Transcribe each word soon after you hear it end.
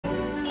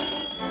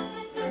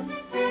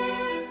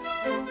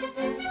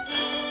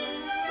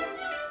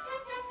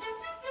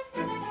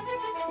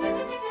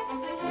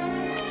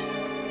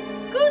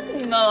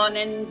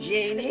morning,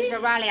 Janie. Mrs.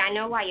 O'Reilly, I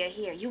know why you're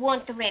here. You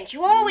want the rent.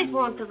 You always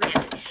want the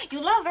rent. You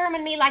love Irma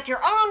and me like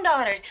your own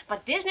daughters.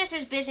 But business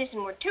is business,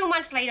 and we're 2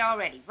 months late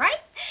already, right?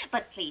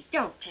 But please,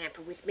 don't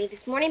tamper with me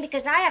this morning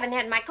because I haven't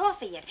had my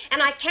coffee yet.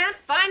 And I can't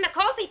find the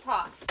coffee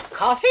pot.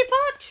 Coffee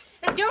pot?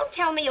 Now, don't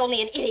tell me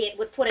only an idiot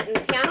would put it in the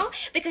piano,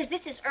 because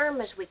this is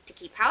Irma's week to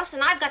keep house,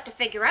 and I've got to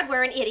figure out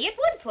where an idiot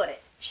would put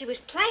it. She was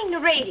playing the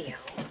radio.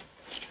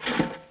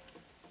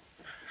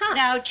 Huh.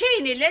 Now,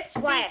 Janie, let's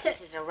Quiet,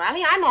 Mrs.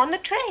 O'Reilly. I'm on the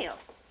trail.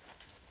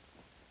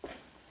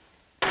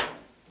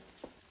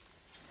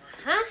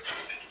 Huh?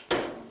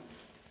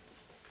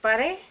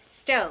 Butter,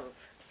 stove.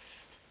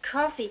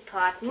 Coffee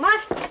pot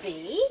must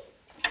be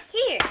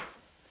here.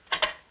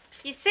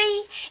 You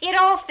see, it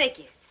all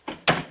figures.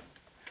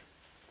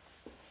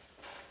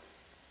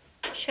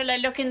 Shall I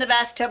look in the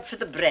bathtub for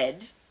the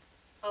bread?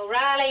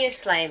 O'Reilly, you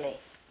slay me.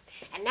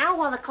 And now,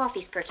 while the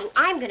coffee's perking,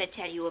 I'm going to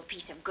tell you a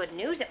piece of good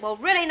news that will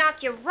really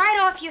knock you right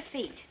off your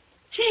feet.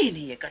 Janie,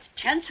 you got a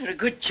chance for a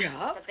good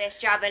job. The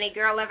best job any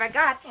girl ever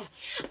got. Oh.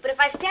 But if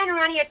I stand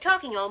around here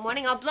talking all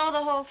morning, I'll blow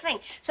the whole thing.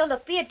 So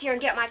look, be a dear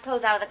and get my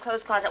clothes out of the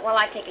clothes closet while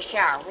I take a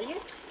shower, will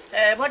you?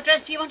 What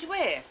dress do you want to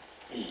wear?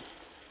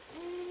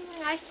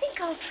 I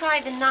think I'll try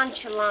the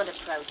nonchalant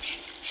approach.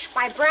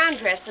 My brown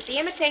dress with the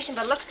imitation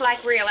but looks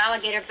like real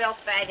alligator belt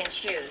bag and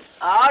shoes.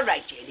 All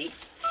right, Janie.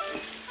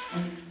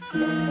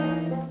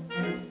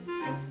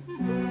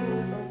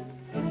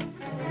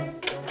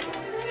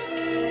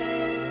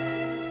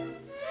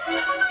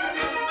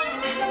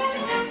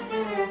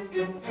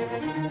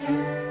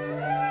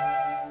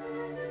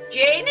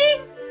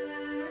 Janie?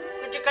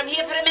 Could you come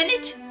here for a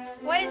minute?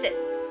 What is it?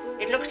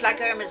 It looks like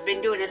Irma's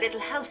been doing a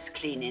little house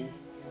cleaning.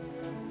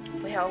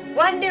 Well,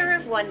 wonder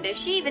of wonders.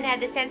 She even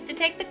had the sense to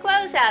take the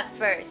clothes out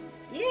first.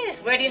 Yes,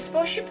 where do you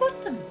suppose she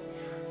put them?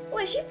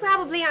 Well, she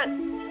probably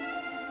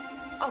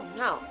Oh,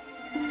 no.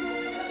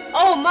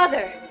 Oh,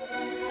 Mother.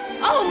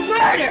 Oh,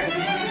 murder!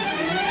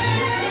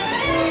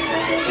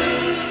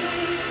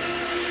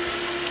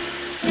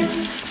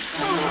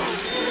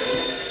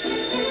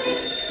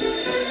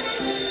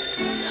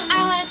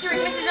 I'll answer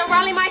it, Mrs.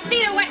 O'Reilly. My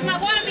feet are wet, and I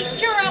want to be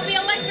sure I'll be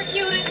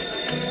electrocuted.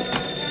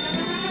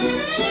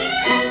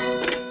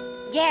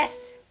 Yes.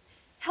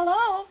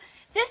 Hello,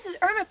 this is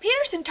Irma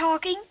Peterson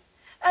talking.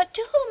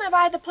 To whom have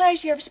I the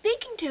pleasure of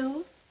speaking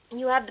to?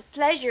 You have the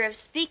pleasure of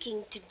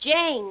speaking to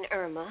Jane,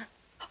 Irma.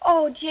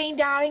 Oh, Jane,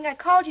 darling, I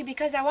called you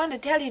because I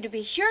wanted to tell you to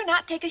be sure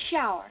not take a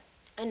shower.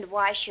 And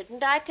why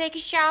shouldn't I take a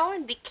shower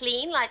and be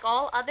clean like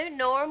all other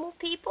normal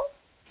people?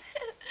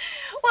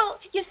 Well,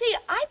 you see,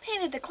 I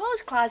painted the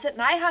clothes closet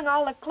and I hung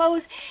all the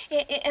clothes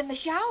in the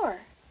shower.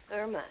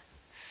 Irma,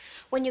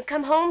 when you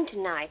come home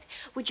tonight,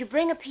 would you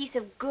bring a piece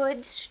of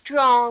good,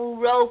 strong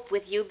rope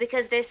with you?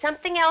 Because there's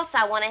something else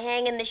I want to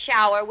hang in the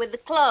shower with the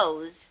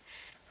clothes.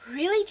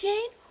 Really,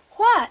 Jane?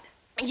 What?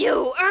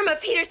 You, Irma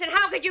Peterson,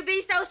 how could you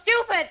be so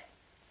stupid?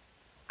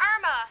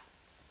 Irma!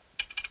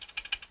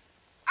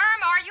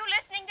 Irma, are you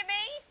listening to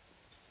me?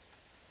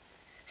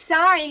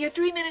 Sorry, your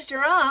 3 minutes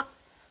are up.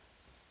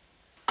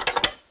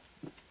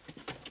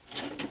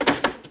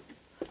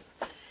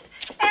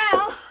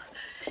 Al,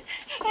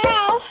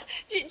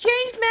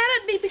 Jane's mad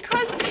at me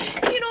because,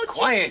 you know...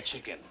 Quiet,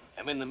 chicken.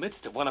 I'm in the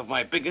midst of one of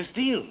my biggest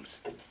deals.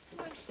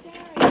 I'm sorry.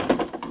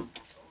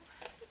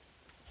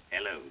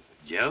 Hello,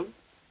 Joe.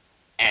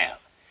 Al.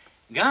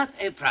 Got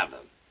a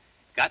problem.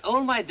 Got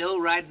all my dough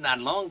riding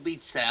on Long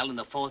Beach Sal in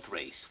the 4th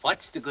race.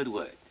 What's the good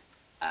word?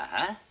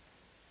 Uh-huh.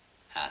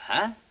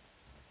 Uh-huh.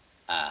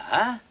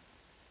 Uh-huh.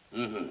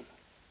 Mm-hmm.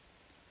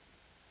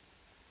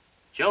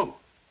 Joe,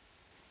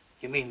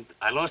 you mean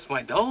I lost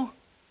my dough?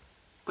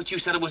 But you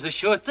said it was a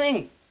sure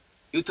thing.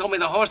 You told me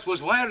the horse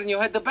was wired and you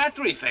had the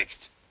battery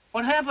fixed.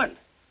 What happened?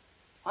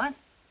 What?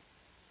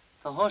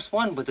 The horse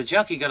won, but the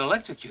jockey got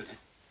electrocuted.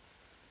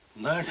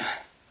 Murder.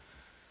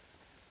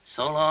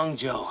 So long,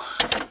 Joe.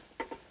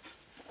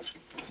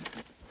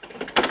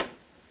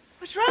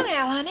 What's wrong,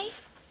 Al, honey?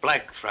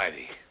 Black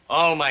Friday.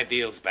 All my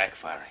deals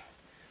backfiring.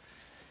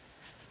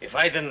 If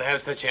I didn't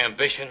have such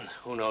ambition,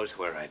 who knows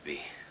where I'd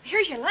be.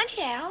 Here's your lunch,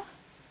 Al.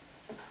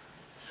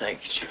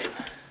 Thanks, chicken.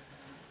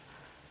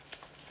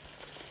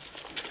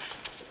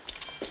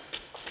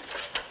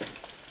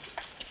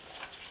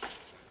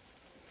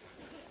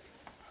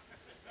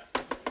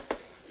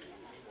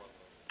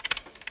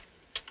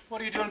 What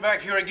are you doing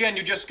back here again?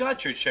 You just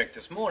got your check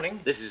this morning.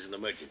 This is an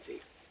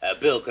emergency.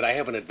 Bill, could I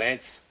have an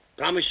advance?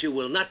 Promise you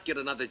will not get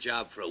another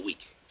job for a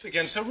week. It's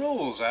against the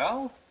rules,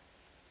 Al.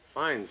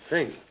 Fine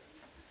thing.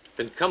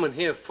 Been coming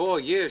here 4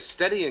 years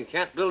steady and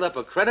can't build up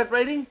a credit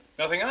rating?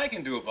 Nothing I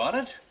can do about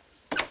it.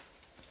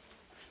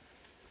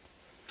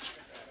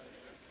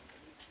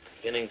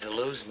 Beginning to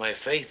lose my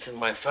faith in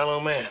my fellow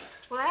man.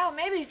 Well, Al,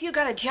 maybe if you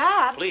got a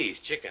job... Please,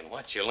 chicken,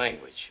 watch your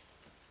language.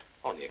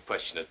 Only a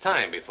question of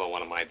time before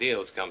one of my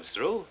deals comes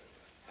through.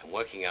 I'm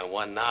working on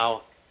one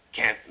now.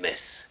 Can't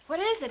miss. What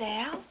is it,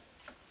 Al?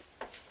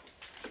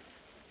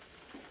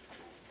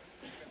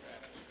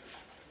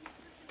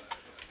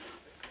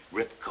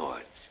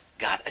 Ripcords.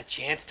 got a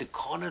chance to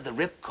corner the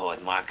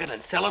ripcord market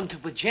and sell them to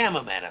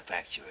pajama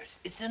manufacturers.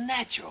 It's a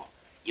natural.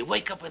 You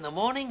wake up in the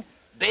morning,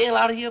 bail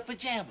out of your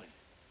pajamas.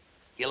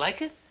 You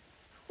like it?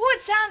 Oh,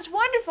 it sounds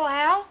wonderful,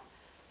 Al.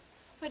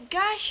 But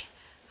gosh,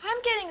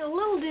 I'm getting a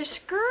little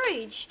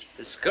discouraged.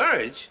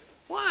 Discouraged?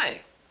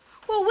 Why?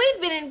 Well,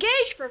 we've been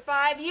engaged for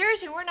 5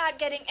 years, and we're not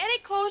getting any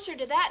closer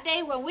to that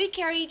day when we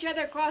carry each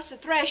other across the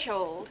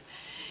threshold.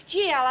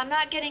 Gee, Al, I'm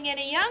not getting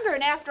any younger,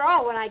 and after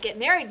all, when I get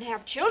married and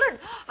have children,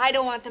 I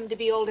don't want them to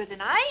be older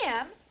than I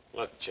am.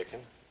 Look, chicken,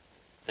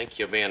 I think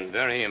you're being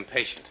very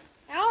impatient.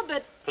 Al,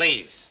 but...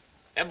 Please,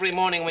 every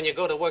morning when you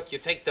go to work, you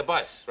take the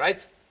bus,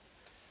 right?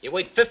 You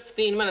wait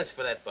 15 minutes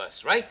for that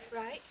bus, right?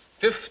 Right.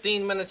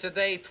 15 minutes a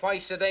day,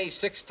 twice a day,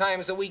 6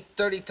 times a week,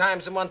 30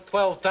 times a month,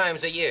 12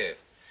 times a year.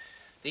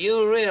 Do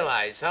you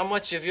realize how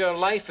much of your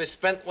life is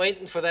spent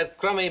waiting for that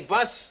crummy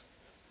bus?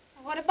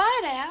 What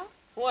about it, Al?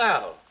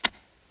 Well,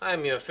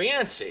 I'm your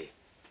fiancé.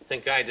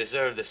 Think I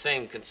deserve the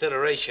same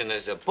consideration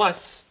as a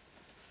bus?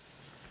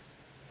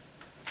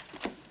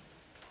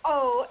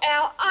 Oh,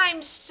 Al,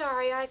 I'm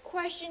sorry I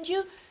questioned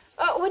you.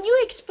 When you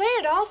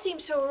explained it, all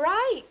seemed so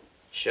right.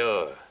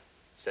 Sure.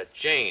 It's that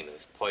Jane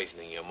who's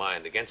poisoning your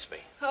mind against me.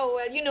 Oh,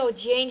 well, you know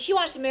Jane. She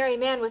wants to marry a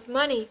man with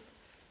money.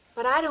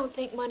 But I don't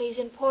think money's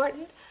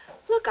important.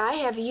 Look, I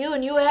have you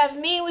and you have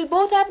me, and we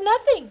both have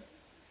nothing.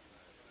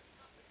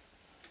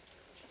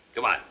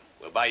 Come on,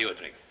 we'll buy you a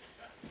drink.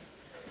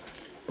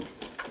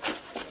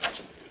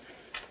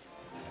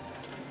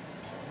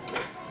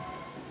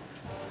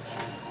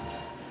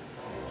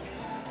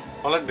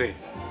 What'll it be?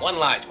 One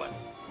large one.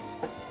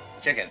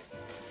 Chicken,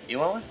 you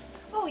want one?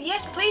 Oh,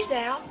 yes, please,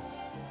 Al.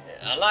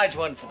 A large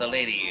one for the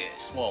lady, a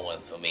small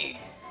one for me.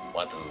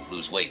 Want to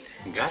lose weight.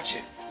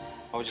 Gotcha.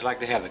 What would you like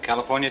to have, the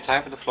California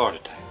type or the Florida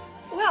type?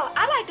 Well,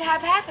 I'd like to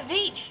have half of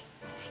each.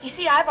 You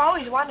see, I've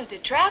always wanted to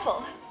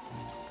travel.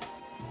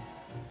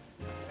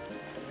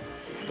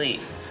 Please,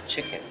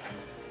 chicken.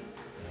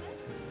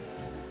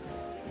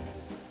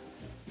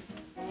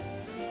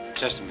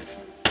 Just a minute.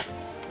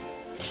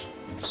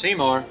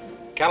 Seymour,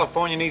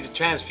 California needs a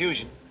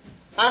transfusion.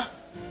 Huh?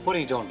 What are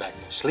you doing back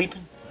there,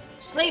 sleeping?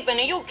 Sleeping?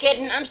 Are you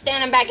kidding? I'm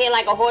standing back here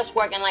like a horse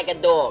working like a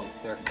dog.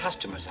 There are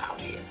customers out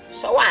here.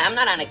 So what? I'm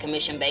not on a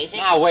commission basis.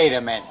 Now, wait a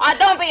minute. Oh,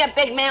 don't be a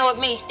big man with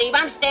me, Steve.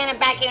 I'm standing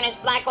back here in this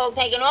black hole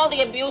taking all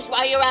the abuse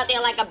while you're out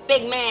there like a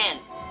big man.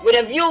 With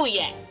a view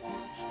yet.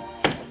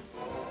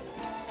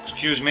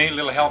 Excuse me,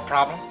 little health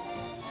problem?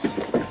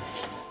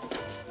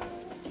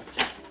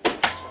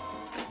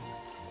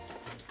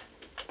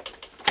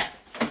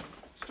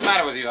 What's the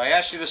matter with you? I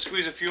asked you to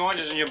squeeze a few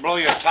oranges and you blow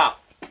your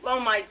top. Blow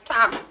my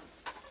top.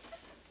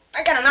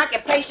 I got an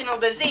occupational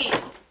disease.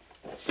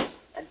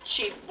 A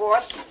cheap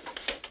boss.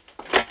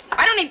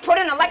 I don't need put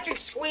in electric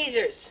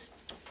squeezers.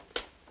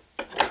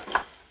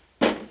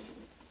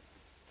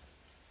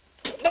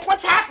 Look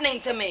what's happening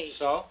to me.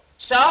 So?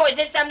 So, is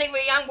this something for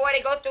a young boy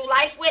to go through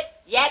life with?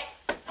 Yet?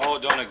 Oh,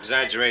 don't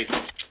exaggerate.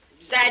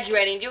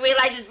 Exaggerating. Do you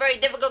realize it's very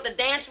difficult to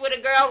dance with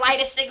a girl,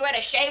 light a cigarette,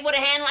 or shave with a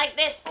hand like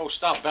this? Oh,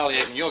 stop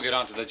bellyaching. You'll get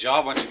onto the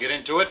job once you get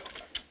into it.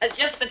 It's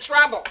just the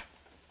trouble.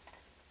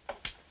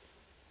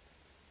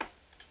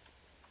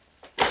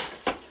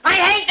 I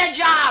hate the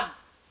job!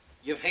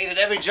 You've hated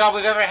every job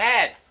we've ever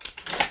had.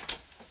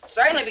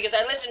 Certainly, because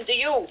I listened to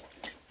you.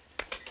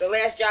 The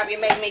last job you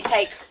made me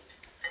take.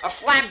 A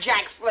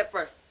flapjack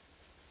flipper.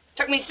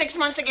 Took me 6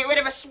 months to get rid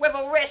of a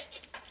swivel wrist.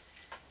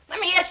 Let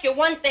me ask you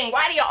one thing.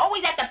 Why do you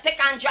always have to pick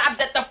on jobs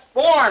that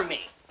DeFore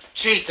me?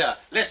 Cheetah,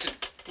 listen.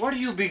 Where do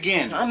you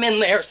begin? I'm in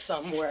there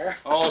somewhere.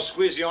 Oh,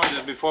 squeeze the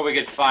oranges before we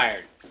get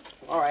fired.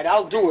 All right,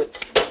 I'll do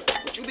it.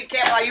 But you be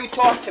careful how you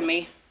talk to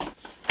me.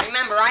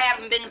 Remember, I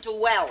haven't been too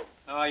well.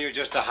 Oh, you're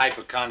just a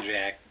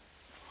hypochondriac.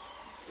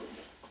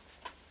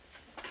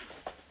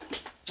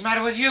 What's the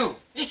matter with you?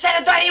 You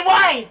said a dirty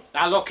word.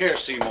 Now, look here,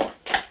 Seymour.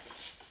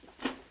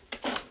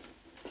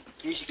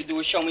 Least you could do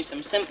is show me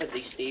some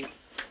sympathy, Steve.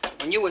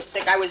 When you were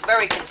sick, I was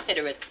very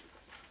considerate.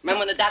 Remember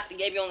when the doctor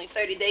gave you only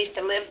 30 days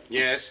to live?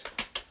 Yes?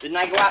 Didn't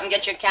I go out and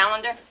get your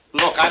calendar?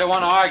 Look, I don't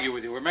want to argue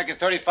with you. We're making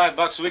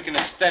 $35 a week and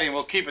it's steady, and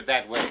we'll keep it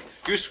that way.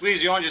 You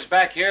squeeze the oranges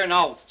back here, and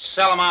I'll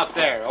sell them out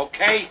there,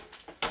 okay?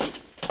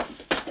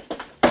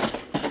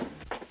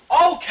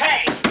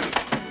 Okay!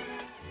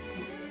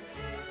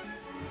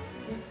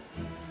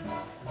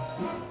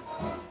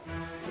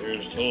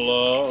 Here's to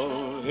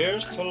love,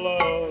 here's to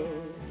love.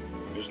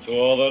 Here's to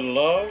all that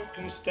love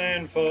can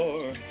stand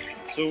for.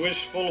 It's a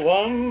wishful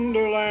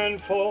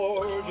wonderland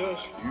for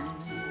just you.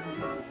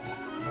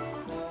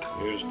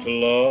 Here's to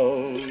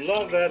love,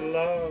 love that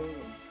love.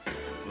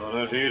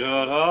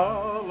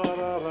 La-da-dee-da-da,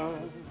 la-da-da.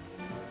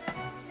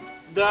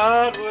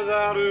 That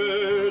without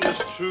it is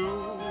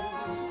true.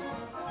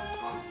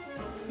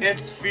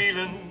 It's the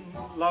feeling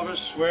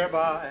lovers swear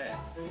by.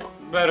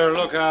 Better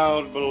look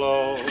out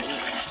below.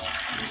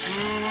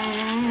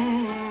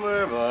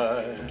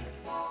 Whereby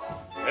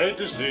hate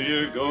to see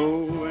you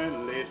go,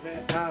 and lately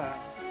I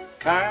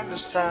kind of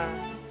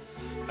sigh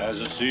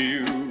as I see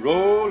you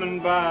rolling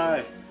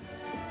by.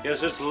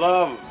 Yes, it's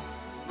love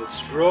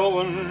that's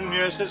growing.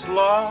 Yes, it's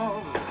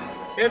love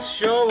It's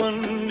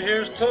showing.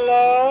 Here's to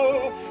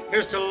love.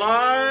 Here's to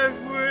life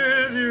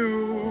with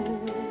you.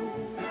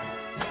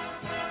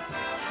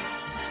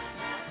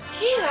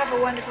 Gee, you have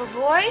a wonderful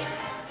voice.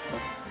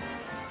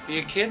 Are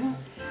you kidding?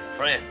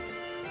 Friend,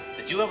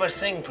 did you ever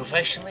sing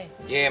professionally?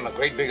 Yeah, I'm a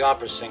great big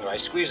opera singer. I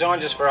squeeze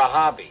oranges for a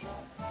hobby.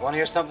 Want to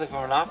hear something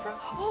from an opera?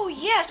 Oh,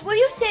 yes. Will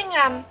you sing,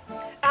 Laugh,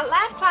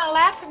 Clown,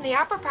 Laugh from the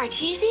opera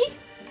Partisi?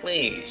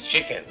 Please,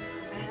 chicken.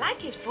 I like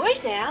his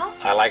voice, Al.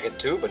 I like it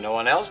too, but no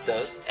one else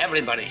does.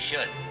 Everybody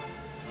should.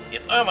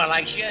 If Irma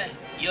likes you,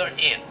 you're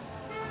in.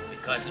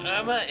 Because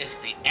Irma is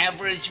the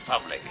average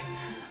public.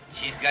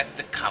 She's got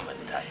the common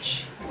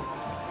touch.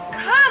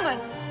 Common?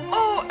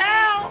 Oh,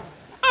 Al.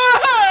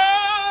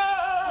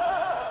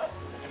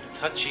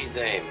 Touchy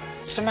dame.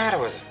 What's the matter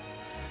with her?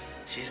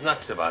 She's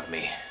nuts about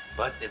me,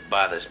 but it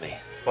bothers me.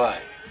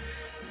 Why?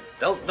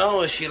 Don't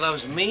know if she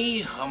loves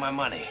me or my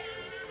money.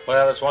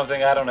 Well, that's one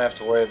thing I don't have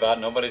to worry about.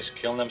 Nobody's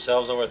killing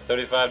themselves over a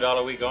 $35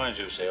 a week orange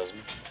juice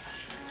salesman.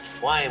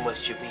 Why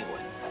must you be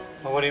one?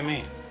 Well, what do you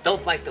mean?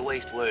 Don't like to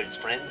waste words,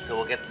 friend, so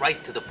we'll get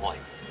right to the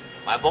point.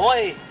 My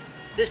boy,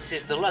 this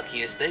is the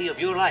luckiest day of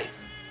your life.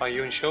 Are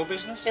you in show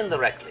business?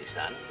 Indirectly,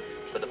 son.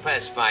 For the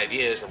past 5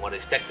 years, I'm what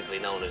is technically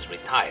known as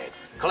retired.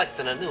 Collect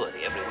an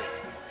annuity every week.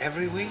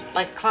 Every week?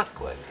 Like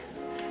clockwork.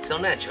 So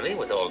naturally,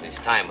 with all this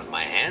time on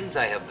my hands,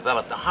 I have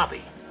developed a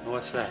hobby.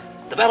 What's that?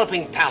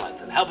 Developing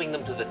talent and helping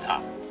them to the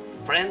top.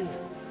 Friend,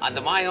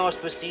 under my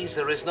auspices,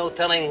 there is no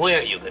telling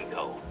where you can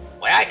go.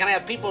 Why, I can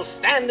have people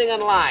standing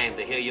in line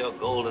to hear your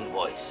golden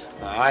voice.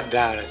 Oh, I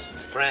doubt it.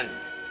 Friend,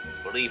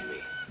 believe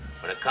me,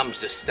 when it comes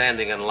to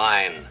standing in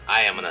line,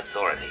 I am an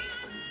authority.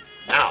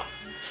 Now,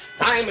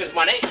 time is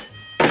money.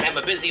 I'm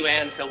a busy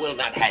man, so we'll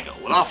not haggle.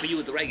 We'll offer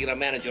you the regular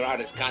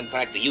manager-artist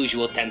contract, the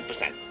usual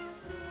 10%.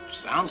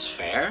 Sounds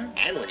fair.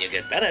 And when you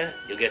get better,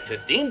 you'll get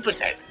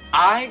 15%.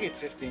 I get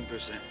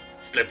 15%.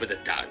 Slip of the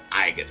tongue.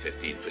 I get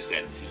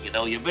 15%. See, you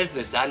know your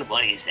business, son.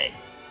 What do you say?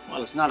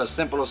 Well, it's not as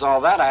simple as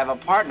all that. I have a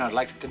partner. I'd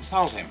like to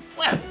consult him.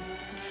 Well,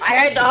 I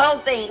heard the whole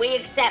thing. We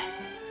accept.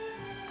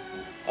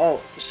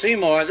 Oh,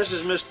 Seymour, this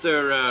is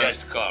Mr.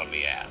 just call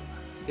me Al.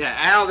 Yeah,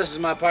 Al, this is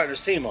my partner,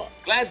 Seymour.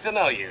 Glad to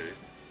know you.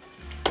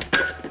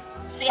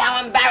 See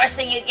how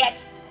embarrassing it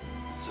gets?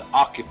 It's an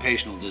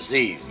occupational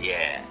disease.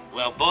 Yeah.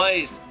 Well,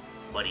 boys,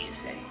 what do you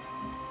say?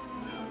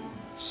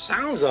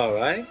 Sounds all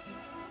right.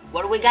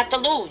 What do we got to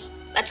lose?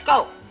 Let's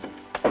go.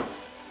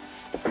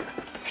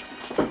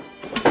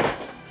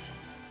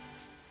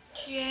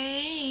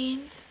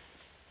 Jane,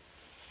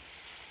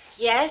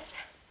 Yes?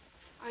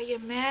 are you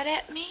mad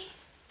at me?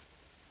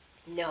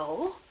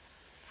 No.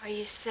 Are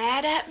you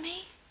sad at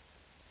me?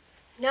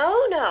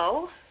 No,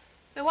 no.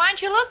 Then why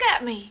don't you look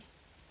at me?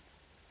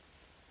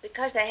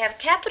 Because they have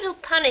capital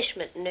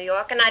punishment in New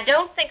York, and I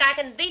don't think I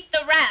can beat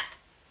the rap.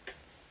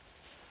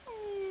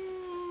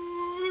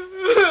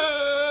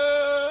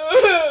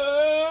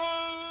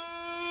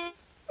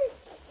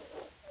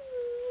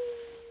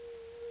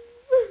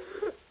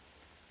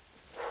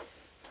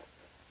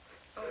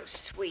 Oh,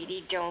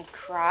 sweetie, don't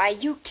cry.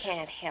 You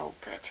can't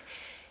help it.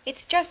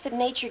 It's just that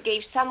nature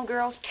gave some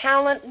girls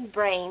talent and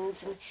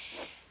brains, and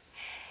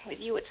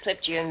with you it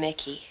slipped you a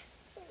Mickey.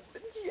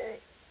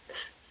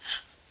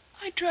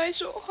 I try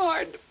so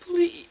hard to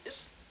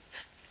please.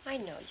 I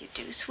know you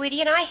do,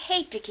 sweetie, and I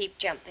hate to keep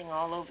jumping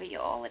all over you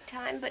all the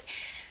time, but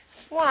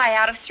why,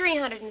 out of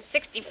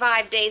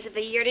 365 days of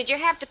the year, did you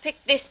have to pick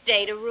this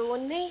day to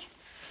ruin me?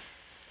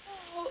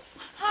 Oh,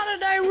 how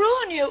did I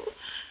ruin you?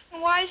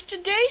 And why is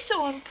today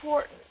so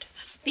important?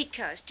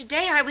 Because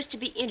today I was to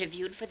be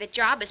interviewed for the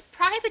job as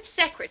private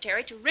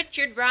secretary to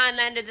Richard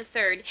Rhinelander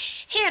III,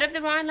 head of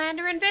the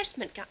Rhinelander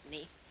Investment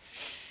Company.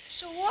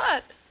 So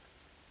what?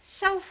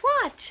 So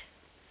what?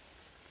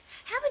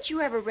 Haven't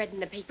you ever read in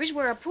the papers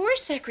where a poor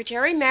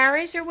secretary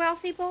marries her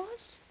wealthy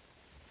boss?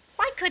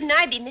 Why couldn't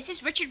I be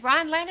Mrs. Richard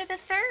Rhinelander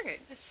III?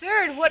 The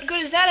third? What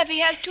good is that if he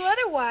has 2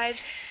 other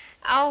wives?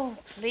 Oh,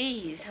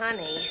 please,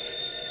 honey.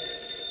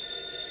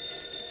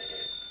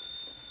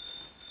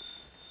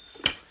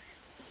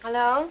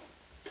 Hello?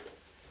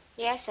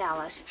 Yes,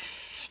 Alice.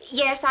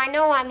 Yes, I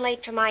know I'm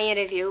late for my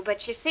interview,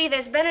 but you see,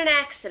 there's been an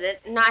accident,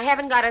 and I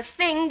haven't got a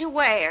thing to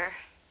wear.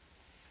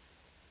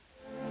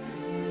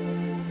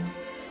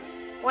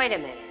 Wait a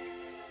minute.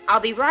 I'll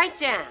be right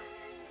down.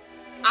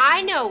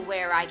 I know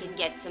where I can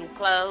get some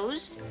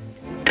clothes.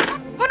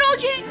 Oh, no,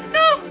 Jane!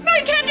 No! No,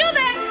 you can't do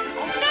that!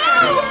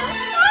 No!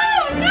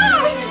 Oh,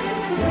 no!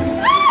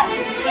 Oh,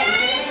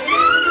 Jane,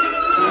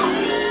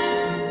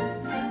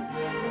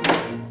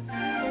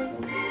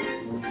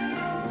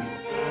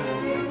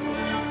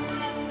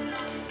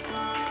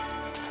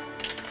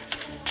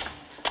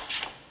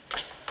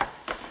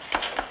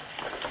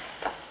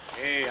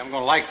 Hey, I'm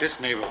gonna like this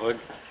neighborhood.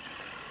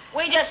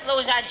 We just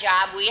lose our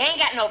job. We ain't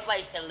got no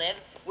place to live.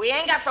 We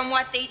ain't got from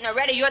what to eat, and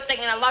already you're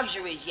thinking of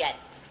luxuries yet.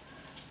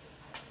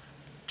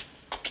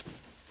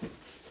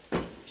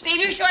 Steve,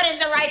 you sure this is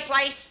the right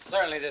place?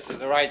 Certainly this is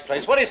the right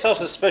place. What are you so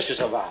suspicious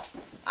about?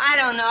 I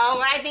don't know.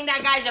 I think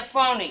that guy's a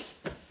phony.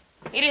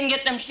 He didn't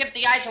get them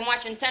shifty eyes from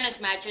watching tennis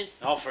matches.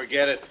 Oh,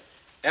 forget it.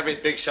 Every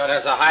big shot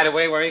has a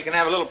hideaway where he can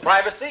have a little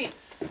privacy.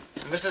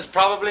 And this is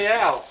probably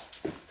Al's.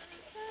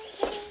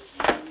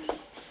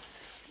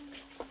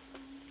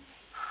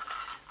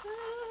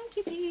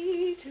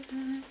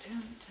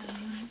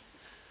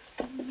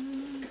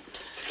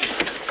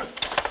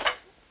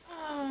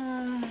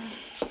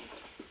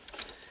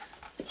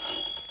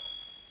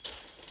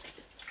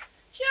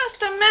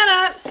 Just a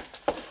minute.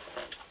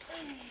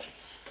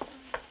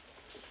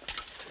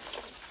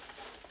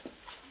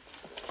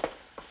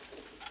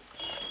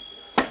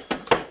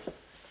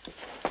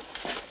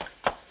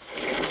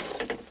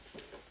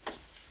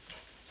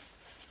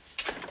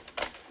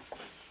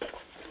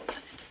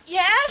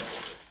 Yes?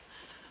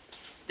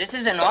 This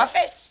is an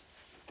office?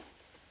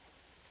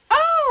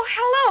 Oh,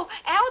 hello.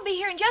 Al will be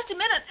here in just a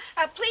minute.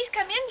 Please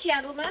come in,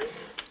 gentlemen.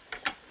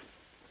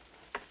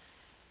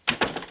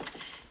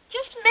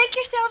 Just make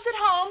yourselves at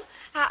home.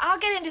 I'll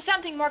get into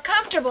something more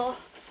comfortable.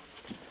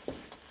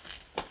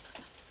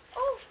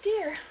 Oh,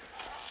 dear.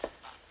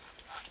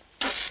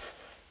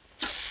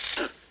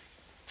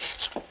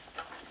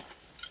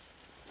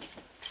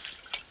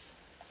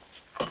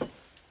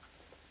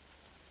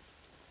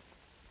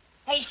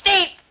 Hey,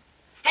 Steve!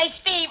 Hey,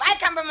 Steve, I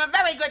come from a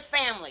very good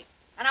family.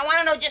 And I want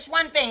to know just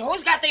one thing.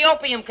 Who's got the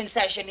opium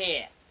concession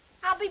here?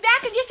 I'll be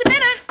back in just a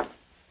minute.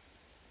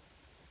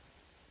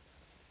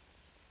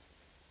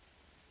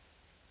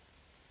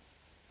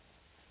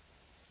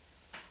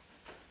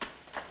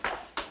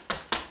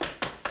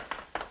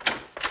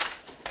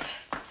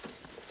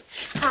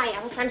 Hi,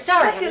 Alice. I'm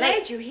sorry What I'm delayed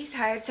late. you? He's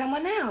hired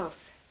someone else.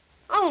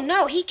 Oh,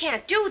 no, he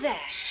can't do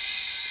that.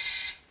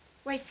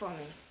 Wait for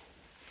me.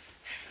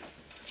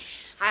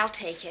 I'll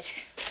take it.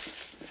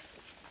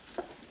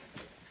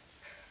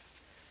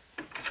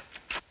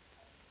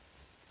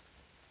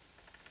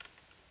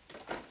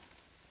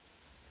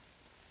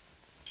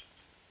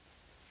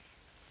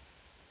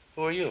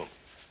 Who are you?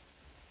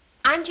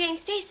 I'm Jane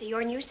Stacy,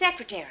 your new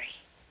secretary.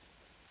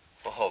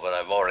 Oh, but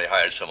I've already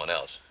hired someone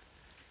else.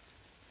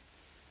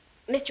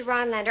 Mr.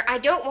 Rhinelander, I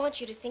don't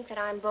want you to think that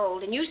I'm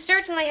bold, and you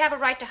certainly have a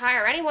right to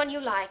hire anyone you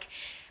like,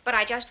 but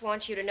I just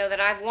want you to know that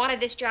I've wanted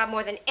this job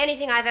more than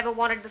anything I've ever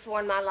wanted before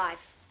in my life.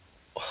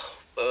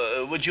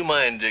 Would you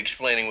mind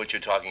explaining what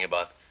you're talking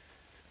about?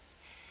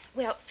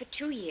 Well, for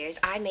 2 years,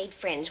 I made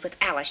friends with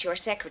Alice, your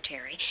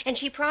secretary, and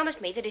she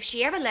promised me that if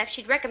she ever left,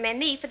 she'd recommend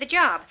me for the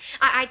job.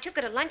 I took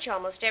her to lunch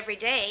almost every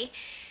day.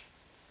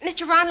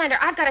 Mr. Rhinelander,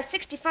 I've got a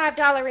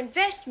 $65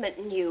 investment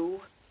in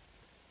you.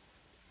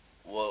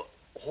 Well,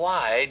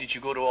 why did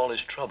you go to all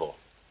this trouble?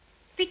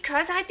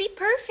 Because I'd be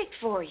perfect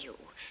for you.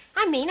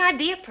 I mean, I'd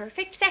be a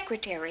perfect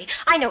secretary.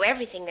 I know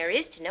everything there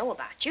is to know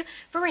about you.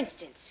 For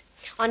instance,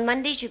 on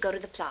Mondays, you go to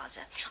the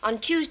plaza. On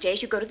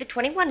Tuesdays, you go to the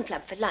 21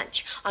 Club for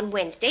lunch. On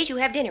Wednesdays, you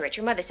have dinner at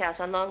your mother's house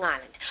on Long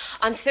Island.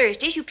 On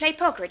Thursdays, you play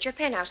poker at your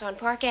penthouse on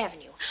Park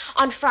Avenue.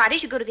 On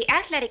Fridays, you go to the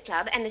Athletic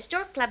Club and the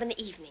Stork Club in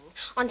the evening.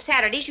 On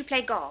Saturdays, you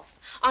play golf.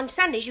 On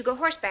Sundays, you go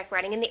horseback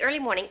riding in the early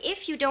morning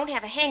if you don't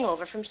have a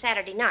hangover from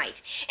Saturday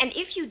night. And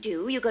if you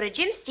do, you go to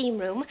Jim's steam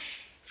room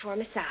for a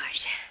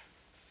massage.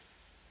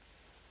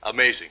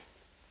 Amazing.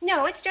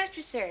 No, it's just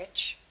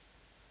research.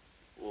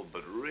 Oh,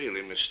 but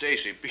really, Miss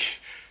Stacy,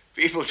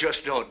 people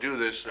just don't do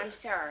this. I'm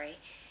sorry.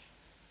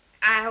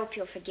 I hope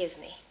you'll forgive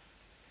me.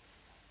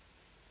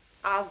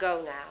 I'll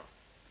go now.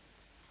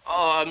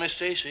 Oh, Miss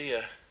Stacy,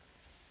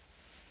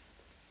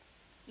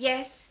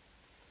 Yes?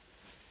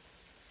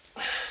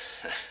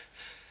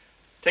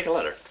 take a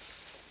letter.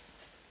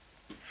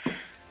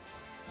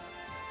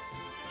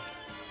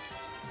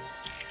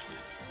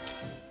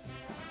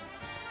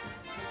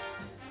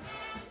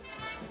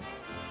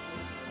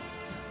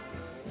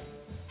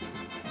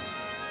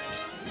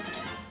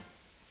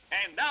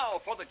 And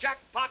now for the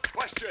jackpot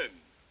question.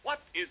 What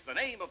is the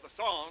name of the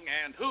song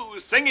and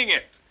who's singing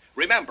it?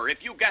 Remember,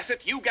 if you guess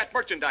it, you get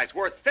merchandise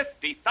worth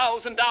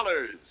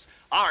 $50,000.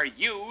 Are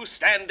you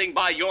standing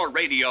by your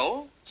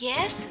radio?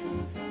 Yes?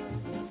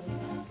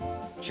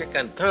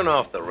 Chicken, turn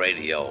off the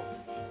radio.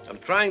 I'm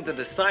trying to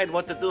decide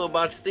what to do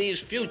about Steve's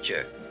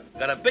future.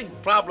 Got a big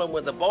problem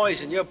with the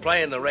boys and you're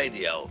playing the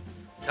radio.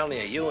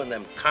 Telling you and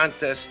them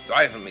contests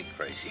driving me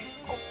crazy.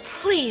 Oh,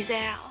 please,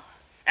 Al.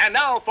 And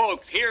now,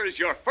 folks, here's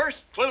your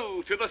first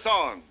clue to the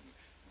song.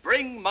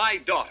 Bring my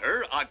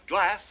daughter a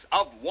glass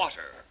of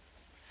water.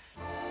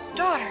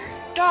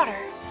 Daughter.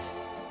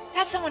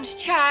 That's someone's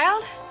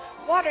child.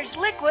 Water's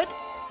liquid.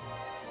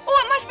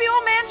 Oh, it must be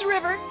Old Man's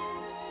River.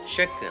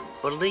 Chicken,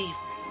 believe me,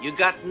 you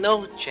got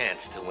no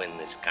chance to win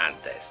this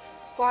contest.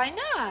 Why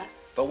not?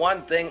 For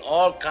one thing,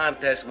 all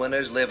contest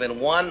winners live in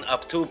one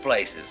of two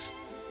places.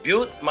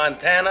 Butte,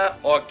 Montana,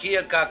 or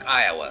Keokuk,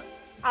 Iowa.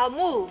 I'll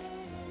move.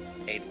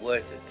 Ain't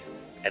worth it.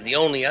 And the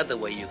only other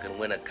way you can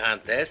win a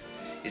contest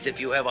is if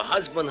you have a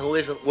husband who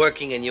isn't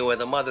working and you are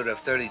the mother of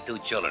 32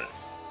 children.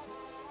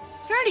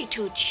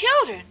 32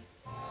 children?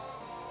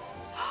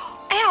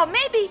 Al,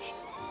 maybe...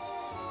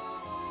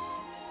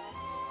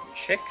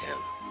 Chicken,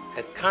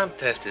 that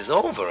contest is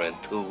over in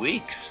 2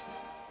 weeks.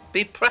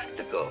 Be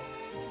practical.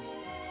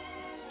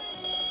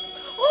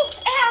 Oh,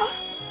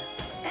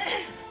 Al!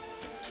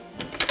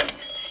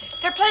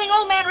 They're playing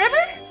Old Man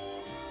River?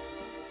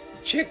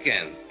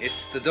 Chicken,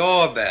 it's the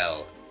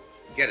doorbell.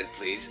 Get it,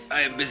 please.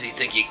 I am busy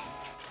thinking.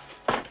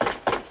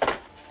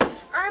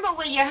 Irma,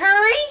 will you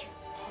hurry?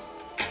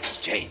 It's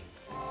Jane.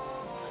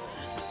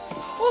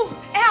 Oh,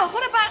 Al,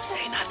 what about...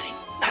 Say nothing.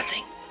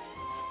 Nothing.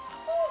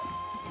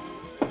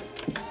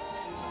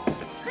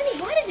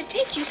 Honey, why does it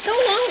take you so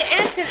long to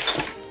answer?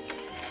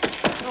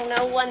 Oh,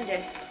 no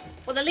wonder.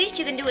 Well, the least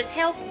you can do is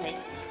help me.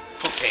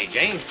 Okay,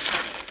 Jane.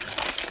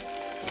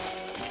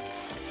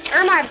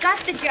 Irma, I've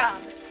got the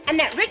job. And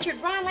that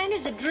Richard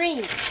Rylander's a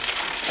dream.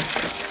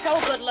 So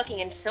good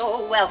looking and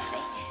so wealthy.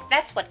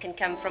 That's what can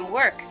come from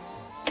work.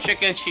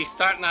 Chicken, she's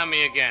starting on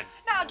me again.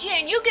 Now,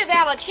 Jane, you give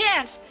Al a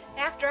chance.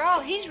 After all,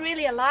 he's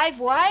really a live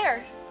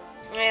wire.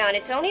 Yeah, and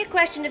it's only a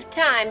question of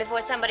time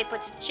before somebody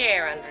puts a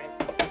chair under him.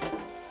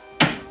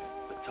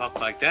 With talk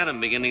like that, I'm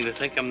beginning to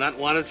think I'm not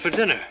wanted for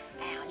dinner.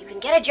 Al, you can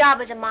get a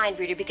job as a mind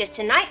reader because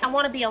tonight I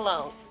want to be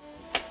alone.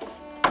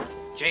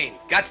 Jane,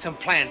 got some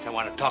plans I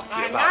want to talk to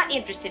you I'm about. not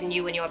interested in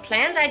you and your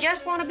plans. I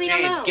just want to be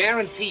Jane, alone.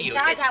 guarantee you.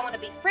 Besides, I want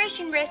to be fresh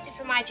and rested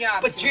for my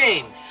job. But tomorrow.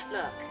 Jane.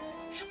 Look,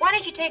 why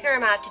don't you take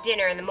Irma out to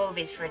dinner and the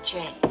movies for a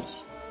change?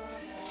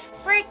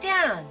 Break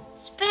down.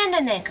 Spend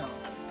a nickel.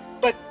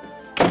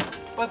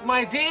 But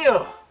my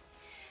deal.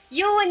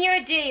 You and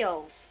your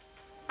deals.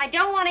 I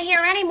don't want to hear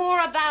any more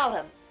about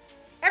them.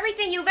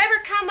 Everything you've ever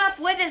come up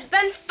with has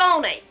been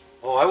phony.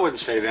 Oh, I wouldn't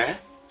say that.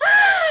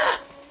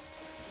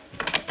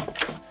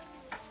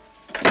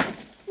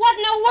 What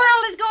in the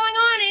world is going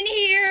on in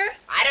here?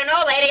 I don't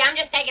know, lady. I'm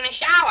just taking a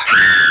shower.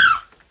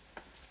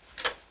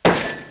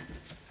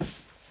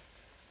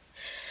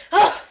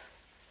 Oh.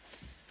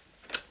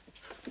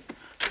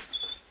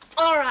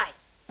 All right.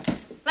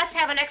 Let's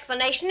have an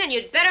explanation, and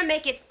you'd better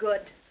make it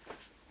good.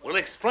 We'll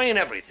explain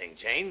everything,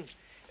 Jane.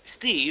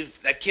 Steve,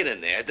 that kid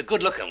in there, the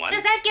good-looking one.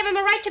 Does that give him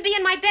a right to be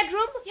in my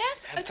bedroom? Yes.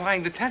 I'm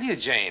trying to tell you,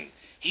 Jane.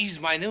 He's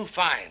my new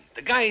find.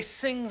 The guy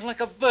sings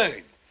like a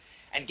bird.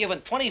 And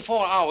given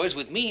 24 hours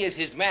with me as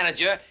his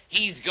manager,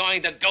 he's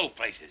going to go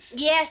places.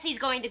 Yes, he's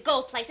going to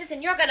go places,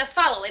 and you're going to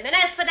follow him. And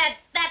as for that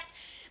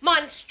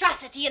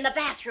monstrosity in the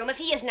bathroom, if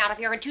he isn't out of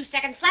here in 2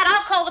 seconds flat,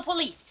 I'll call the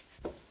police.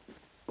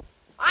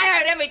 I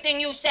heard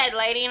everything you said,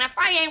 lady, and if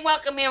I ain't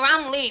welcome here,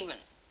 I'm leaving.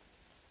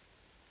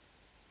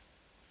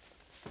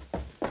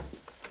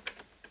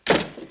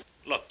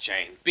 Look,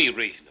 Jane, be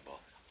reasonable.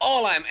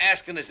 All I'm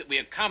asking is that we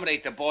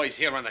accommodate the boys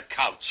here on the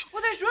couch.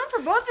 Well, there's room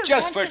for both of them.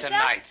 Just for won't you, Sal?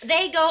 tonight.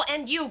 They go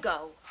and you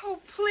go. Oh,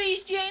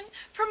 please, Jane,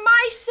 for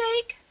my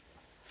sake.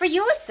 For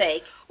your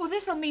sake. Well,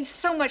 this'll mean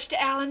so much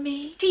to Al and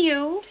me. To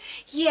you?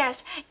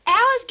 Yes, Al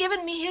has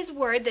given me his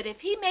word that if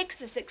he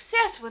makes a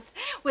success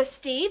with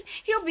Steve,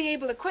 he'll be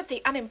able to quit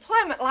the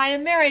unemployment line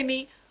and marry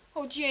me.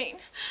 Oh, Jane,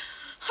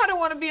 I don't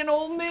want to be an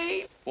old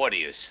maid. What do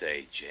you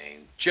say,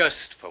 Jane?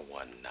 Just for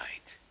one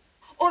night.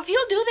 Oh, if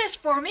you'll do this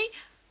for me,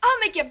 I'll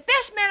make you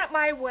best man at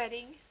my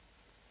wedding.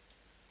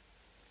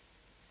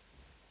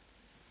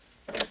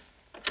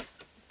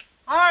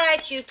 All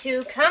right, you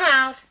two, come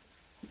out.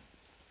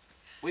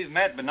 We've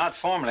met, but not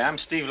formally. I'm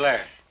Steve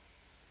Laird.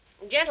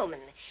 Gentlemen,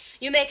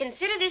 you may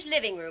consider this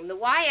living room the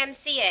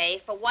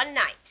YMCA for one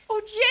night.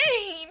 Oh,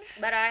 Jane!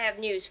 But I have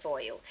news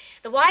for you.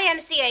 The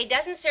YMCA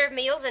doesn't serve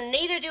meals, and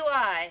neither do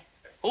I.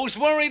 Who's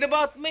worried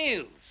about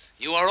meals?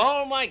 You are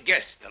all my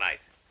guests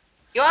tonight.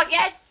 Your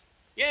guests?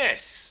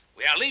 Yes,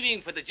 we are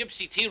leaving for the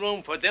Gypsy Tea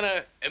Room for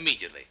dinner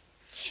immediately.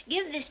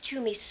 Give this to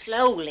me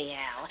slowly,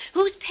 Al.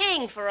 Who's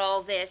paying for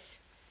all this?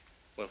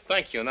 Well,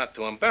 thank you not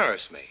to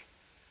embarrass me.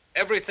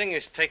 Everything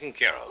is taken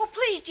care of. Oh,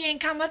 please, Jane,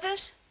 come with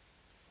us.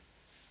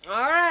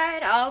 All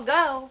right, I'll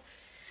go.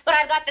 But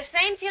I've got the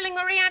same feeling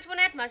Marie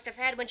Antoinette must have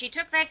had when she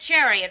took that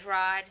chariot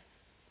ride.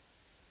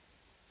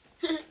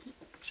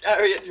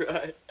 Chariot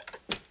ride.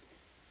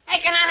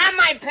 Hey, can I have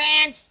my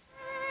pants?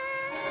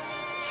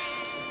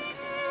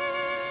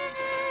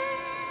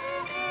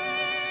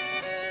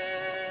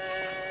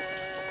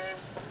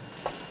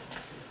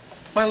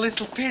 My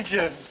little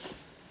pigeon.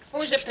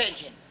 Who's a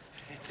pigeon?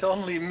 It's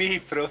only me,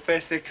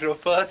 Professor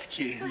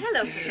Kropotkin. Well,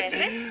 hello,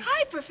 Professor.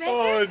 Hi, Professor.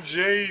 Oh,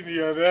 Janie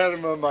and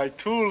Irma, my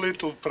two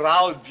little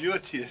proud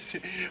beauties.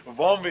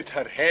 One with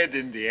her head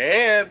in the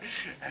air,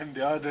 and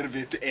the other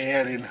with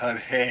air in her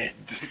head.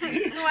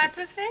 Why,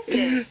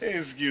 Professor?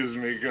 Excuse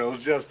me,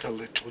 girls, just a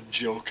little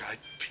joke I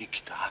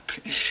picked up.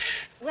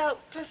 Well,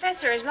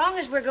 Professor, as long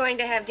as we're going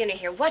to have dinner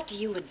here, what do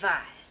you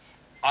advise?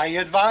 I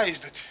advise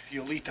that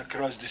you'll eat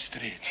across the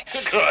street.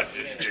 Across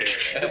the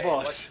street? The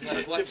boss.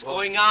 What's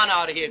going on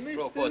out here,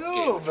 Kropotkin?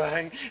 No,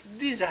 Bang.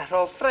 These are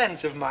all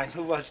friends of mine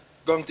who was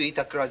going to eat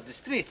across the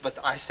street, but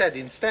I said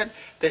instead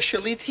they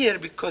shall eat here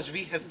because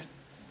we have the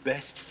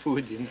best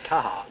food in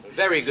town.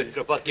 Very good,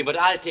 Kropotkin, but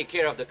I'll take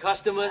care of the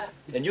customers,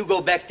 and you go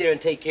back there and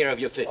take care of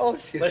your fit. Oh,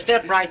 well,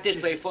 step right this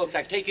way, folks.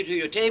 I'll take you to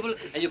your table,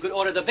 and you can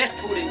order the best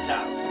food in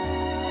town.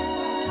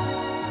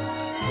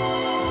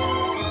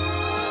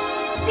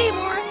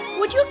 Seymour,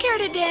 would you care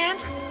to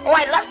dance? Oh,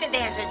 I'd love to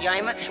dance with you,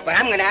 Irma, but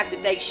I'm gonna have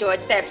to take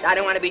short steps. I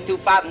don't want to be too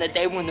far from the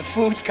table when the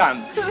food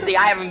comes. See,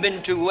 I haven't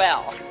been too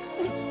well.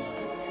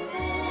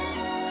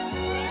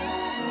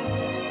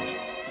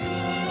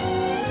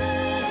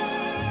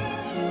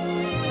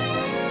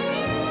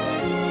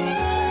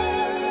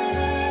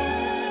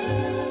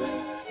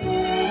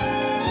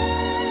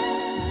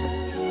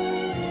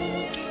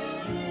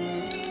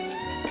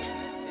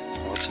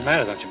 What's the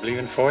matter? Don't you believe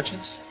in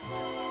fortunes?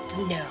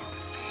 No.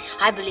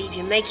 I believe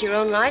you make your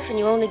own life and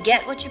you only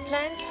get what you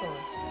planned for.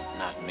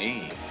 Not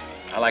me.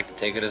 I like to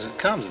take it as it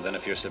comes, and then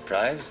if you're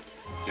surprised,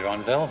 you're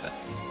on velvet.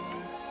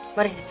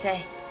 What does it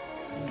say?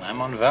 I'm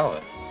on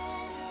velvet.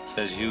 It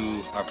says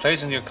you are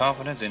placing your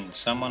confidence in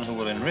someone who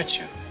will enrich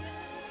you.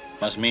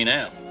 Must mean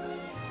Al.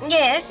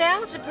 Yes,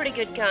 Al's a pretty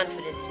good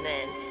confidence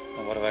man.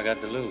 Well, what have I got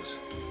to lose?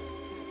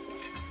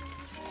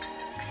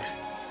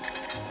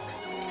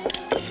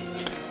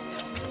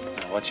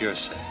 Now, what's yours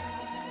say?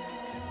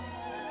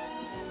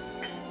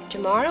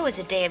 Tomorrow is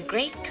a day of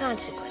great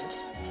consequence.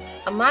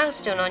 A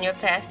milestone on your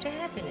path to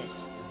happiness.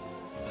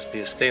 Must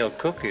be a stale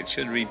cookie. It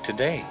should read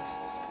today.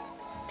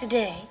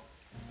 Today?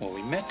 Well,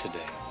 we met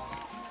today.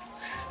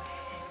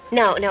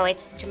 No,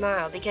 it's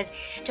tomorrow, because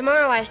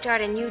tomorrow I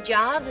start a new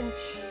job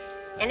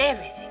and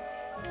everything.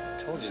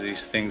 I told you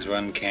these things were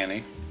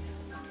uncanny.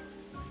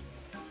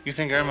 You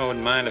think Irma would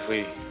mind if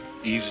we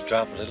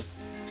eavesdrop a little?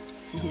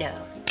 No.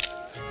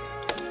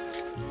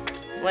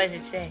 What does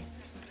it say?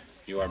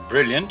 You are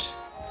brilliant,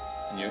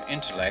 and your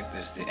intellect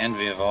is the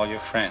envy of all your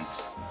friends.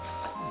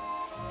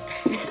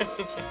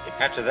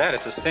 After that,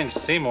 it's a cinch.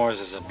 Seymour's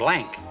is a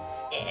blank.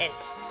 Yes.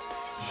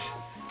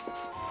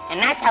 And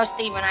that's how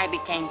Steve and I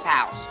became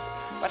pals.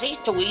 But he's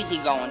too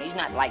easygoing. He's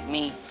not like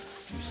me.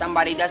 If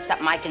somebody does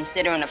something I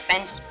consider an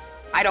offense,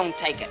 I don't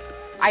take it.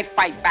 I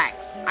fight back.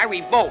 I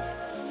revolt.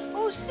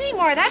 Oh,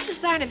 Seymour, that's a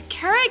sign of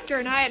character,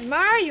 and I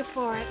admire you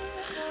for it.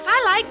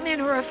 I like men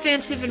who are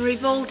offensive and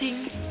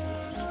revolting.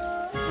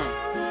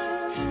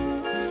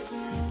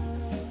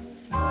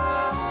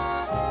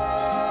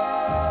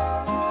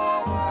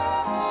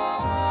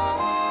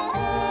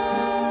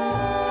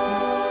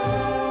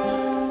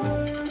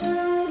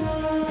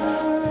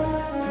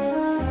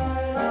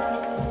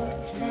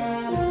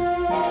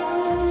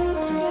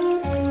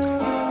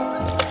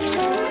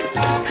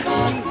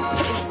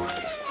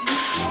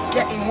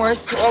 Getting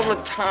worse all the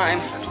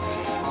time.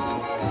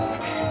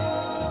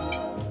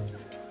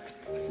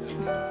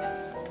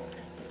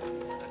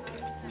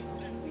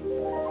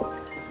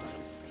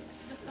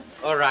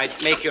 All right,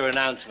 make your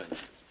announcement.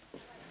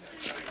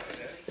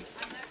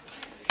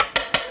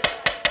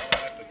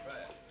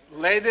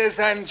 Ladies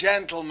and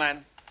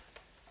gentlemen,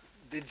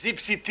 the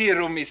Gypsy Tea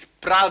Room is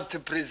proud to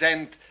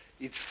present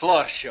its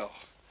floor show.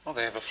 Oh,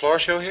 they have a floor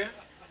show here?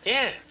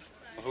 Yeah.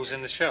 Well, who's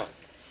in the show?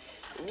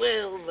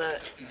 Well,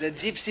 the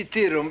Gypsy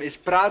Tea Room is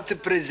proud to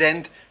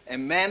present a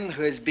man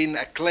who has been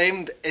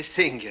acclaimed a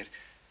singer,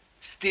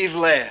 Steve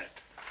Laird.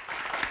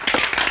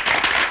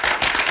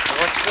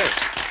 What's this?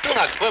 Do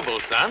not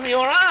quibble, son.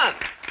 You're on.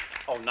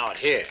 Oh, not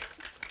here.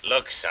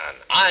 Look, son,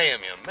 I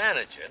am your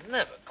manager.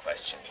 Never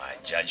question my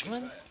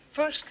judgment.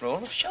 First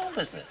rule of show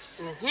business.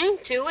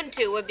 2 and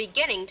 2 are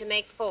beginning to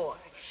make 4.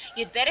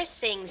 You'd better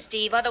sing,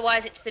 Steve,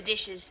 otherwise it's the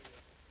dishes.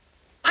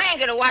 I ain't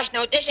gonna wash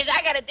no dishes.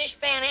 I got a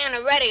dishpan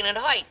hand ready and it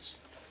hurts.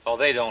 Oh,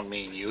 they don't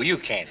mean you. You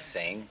can't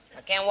sing.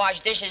 I can't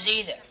wash dishes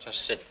either.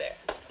 Just sit there.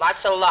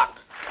 Lots of luck.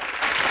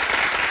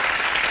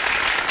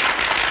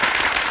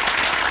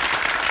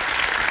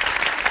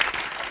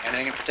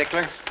 Anything in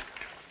particular?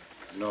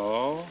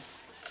 No.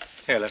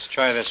 Here, let's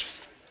try this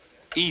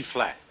E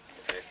flat.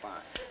 Okay,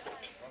 fine.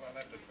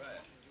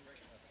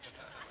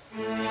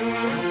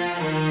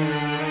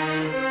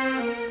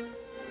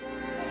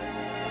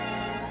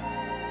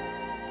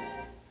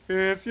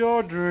 If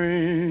your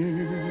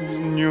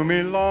dreams knew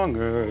me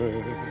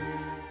longer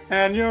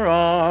and your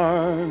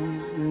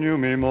arms knew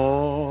me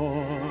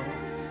more,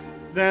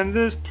 then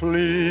this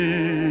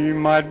plea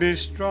might be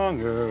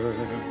stronger,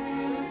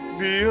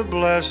 be a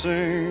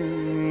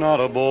blessing,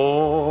 not a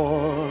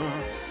bore.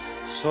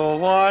 So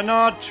why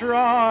not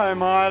try,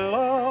 my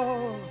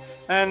love,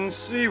 and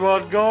see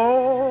what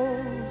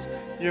goes?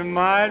 You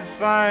might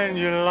find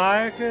you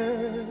like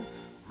it.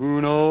 Who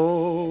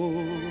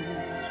knows?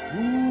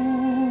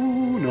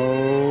 Who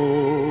knows?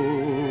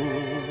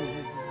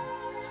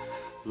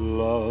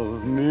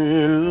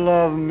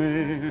 Love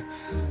me,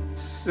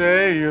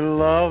 say you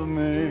love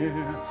me,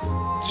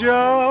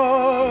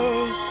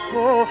 just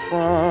for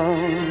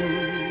fun.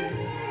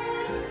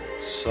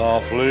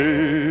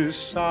 Softly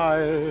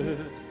sigh it,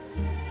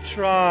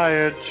 try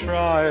it,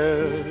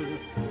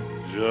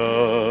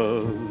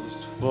 just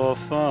for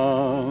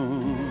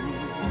fun.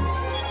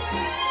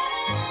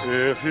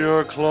 If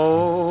you're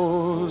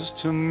close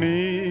to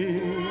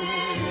me,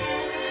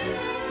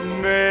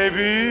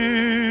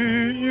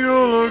 maybe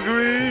you'll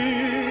agree.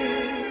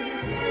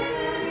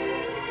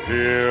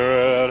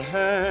 Here at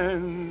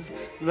hand,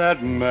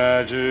 that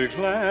magic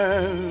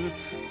land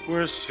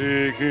we're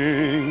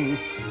seeking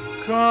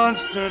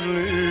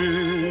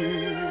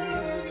constantly.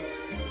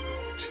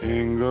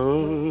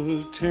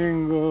 Tingle,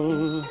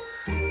 tingle,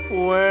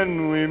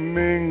 when we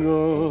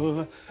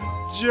mingle,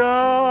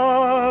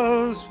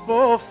 just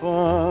for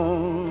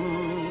fun.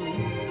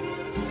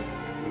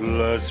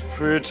 Let's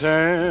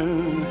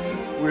pretend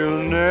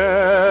we'll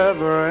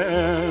never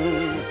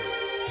end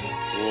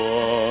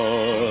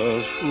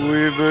what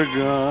we've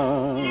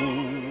begun.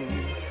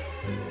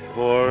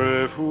 For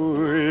if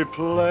we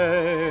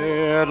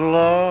play at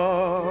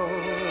love,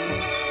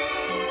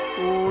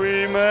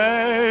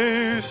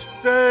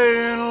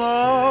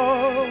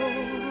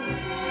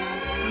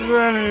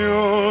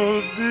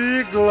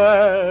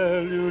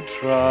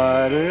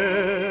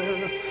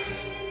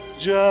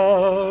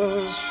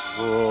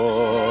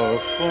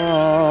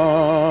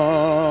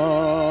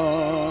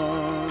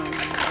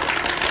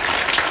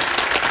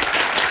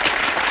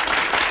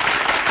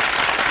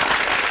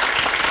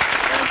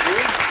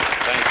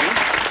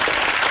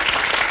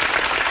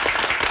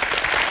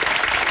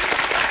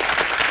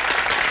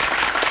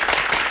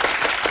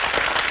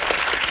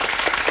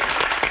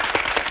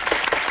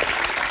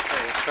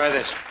 try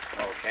this.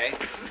 Okay.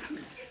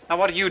 Now,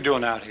 what are you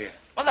doing out here?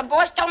 Well, the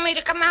boss told me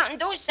to come out and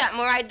do something,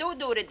 or I do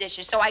the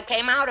dishes, so I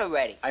came out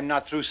already. I'm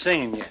not through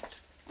singing yet.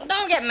 Well,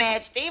 don't get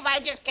mad, Steve. I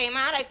just came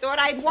out. I thought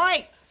I'd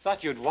work.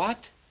 Thought you'd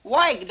what?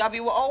 Work,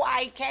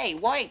 W-O-I-K,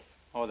 work.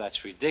 Oh,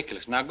 that's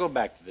ridiculous. Now go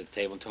back to the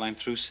table until I'm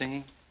through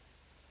singing.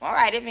 All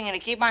right, if you're going to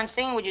keep on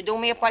singing, would you do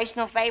me a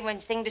personal favor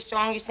and sing the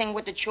song you sing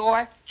with the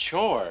chore?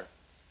 Chore?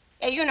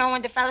 Yeah, you know,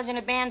 when the fellas in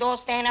the band all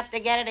stand up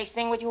together, they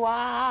sing with you,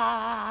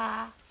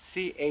 ah.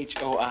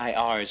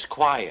 C-H-O-I-R is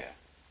choir.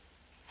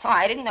 Oh,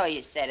 I didn't know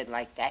you said it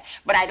like that.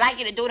 But I'd like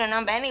you to do the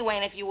number anyway,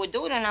 and if you would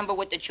do the number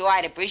with the chore,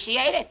 I'd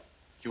appreciate it.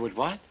 You would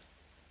what?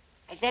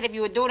 I said if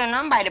you would do the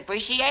number, I'd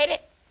appreciate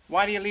it.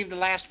 Why do you leave the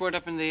last word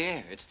up in the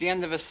air? It's the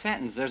end of a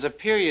sentence. There's a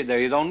period there.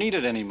 You don't need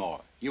it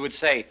anymore. You would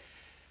say,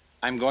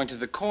 I'm going to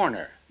the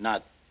corner,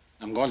 not,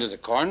 I'm going to the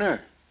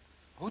corner.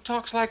 Who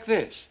talks like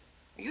this?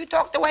 You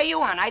talk the way you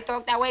want. I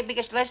talk that way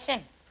because,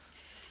 listen.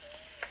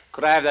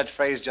 Could I have that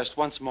phrase just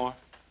once more?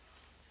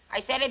 I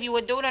said if you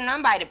would do the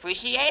number, I'd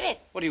appreciate it.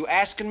 What, are you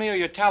asking me or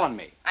you're telling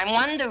me? I'm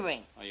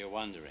wondering. Oh, you're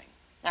wondering.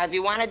 Now, if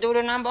you want to do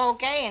the number,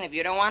 okay, and if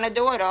you don't want to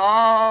do it,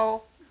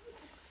 oh.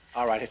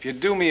 All right, if you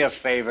do me a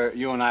favor,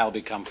 you and I will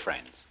become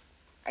friends.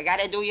 I got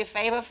to do you a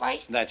favor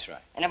first? That's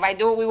right. And if I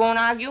do it, we won't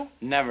argue?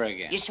 Never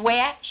again. You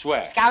swear?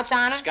 Swear. Scouts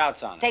honor?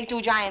 Scouts honor. Take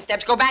 2 giant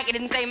steps. Go back. You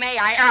didn't say may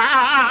I.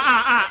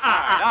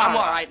 I'm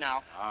all right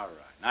now. All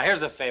right. Now,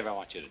 here's the favor I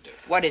want you to do.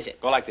 What is it?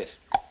 Go like this.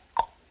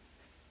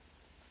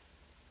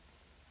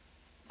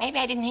 Maybe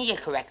I didn't hear you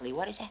correctly.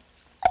 What is that?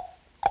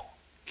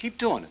 Keep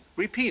doing it.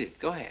 Repeat it.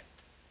 Go ahead.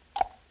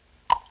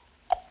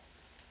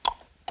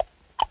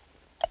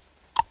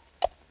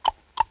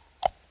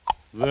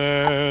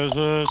 There's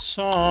a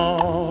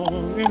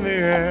song in the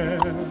air,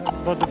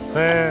 but the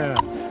fair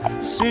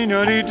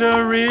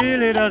senorita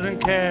really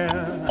doesn't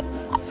care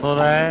for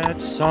that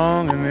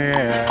song in the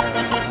air.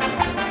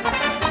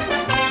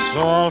 So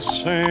I'll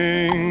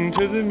sing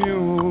to the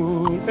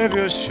mule if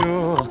you're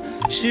sure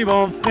she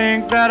won't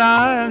think that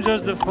I'm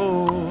just a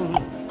fool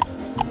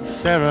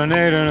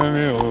serenading a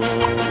mule.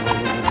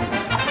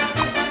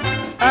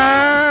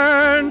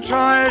 And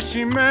try as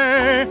she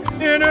may,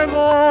 in her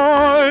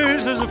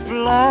voice there's a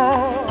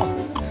flaw.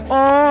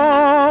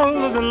 All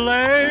that the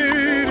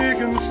lady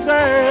can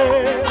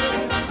say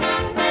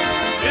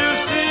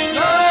is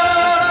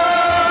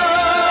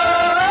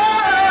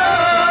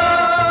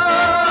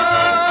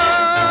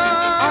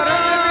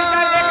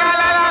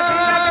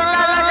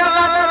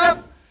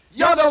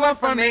you're the one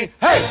for me.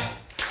 Hey!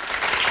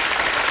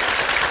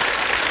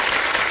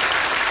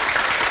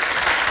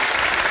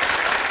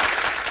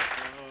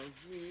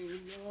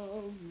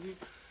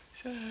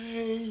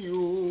 Say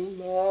you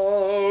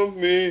love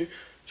me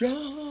just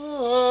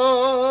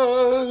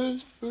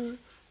for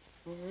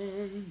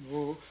one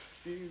more.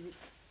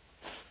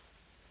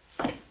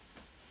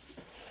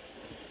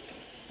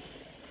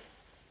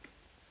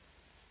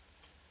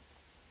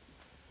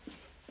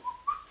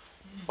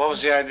 What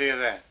was the idea of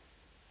that?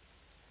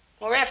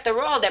 Well,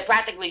 after all, they're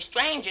practically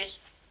strangers.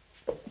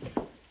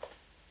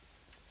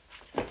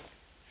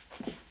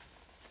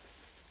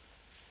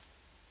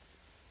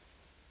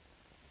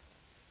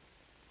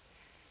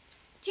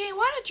 Jane,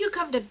 why don't you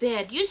come to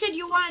bed? You said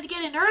you wanted to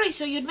get in early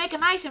so you'd make a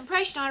nice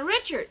impression on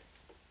Richard.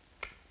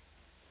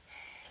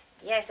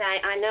 Yes,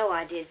 I know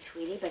I did,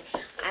 sweetie, but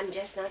I'm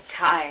just not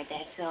tired,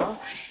 that's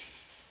all.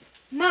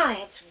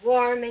 My, it's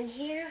warm in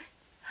here.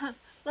 A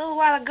little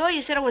while ago,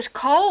 you said it was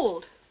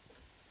cold.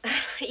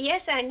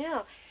 Yes, I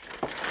know.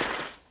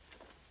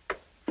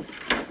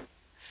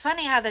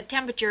 Funny how the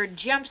temperature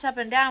jumps up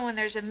and down when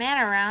there's a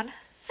man around.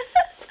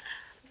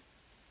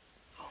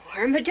 Oh,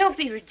 Irma, don't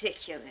be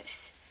ridiculous.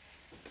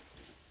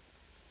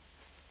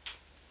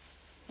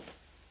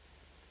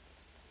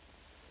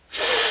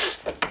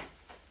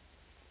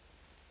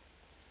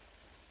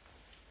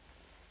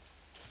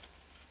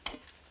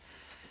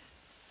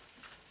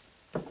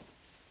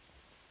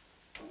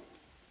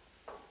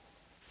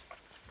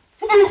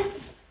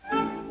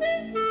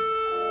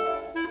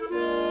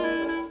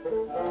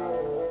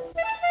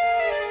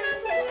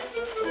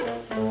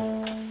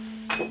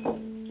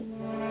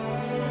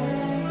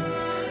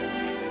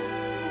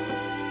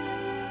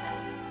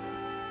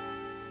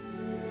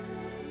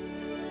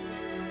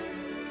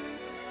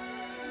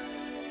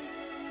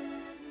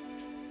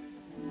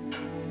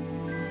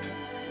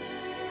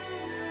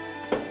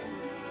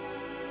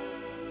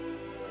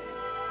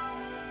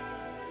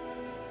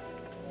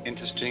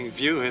 Interesting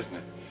view, isn't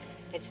it?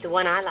 It's the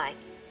one I like.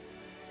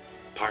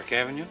 Park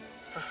Avenue?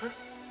 Uh-huh.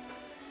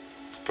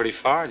 It's pretty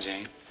far,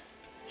 Jane.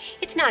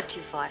 It's not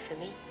too far for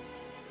me.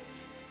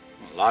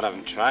 A lot of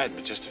them try it,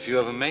 but just a few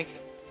of them make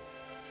it.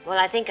 Well,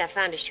 I think I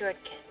found a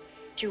shortcut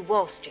through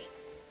Wall Street.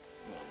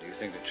 Well, do you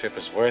think the trip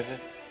is worth it?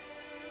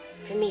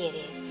 For me it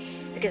is,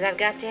 because I've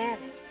got to have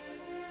it.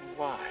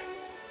 Why?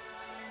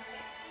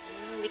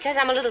 Because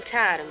I'm a little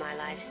tired of my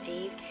life,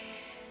 Steve.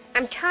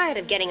 I'm tired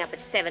of getting up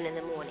at 7 in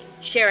the morning,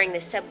 sharing the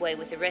subway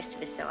with the rest of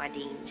the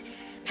sardines,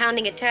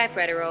 pounding a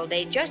typewriter all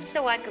day just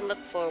so I can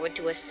look forward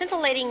to a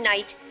scintillating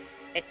night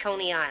at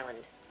Coney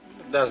Island.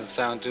 Doesn't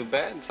sound too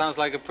bad. It sounds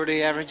like a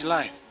pretty average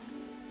life.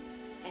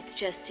 That's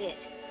just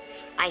it.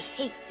 I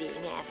hate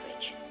being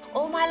average.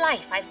 All my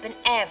life, I've been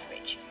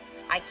average.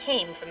 I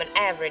came from an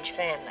average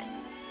family.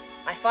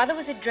 My father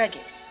was a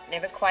druggist,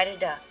 never quite a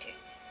doctor.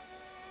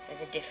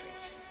 There's a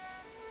difference.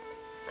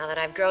 Now that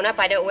I've grown up,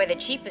 I don't wear the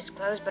cheapest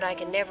clothes, but I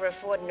can never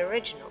afford an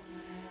original.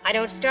 I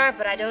don't starve,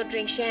 but I don't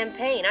drink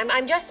champagne.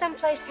 I'm just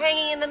someplace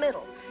hanging in the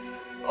middle.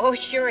 Oh,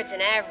 sure, it's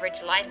an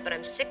average life, but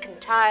I'm sick and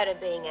tired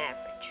of being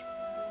average.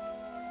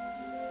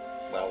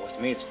 Well, with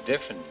me, it's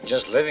different.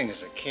 Just living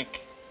is a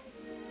kick.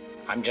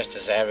 I'm just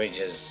as average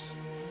as...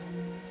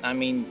 I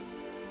mean,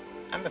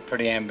 I'm a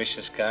pretty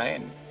ambitious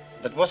guy,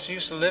 but what's the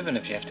use of living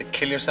if you have to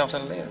kill yourself to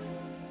live?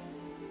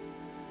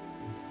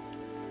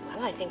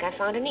 Well, I think I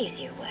found an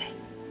easier way.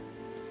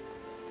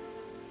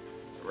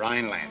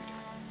 Rhinelander.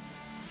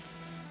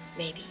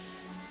 Maybe.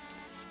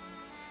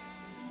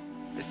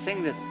 The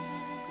thing that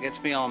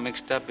gets me all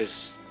mixed up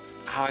is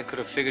how I could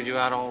have figured you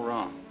out all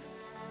wrong.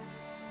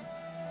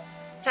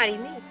 How do you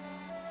mean?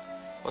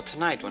 Well,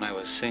 tonight when I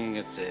was singing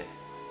at the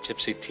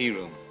Gypsy Tea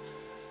Room,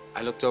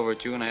 I looked over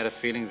at you and I had a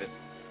feeling that,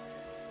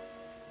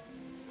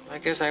 well, I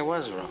guess I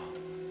was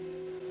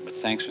wrong. But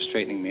thanks for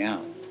straightening me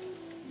out.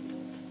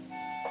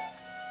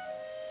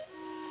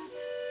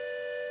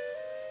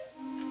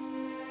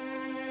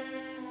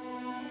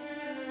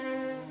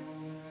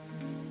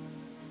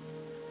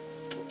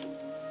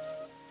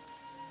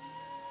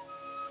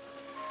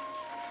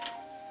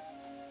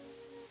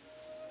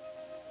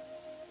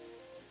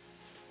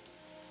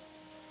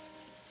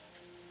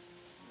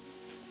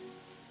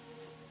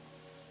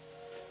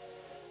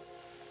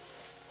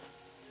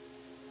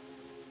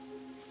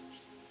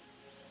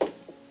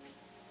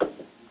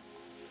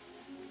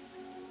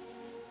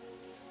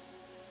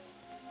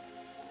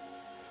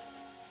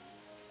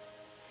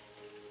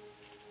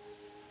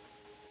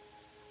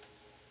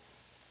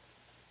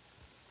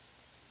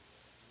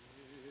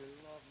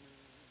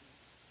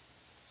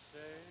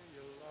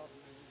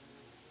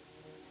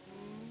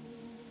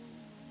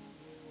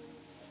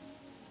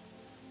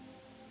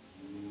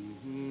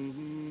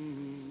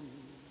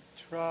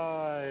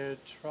 Try it,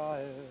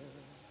 try it.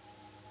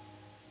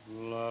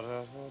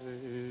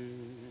 La-da-da-dee.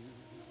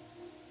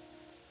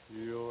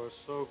 You're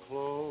so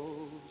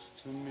close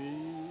to me.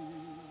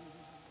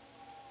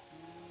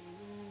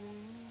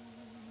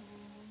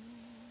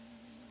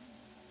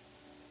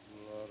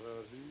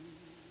 La-da-dee,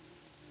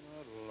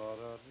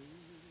 la-da-dee.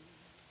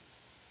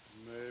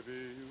 Maybe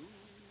you'll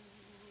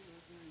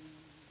agree.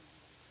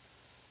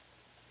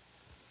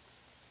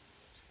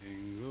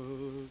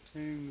 Tingle,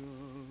 tingle.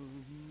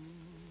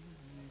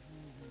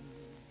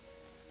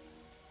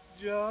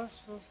 Just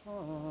for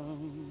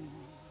fun,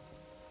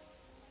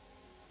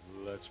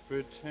 let's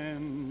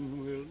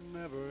pretend we'll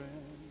never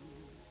end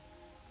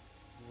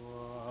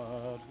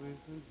what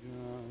we've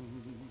begun.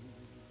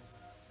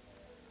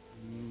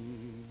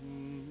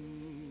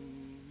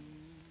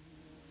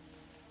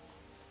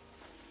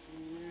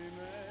 We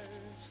may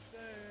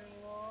stay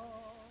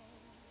long,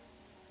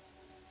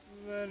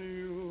 then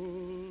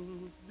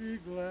you'll be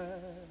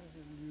glad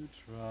you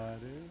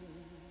tried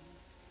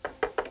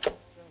it.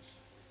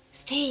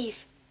 Steve.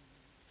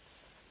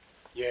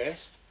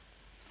 Yes?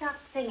 Stop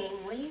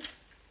singing, will you?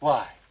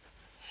 Why?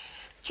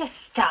 Just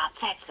stop,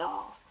 that's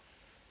all.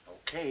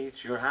 Okay,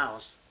 it's your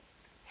house.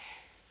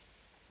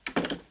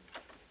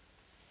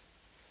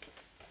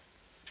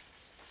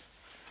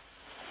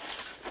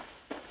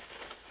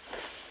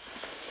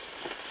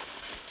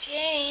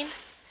 Jane,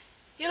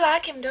 you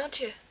like him, don't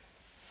you?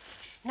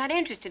 Not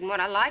interested in what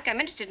I like.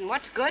 I'm interested in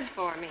what's good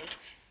for me.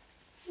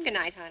 Good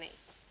night, honey.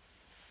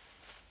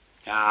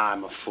 Ah,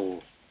 I'm a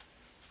fool.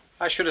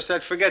 I should have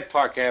said, forget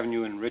Park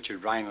Avenue and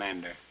Richard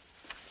Rhinelander.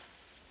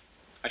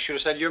 I should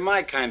have said, you're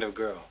my kind of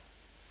girl.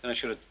 Then I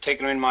should have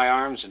taken her in my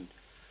arms and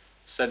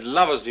said,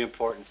 love is the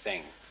important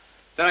thing.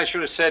 Then I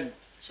should have said...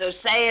 So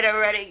say it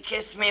already,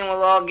 kiss me, and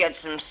we'll all get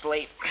some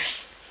sleep.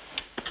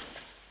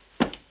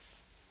 Mail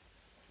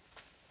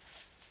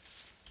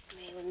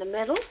in the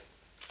middle.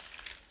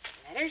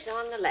 Letters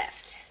on the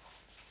left.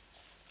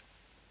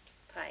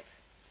 Pipe.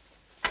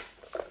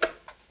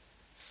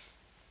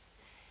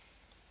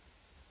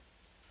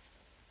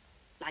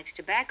 Likes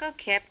tobacco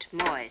kept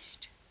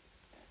moist.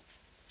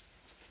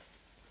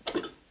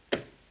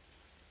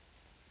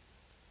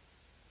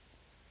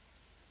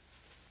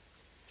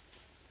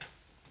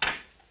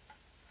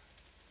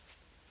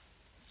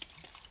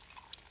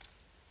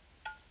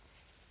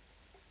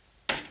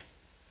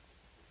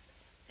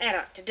 That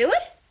ought to do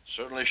it.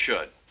 Certainly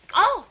should.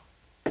 Oh,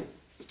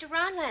 Mr.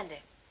 Rhinelander.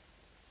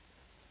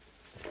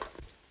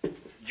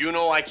 You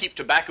know I keep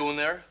tobacco in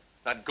there,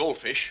 not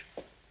goldfish.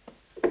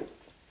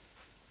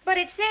 But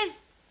it says,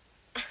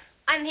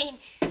 I mean...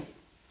 Do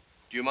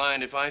you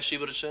mind if I see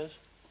what it says?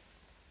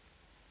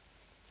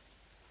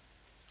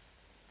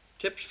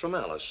 Tips from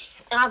Alice.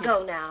 I'll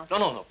go now.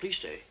 No, please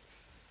stay.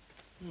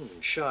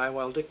 Shy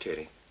while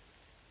dictating.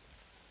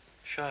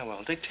 Shy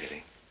while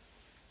dictating.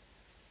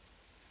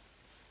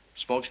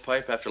 Smokes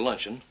pipe after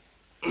luncheon.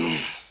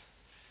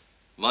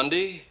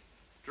 Monday,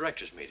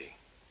 director's meeting.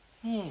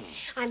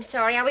 I'm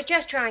sorry. I was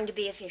just trying to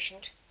be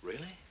efficient.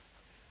 Really?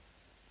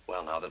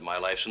 Well, now that my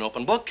life's an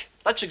open book,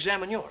 let's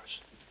examine yours.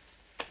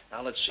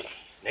 Now, let's see.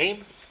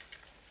 Name?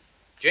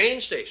 Jane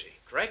Stacy,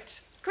 correct?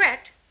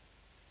 Correct.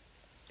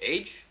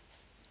 Age?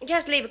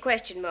 Just leave a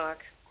question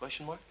mark.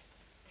 Question mark?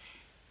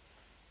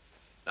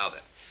 Now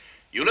then,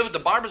 you live at the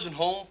Barbers and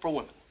Home for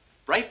Women,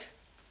 right?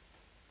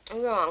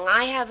 Wrong.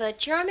 I have a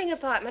charming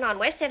apartment on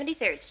West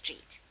 73rd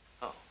Street.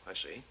 Oh, I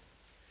see.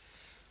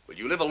 But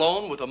you live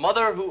alone with a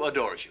mother who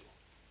adores you.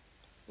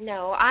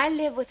 No, I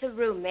live with a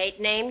roommate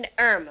named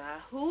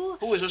Irma, who...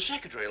 Who is a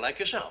secretary like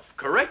yourself,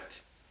 correct?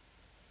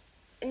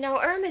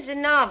 No, Irma's a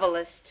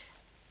novelist.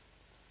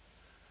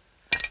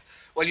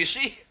 Well, you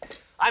see,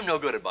 I'm no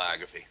good at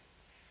biography.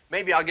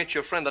 Maybe I'll get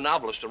your friend the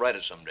novelist to write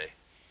it someday.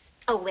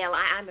 Oh, well,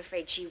 I'm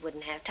afraid she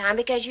wouldn't have time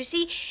because, you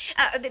see,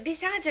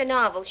 besides her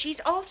novel, she's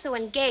also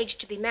engaged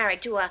to be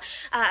married to a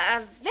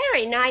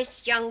very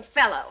nice young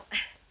fellow.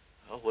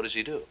 Oh, what does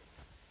he do?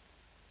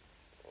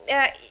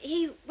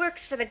 He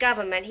works for the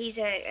government. He's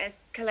a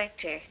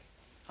collector.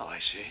 Oh, I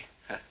see.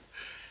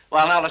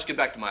 Well, now let's get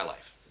back to my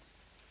life.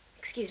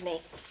 Excuse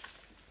me.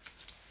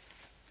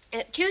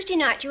 Tuesday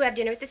night, you have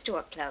dinner at the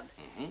Stork Club.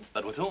 Mm-hmm.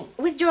 But with whom?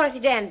 With Dorothy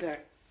Danbury.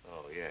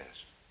 Oh, yes.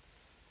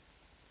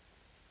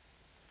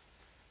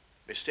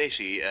 Miss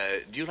Stacy,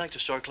 do you like the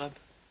Stork Club?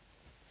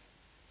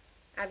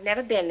 I've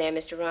never been there,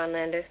 Mr.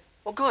 Ronlander.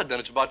 Well, good. Then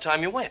it's about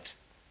time you went.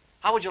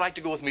 How would you like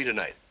to go with me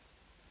tonight?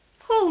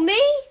 Who,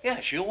 me?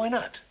 Yes, you. Why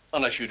not?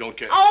 Unless you don't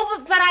care.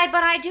 Oh, but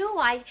I do.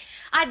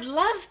 I'd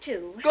love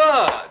to.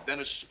 Good. Then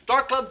it's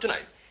Stork Club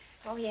tonight.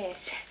 Oh, yes.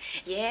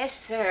 Yes,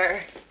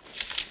 sir.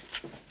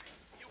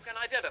 You can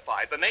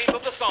identify the name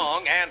of the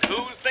song and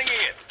who's singing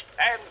it.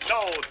 And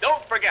no,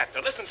 don't forget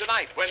to listen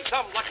tonight when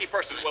some lucky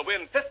person will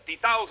win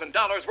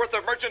 $50,000 worth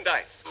of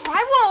merchandise. Oh,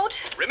 I won't.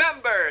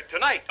 Remember,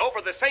 tonight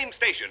over the same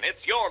station,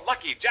 it's your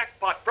lucky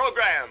jackpot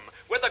program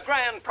with a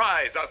grand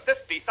prize of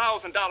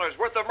 $50,000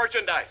 worth of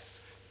merchandise.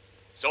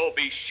 So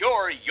be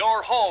sure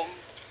you're home.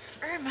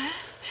 Irma,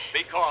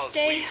 because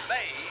stay we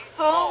may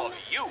home call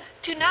you.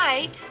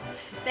 Tonight,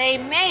 they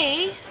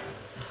may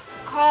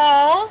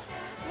call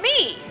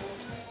me.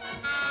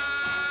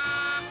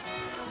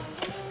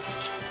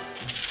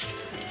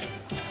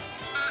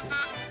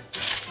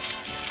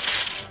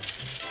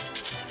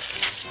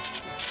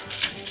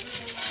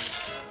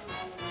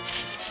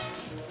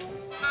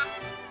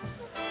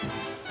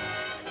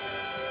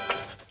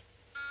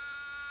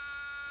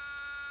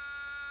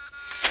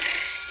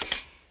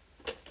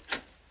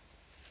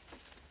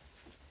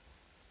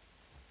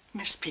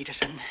 Miss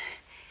Peterson,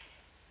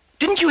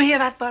 didn't you hear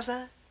that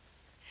buzzer?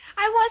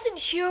 I wasn't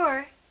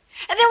sure.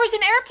 And there was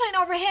an airplane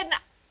overhead and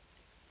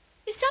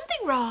Is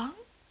something wrong?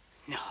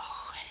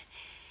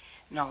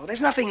 No,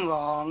 there's nothing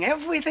wrong.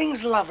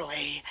 Everything's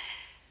lovely.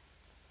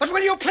 But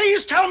will you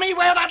please tell me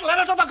where that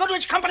letter to the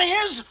Goodrich Company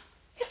is?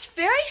 It's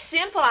very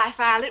simple. I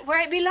filed it where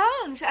it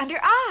belongs, under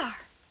R.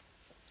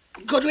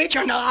 Goodrich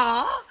under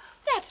R?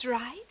 That's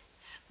right.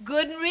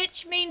 Good and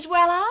rich means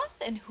well off,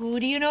 and who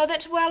do you know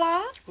that's well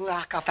off?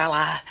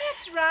 Rockefeller.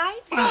 That's right.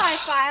 So I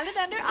filed it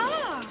under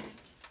R.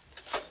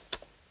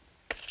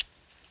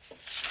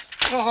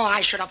 Oh, I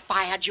should have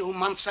fired you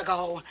months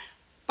ago.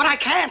 But I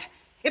can't.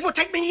 It would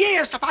take me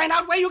years to find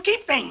out where you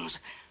keep things.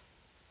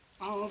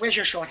 Oh, where's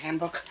your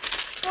shorthand book?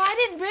 Oh, I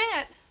didn't bring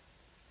it.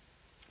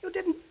 You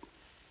didn't?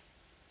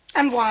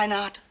 And why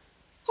not?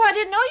 Oh, I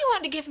didn't know you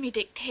wanted to give me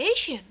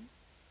dictation.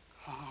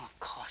 Oh, of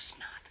course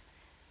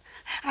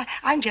not.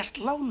 I'm just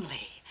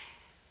lonely.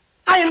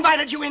 I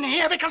invited you in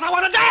here because I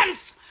want to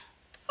dance.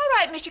 All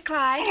right, Mr.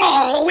 Clyde.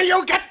 Oh, will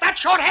you get that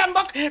shorthand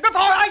book before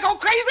I go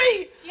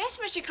crazy? Yes,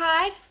 Mr.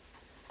 Clyde.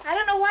 I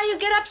don't know why you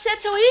get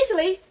upset so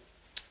easily.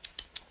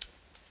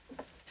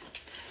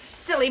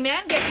 Silly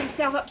man gets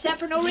himself upset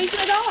for no reason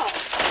at all.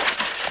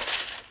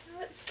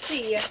 Let's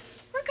see.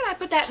 Where can I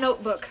put that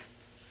notebook?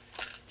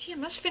 Gee, I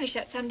must finish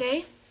that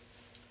someday.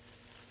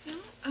 No,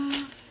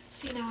 let's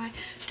see now. I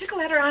took a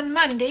letter on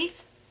Monday.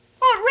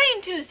 Oh, it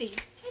rained Tuesday.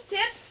 That's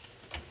it.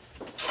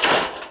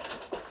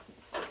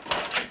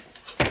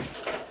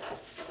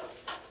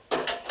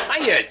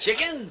 Hiya,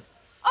 chicken.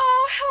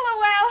 Oh,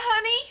 hello, Al,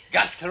 honey.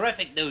 Got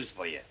terrific news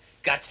for you.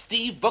 Got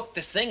Steve booked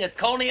to sing at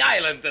Coney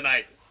Island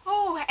tonight.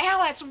 Oh, Al,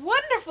 that's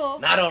wonderful.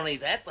 Not only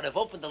that, but I've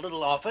opened a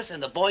little office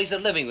and the boys are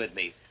living with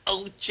me.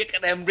 Oh,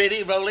 chicken, I'm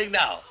really rolling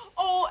now.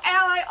 Oh,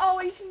 Al, I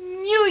always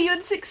knew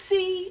you'd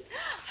succeed.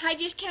 I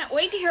just can't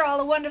wait to hear all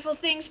the wonderful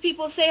things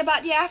people say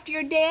about you after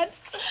you're dead.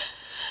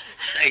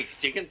 Thanks,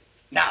 chicken.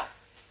 Now,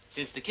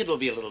 since the kid will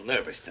be a little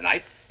nervous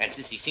tonight, and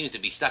since he seems to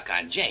be stuck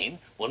on Jane,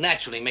 we'll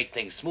naturally make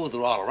things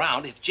smoother all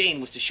around if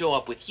Jane was to show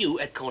up with you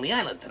at Coney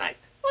Island tonight.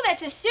 Well,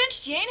 that's a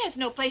cinch. Jane has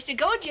no place to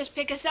go. Just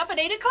pick us up at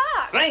 8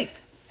 o'clock. Great.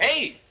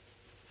 Hey,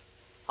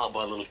 how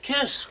about a little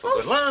kiss for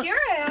good luck? Sure,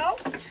 Al.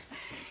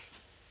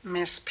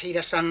 Miss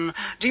Peterson,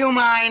 do you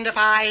mind if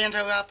I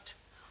interrupt?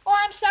 Oh,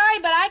 I'm sorry,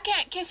 but I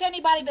can't kiss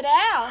anybody but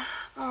Al.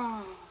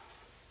 Oh.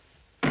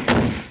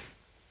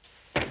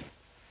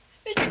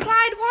 Mr.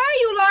 Clyde, why are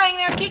you lying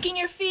there kicking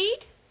your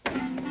feet?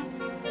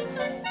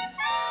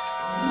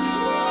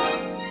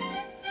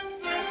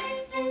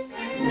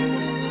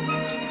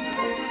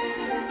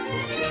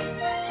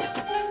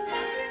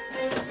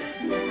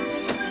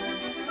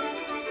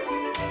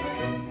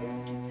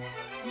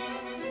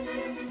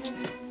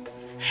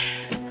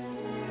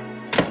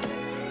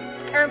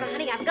 Irma,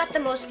 honey, I've got the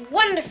most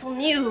wonderful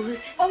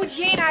news. Oh,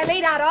 Jane, I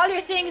laid out all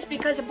your things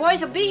because the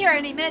boys will be here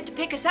any minute to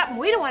pick us up, and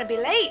we don't want to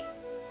be late.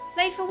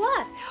 Late for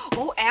what?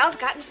 Oh, Al's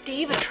gotten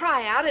Steve a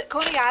tryout at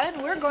Coney Island,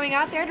 and we're going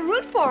out there to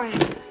root for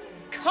him.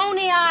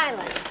 Coney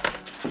Island.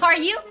 Are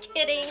you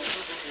kidding?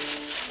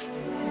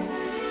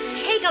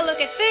 Take a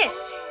look at this.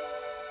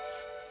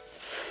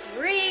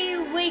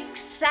 3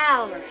 weeks'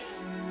 salary.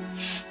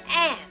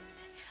 And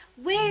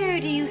where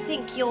do you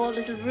think your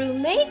little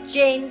roommate,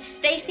 Jane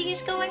Stacy,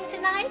 is going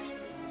tonight?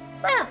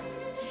 Well,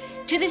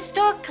 to the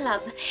Stork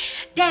Club,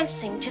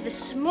 dancing to the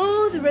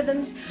smooth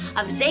rhythms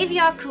of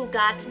Xavier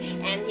Cugat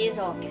and his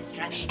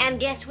orchestra. And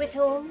guess with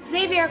whom?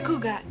 Xavier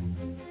Cugat.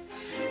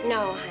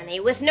 No,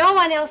 honey, with no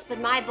one else but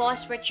my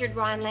boss, Richard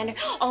Rhinelander.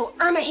 Oh,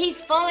 Irma, he's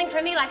falling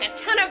for me like a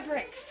ton of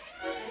bricks.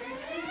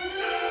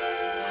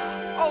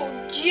 Oh,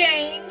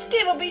 Jane,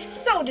 Steve will be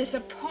so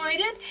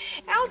disappointed.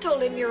 Al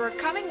told him you were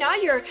coming. Now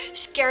you're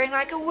scaring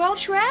like a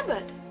Welsh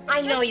rabbit. I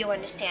know you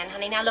understand,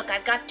 honey. Now, look,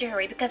 I've got to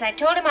hurry because I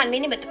told him I'd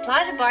meet him at the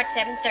Plaza Bar at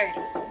 7:30.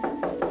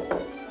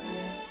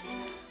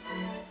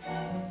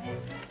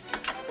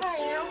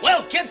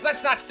 Well, kids,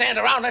 let's not stand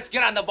around. Let's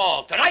get on the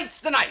ball. Tonight's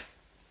the night.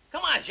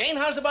 Come on, Jane.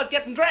 How's about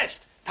getting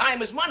dressed?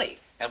 Time is money.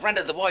 I've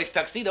rented the boys'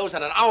 tuxedos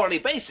on an hourly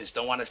basis.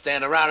 Don't want to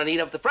stand around and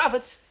eat up the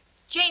profits.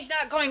 Jane's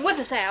not going with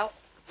us, Al.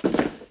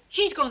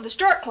 She's going to the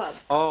Stork Club.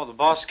 Oh, the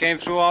boss came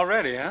through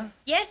already, huh?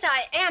 Yes,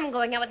 I am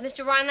going out with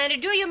Mr. Rhinelander.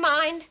 Do you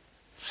mind?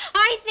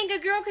 I think a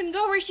girl can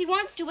go where she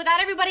wants to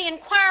without everybody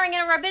inquiring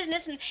into her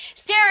business and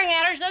staring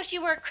at her as though she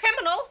were a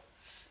criminal.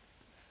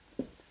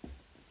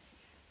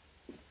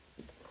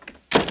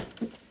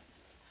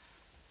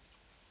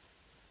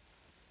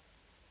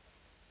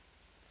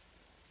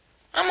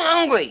 I'm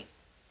hungry.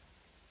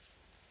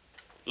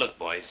 Look,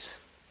 boys.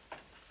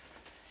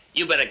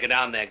 You better get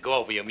down there and go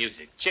over your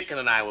music. Chicken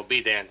and I will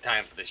be there in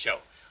time for the show.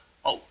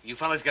 Oh, you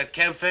fellas got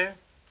cab fare?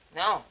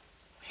 No.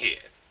 Here.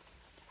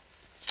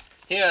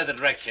 Here are the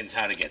directions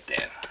how to get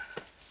there.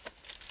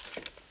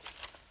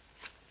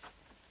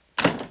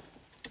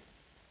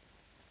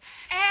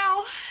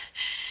 Al,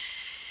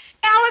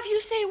 if you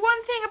say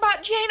one thing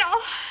about Jane,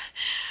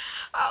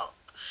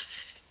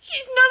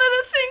 she's none of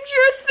the things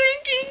you're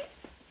thinking.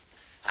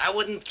 I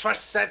wouldn't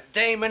trust that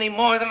dame any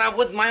more than I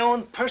would my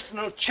own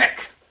personal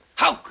check.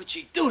 How could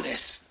she do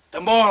this?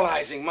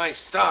 Demoralizing my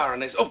star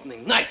on his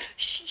opening night.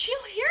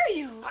 She'll hear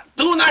you. I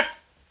do not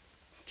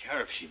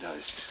care if she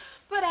does.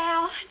 But,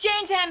 Al,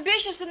 Jane's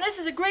ambitious, and this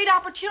is a great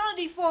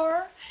opportunity for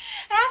her.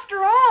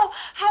 After all,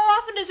 how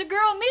often does a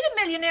girl meet a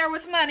millionaire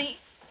with money?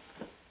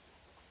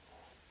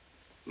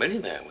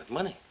 Millionaire with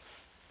money?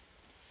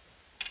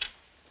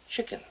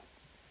 Chicken,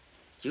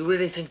 you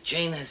really think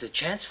Jane has a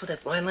chance with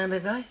that Rhinelander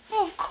guy?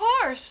 Oh, of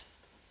course.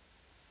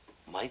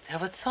 Might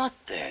have a thought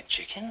there,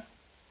 Chicken.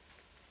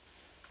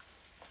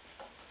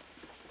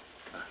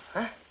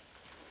 Uh-huh.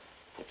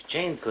 If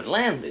Jane could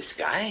land this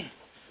guy,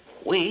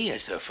 we,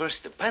 as her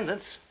first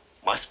dependents,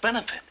 must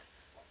benefit.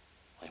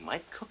 We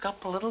might cook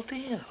up a little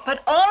deal.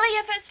 But only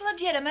if it's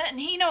legitimate and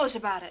he knows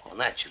about it. Well,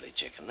 naturally,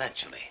 Chicken,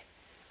 naturally.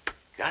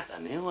 Got a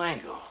new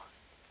angle.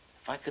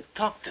 If I could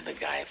talk to the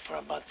guy for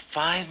about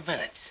 5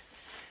 minutes.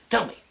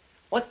 Tell me,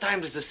 what time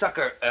does the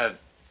sucker,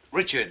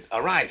 Richard,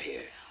 arrive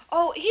here?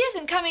 Oh, he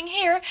isn't coming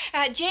here.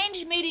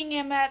 Jane's meeting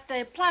him at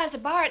the Plaza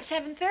Bar at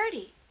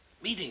 7:30.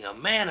 Meeting a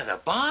man at a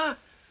bar?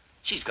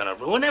 She's gonna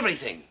ruin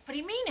everything. What do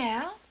you mean,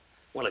 Al?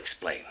 Well,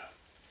 explain.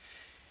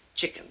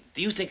 Chicken,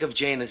 do you think of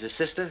Jane as a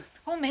sister?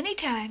 Oh, many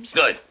times.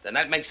 Good. Then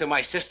that makes her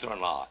my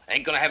sister-in-law. I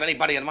ain't gonna have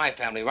anybody in my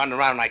family running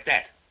around like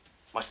that.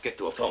 Must get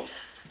to a phone.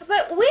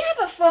 But we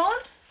have a phone.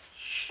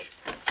 Shh.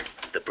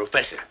 The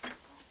professor.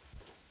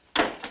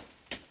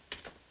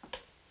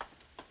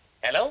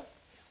 Hello?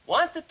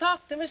 Want to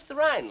talk to Mr.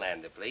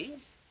 Rhinelander,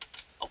 please?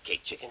 Okay,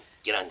 Chicken,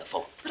 get on the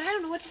phone. But I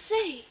don't know what to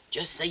say.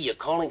 Just say you're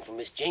calling for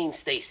Miss Jane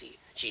Stacy.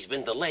 She's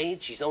been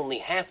delayed, she's only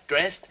half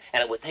dressed,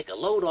 and it would take a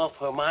load off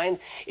her mind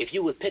if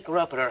you would pick her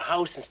up at her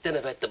house instead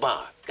of at the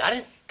bar. Got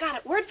it? Got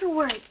it, word for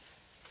word.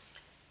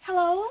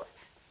 Hello?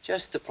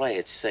 Just to play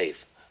it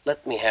safe,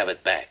 let me have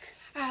it back.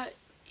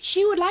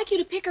 She would like you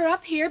to pick her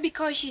up here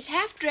because she's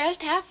half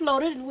dressed, half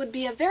loaded, and would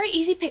be a very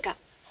easy pickup.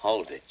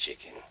 Hold it,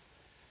 Chicken.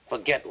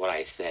 Forget what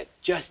I said.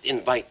 Just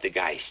invite the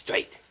guy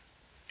straight.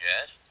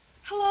 Yes?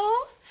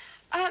 Hello?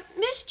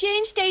 Miss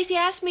Jane Stacy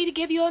asked me to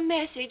give you a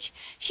message.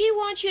 She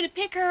wants you to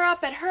pick her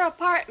up at her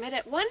apartment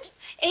at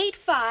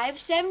 185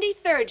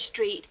 73rd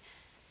Street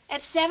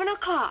at 7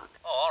 o'clock.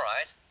 Oh, all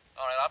right.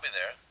 All right, I'll be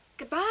there.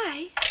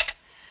 Goodbye.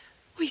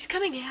 Oh, he's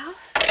coming, Al.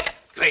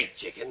 Great,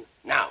 Chicken.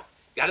 Now,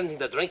 got anything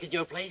to drink at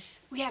your place?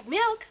 We have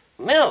milk.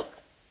 Milk?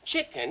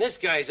 Chicken, this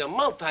guy's a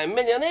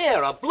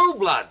multi-millionaire, a blue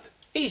blood.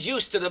 He's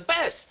used to the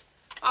best.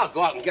 I'll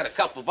go out and get a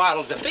couple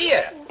bottles of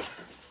beer.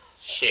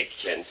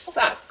 Chicken,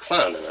 stop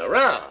clowning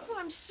around. Oh,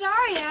 I'm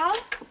sorry, Al.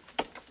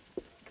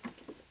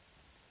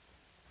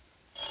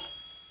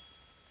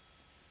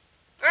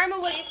 Irma,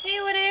 will you see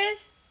who it is?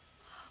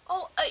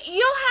 Oh,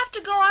 you'll have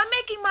to go. I'm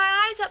making my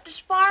eyes up to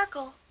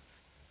sparkle.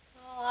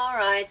 Oh, all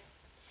right.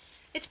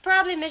 It's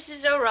probably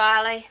Mrs.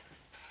 O'Reilly.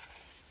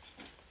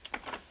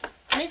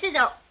 Mrs.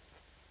 O.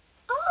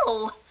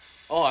 Oh.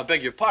 Oh, I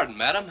beg your pardon,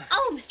 madam.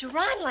 Oh, Mr.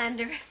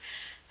 Rhinelander.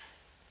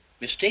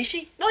 Miss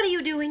Stacy? What are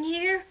you doing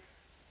here?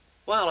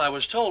 Well, I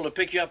was told to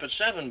pick you up at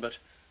 7, but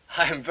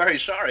I'm very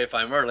sorry if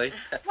I'm early.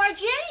 Why,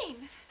 Jane,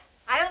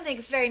 I don't think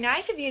it's very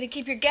nice of you to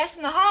keep your guests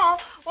in the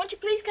hall. Won't you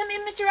please come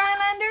in, Mr.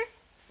 Rhinelander?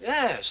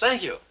 Yes,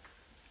 thank you.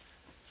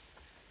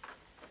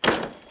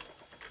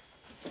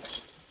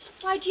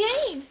 Why,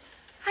 Jane,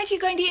 aren't you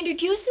going to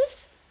introduce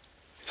us?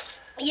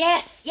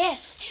 Yes,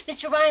 yes.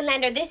 Mr.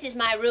 Rhinelander, this is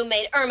my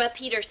roommate, Irma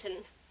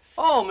Peterson.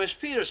 Oh, Miss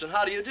Peterson,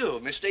 how do you do?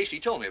 Miss Stacy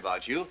told me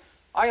about you.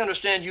 I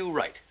understand you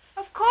write.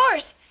 Of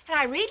course, and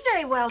I read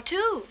very well,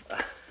 too.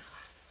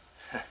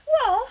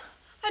 Well,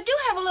 I do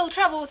have a little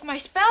trouble with my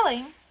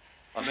spelling.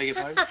 I beg your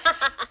pardon?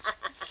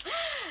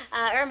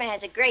 Irma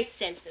has a great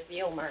sense of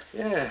humor.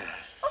 Yeah.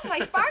 Oh, my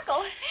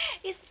sparkle.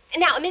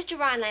 Now, Mr.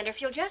 Rhinelander,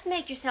 if you'll just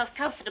make yourself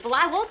comfortable,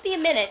 I won't be a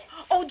minute.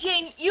 Oh,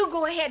 Jane, you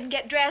go ahead and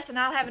get dressed, and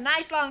I'll have a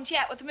nice long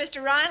chat with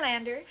Mr.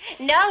 Rhinelander.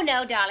 No,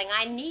 no, darling.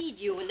 I need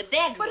you in the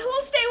bedroom. But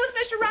who'll stay with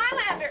Mr.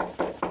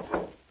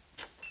 Rhinelander?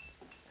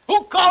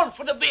 Who called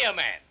for the beer,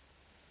 man?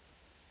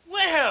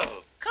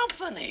 Well,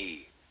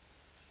 company.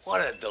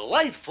 What a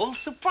delightful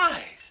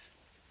surprise.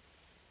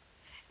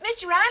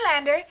 Mr.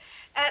 Rhinelander,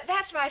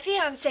 that's my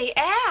fiancé,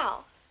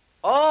 Al.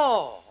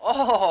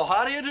 Oh,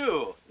 how do you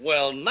do?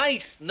 Well,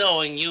 nice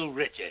knowing you,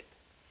 Richard.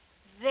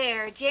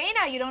 There, Jane,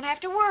 now you don't have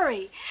to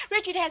worry.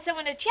 Richard had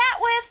someone to chat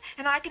with,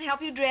 and I can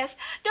help you dress.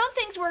 Don't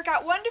things work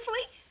out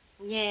wonderfully?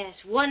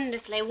 Yes,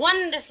 wonderfully,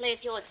 wonderfully,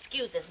 if you'll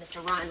excuse us,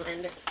 Mr.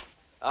 Rhinelander.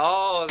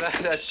 Oh,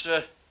 that's,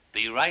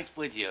 Be right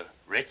with you,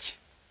 Rich.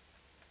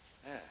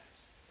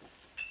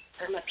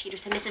 Irma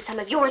Peterson, this is some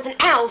of yours and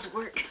Al's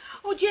work.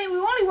 Oh, Jane, we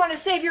only want to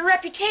save your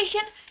reputation.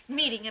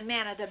 Meeting a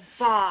man at the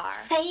bar.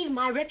 Save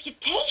my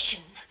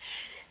reputation?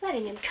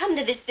 Letting him come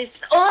to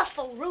this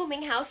awful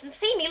rooming house and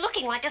see me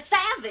looking like a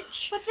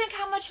savage. But think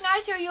how much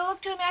nicer you'll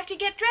look to him after you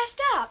get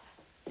dressed up.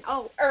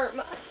 Oh,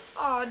 Irma.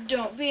 Oh,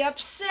 don't be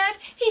upset.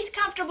 He's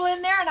comfortable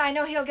in there, and I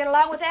know he'll get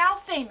along with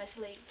Al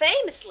famously.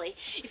 Famously?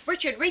 If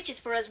Richard reaches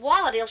for his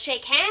wallet, he'll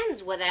shake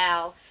hands with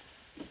Al.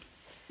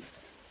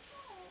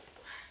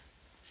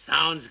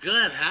 Sounds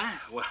good, huh?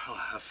 well,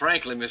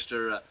 frankly,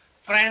 Mr.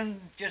 Friend,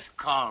 just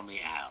call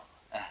me Al.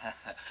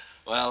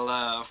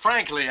 Well,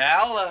 frankly,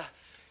 Al,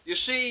 you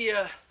see,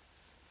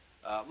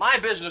 my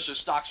business is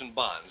stocks and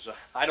bonds.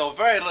 I know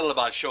very little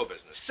about show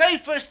business.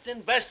 Safest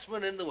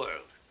investment in the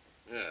world.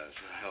 Yes,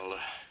 well,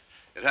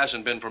 it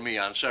hasn't been for me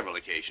on several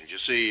occasions. You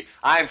see,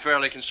 I'm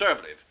fairly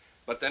conservative.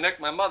 But they nicked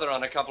my mother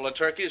on a couple of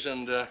turkeys,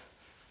 and,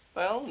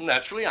 well,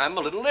 naturally, I'm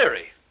a little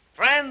leery.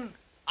 Friend,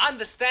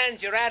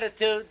 understands your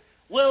attitude,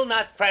 will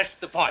not press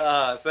the point.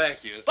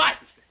 Thank you. But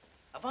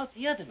about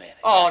the other man.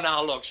 Oh,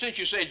 now, look, since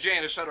you say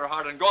Jane has set her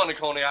heart on going to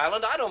Coney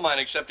Island, I don't mind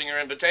accepting your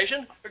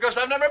invitation, because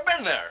I've never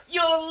been there.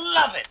 You'll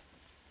love it.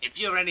 If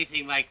you're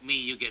anything like me,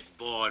 you get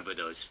bored with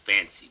those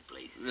fancy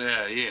places.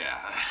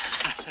 Yeah.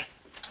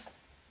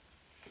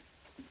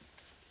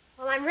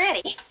 Well, I'm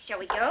ready. Shall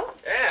we go?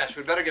 Yes,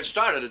 we'd better get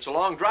started. It's a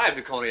long drive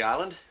to Coney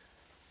Island.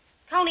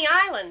 Coney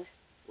Island?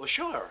 Well,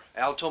 sure.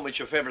 Al told me it's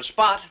your favorite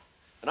spot,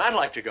 and I'd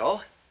like to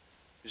go.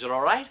 Is it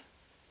all right?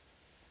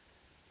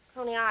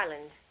 Coney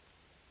Island.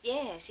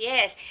 Yes,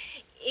 yes.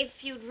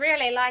 If you'd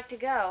really like to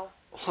go.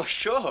 Oh,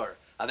 sure.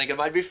 I think it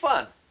might be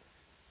fun.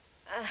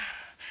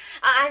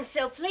 I'm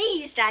so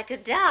pleased I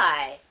could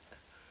die.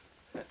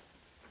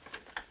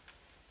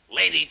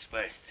 Ladies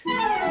first.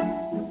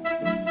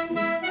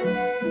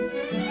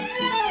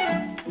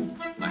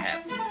 My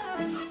hat.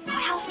 Oh,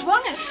 Al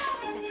swung it.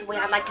 That's the way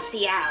I'd like to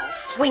see Al,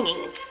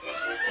 swinging.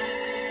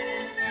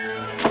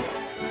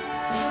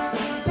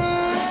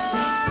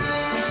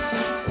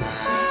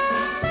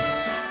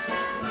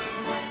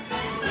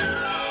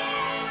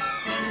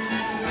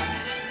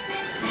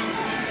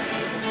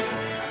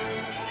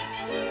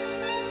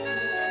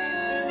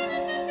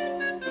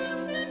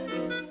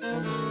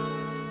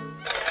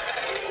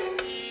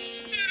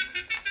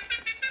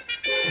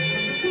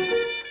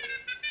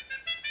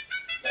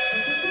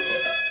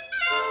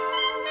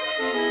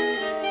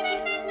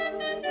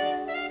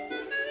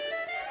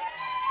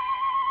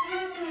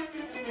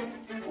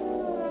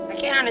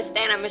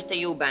 Understand Mr.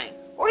 Eubank.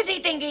 What does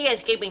he think he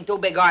is, keeping two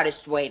big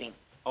artists waiting?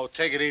 Oh,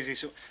 take it easy,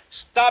 Sue.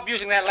 Stop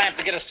using that lamp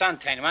to get a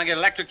suntan. You want to get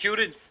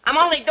electrocuted? I'm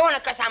only doing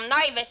it because I'm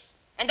nervous.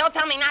 And don't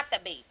tell me not to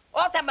be.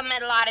 All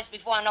temperamental artists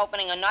before an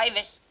opening are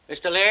nervous.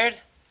 Mr. Laird?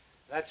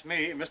 That's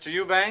me. Mr.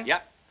 Eubank?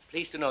 Yep.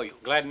 Pleased to know you.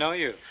 Glad to know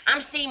you.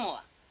 I'm Seymour.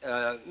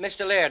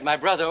 Mr. Laird, my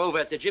brother over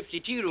at the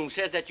Gypsy Tea Room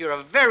says that you're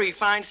a very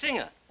fine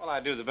singer. Well, I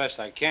do the best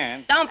I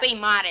can. Don't be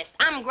modest.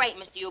 I'm great,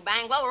 Mr.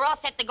 Eubank. Well, we're all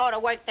set to go to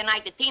work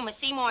tonight, the team of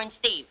Seymour and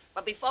Steve.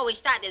 But before we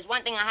start, there's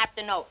one thing I have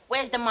to know.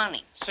 Where's the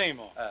money?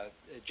 Seymour.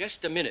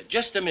 Just a minute,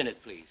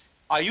 please.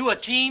 Are you a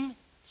team?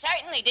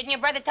 Certainly. Didn't your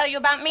brother tell you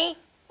about me?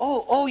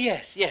 Oh,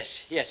 yes.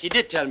 He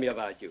did tell me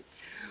about you.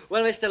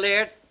 Well, Mr.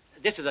 Laird,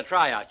 this is a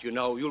tryout, you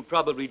know. You'll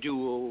probably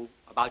do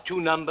about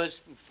 2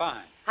 numbers.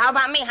 Fine. How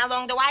about me? How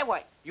long do I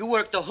work? You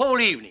work the whole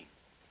evening.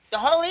 The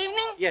whole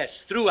evening? Yes,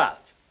 throughout.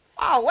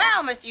 Oh,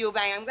 well, Mr.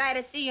 Eubank, I'm glad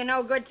to see you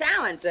know good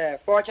talent.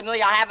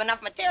 Fortunately, I have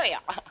enough material.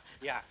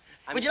 Yeah.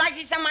 Would you like to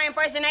see some of my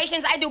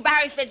impersonations? I do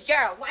Barry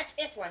Fitzgerald. Watch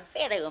this one.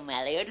 Farewell,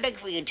 O'Malley. I'd like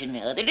for you to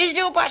know that there's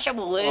no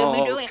possible way of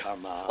me doing...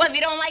 come on. Well, if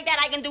you don't like that,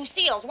 I can do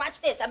seals. Watch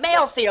this. A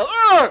male seal.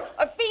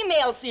 A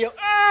female seal.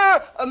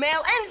 A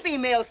male and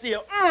female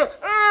seal.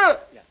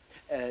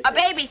 A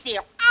baby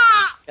seal.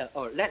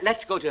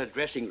 Let's go to the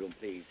dressing room,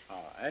 please.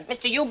 All right.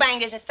 Mr. Eubank,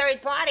 there's a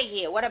third party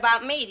here. What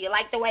about me? Do you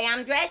like the way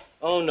I'm dressed?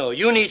 Oh, no,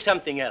 you need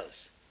something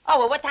else. Oh,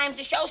 well, what time's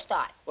the show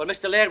start? Well,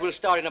 Mr. Laird will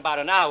start in about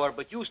an hour,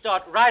 but you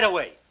start right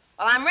away.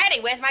 Well, I'm ready.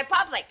 Where's my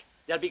public?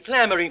 They'll be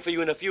clamoring for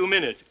you in a few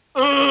minutes.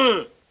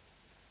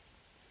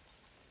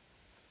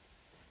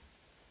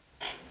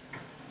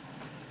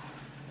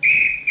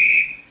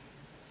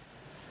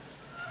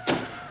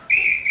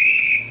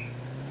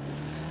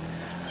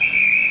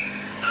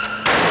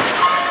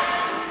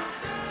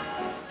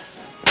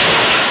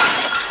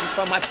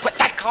 From I put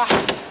that car.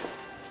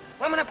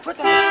 I'm gonna put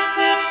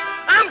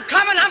that. I'm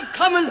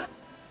coming.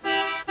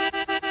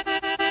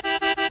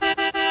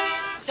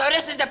 So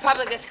this is the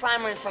public that's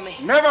clamoring for me.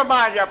 Never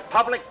mind your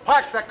public.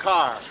 Park the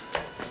car.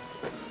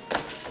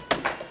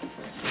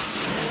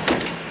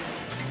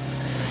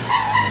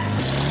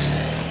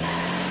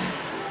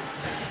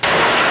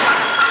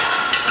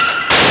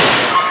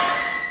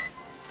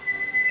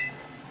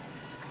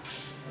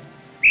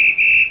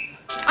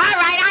 All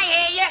right, I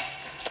hear you.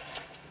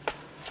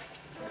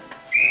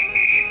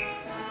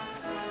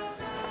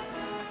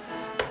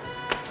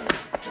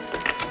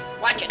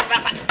 Watch it,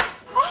 drop it.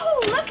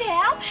 Oh, look,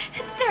 Al.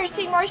 There's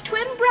Seymour's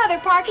twin brother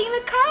parking the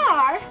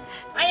car.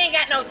 I ain't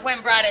got no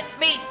twin brother. It's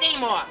me,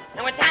 Seymour.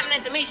 And what's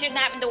happening to me shouldn't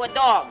happen to a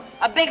dog.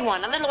 A big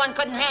one. A little one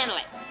couldn't handle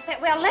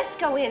it. Well, let's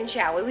go in,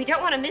 shall we? We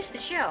don't want to miss the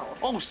show.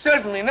 Oh,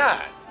 certainly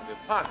not. You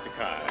park the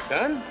car,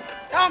 son.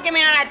 Don't give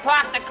me none of that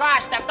park the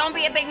car stuff. Don't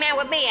be a big man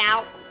with me,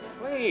 Al.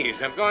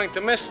 Please, I'm going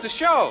to miss the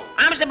show.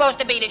 I'm supposed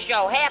to be the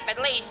show, half at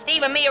least.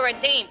 Steve and me are a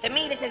team. To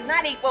me, this is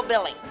not equal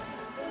billing.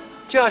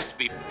 Just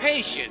be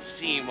patient,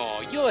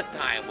 Seymour. Your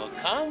time will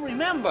come.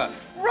 Remember,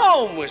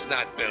 Rome was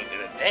not built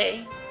in a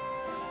day.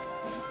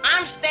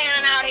 I'm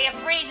standing out here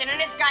freezing, and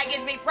this guy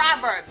gives me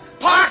proverbs.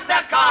 Park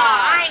the car!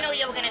 I knew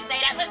you were going to say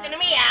that. Listen to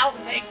me, Al.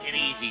 Take it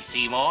easy,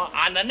 Seymour.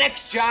 On the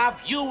next job,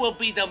 you will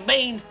be the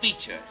main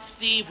feature.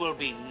 Steve will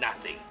be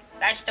nothing.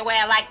 That's the way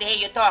I like to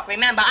hear you talk.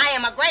 Remember, I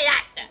am a great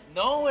actor.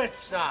 Know it,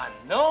 son.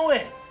 Know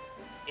it.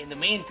 In the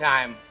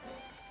meantime,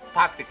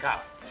 park the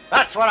car.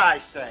 That's what I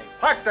say.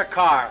 Park the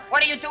car.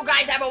 What do you two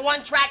guys have a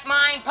one-track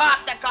mind?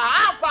 Park the car.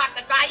 I'll park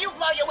the car. You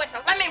blow your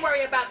whistle. Let me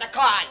worry about the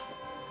cars.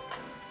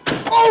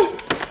 Oh!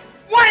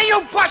 What are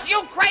you, puss?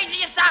 You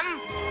crazy or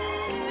something?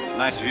 It's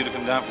nice of you to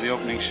come down for the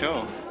opening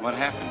show. What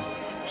happened?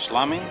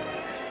 Slumming?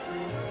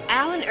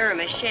 Al and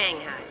Irma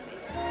shanghaied me.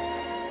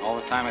 All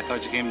the time I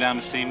thought you came down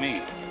to see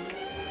me.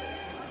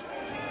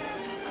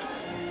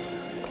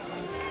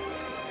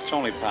 It's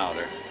only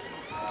powder.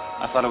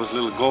 I thought it was a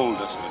little gold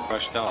dust that had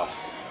brushed off.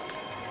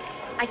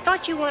 I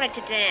thought you wanted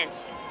to dance.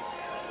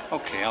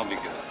 Okay, I'll be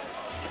good.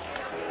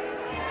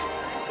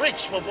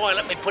 Rich, my boy,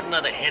 let me put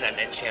another hit on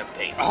that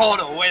champagne. Oh,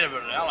 no, wait a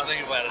minute, Al. I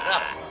think about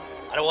enough.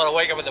 I don't want to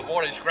wake up in the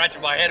morning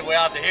scratching my head way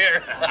out to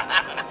here.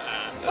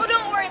 Oh,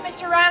 don't worry,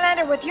 Mr.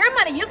 Rylander. With your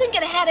money, you can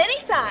get a hat any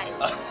size.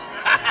 You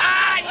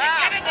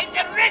get it, you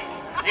get rich.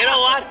 You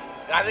know what?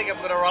 I think I'm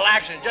going to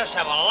relax and just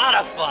have a lot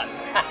of fun.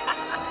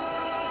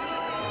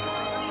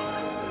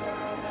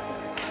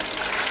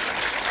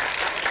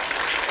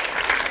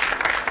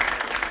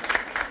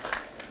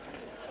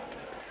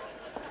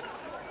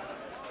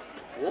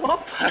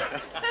 Whoop.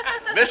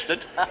 Missed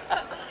it.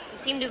 You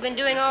seem to have been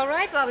doing all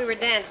right while we were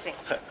dancing.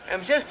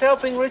 I'm just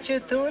helping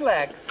Richard to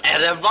relax.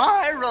 And am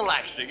I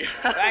relaxing?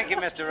 Thank you,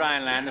 Mr.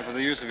 Rhinelander, for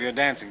the use of your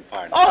dancing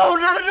partner. Oh,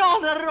 not at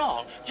all, not at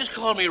all. Just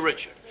call me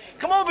Richard.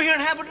 Come over here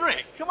and have a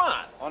drink. Come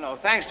on. Oh, no,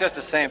 thanks just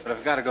the same, but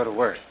I've got to go to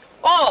work.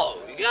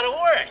 Oh, you got to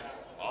work.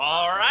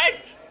 All right.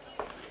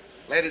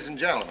 Ladies and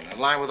gentlemen, in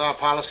line with our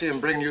policy in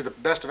bringing you the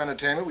best of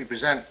entertainment, we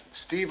present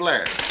Steve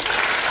Laird.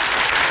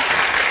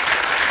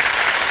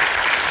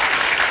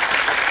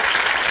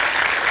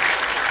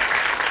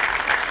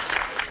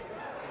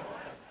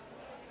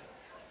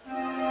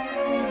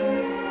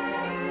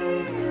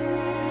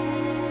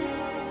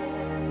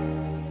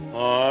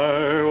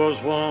 I was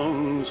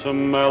once a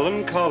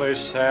melancholy,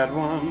 sad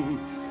one.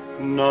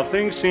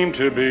 Nothing seemed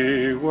to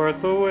be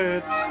worth a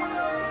whit.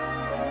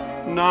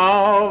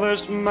 Now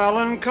this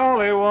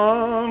melancholy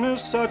one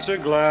is such a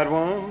glad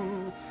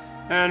one,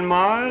 and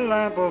my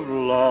lamp of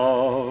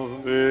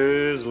love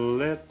is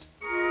lit.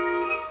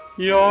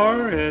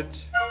 You're it.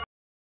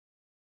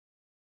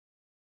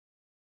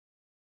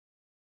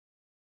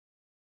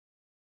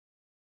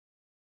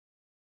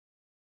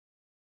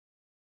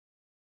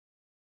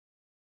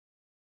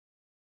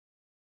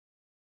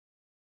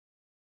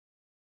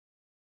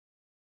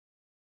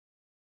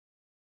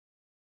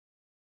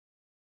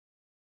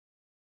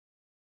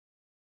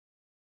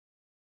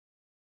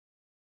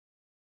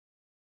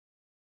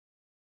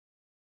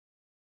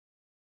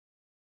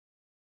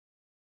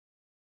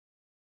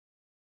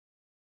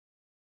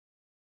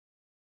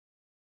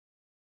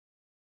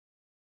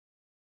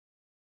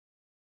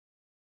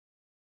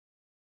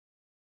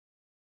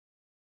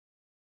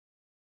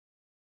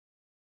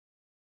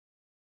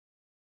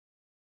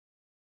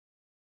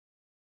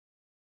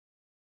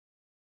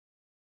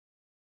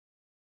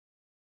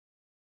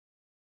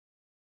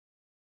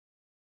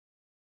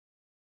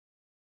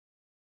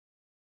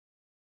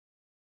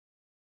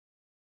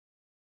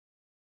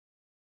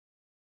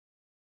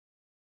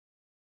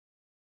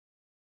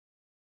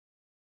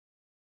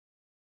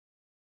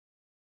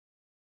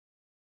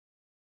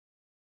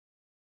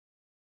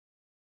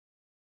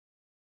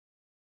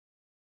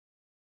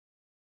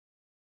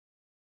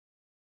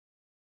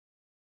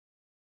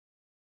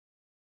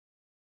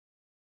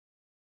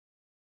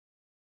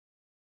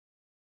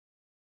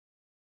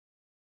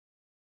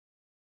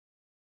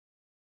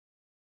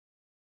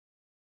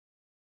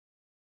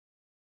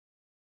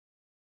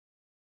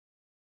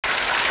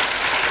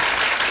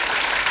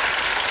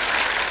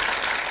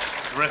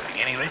 terrific,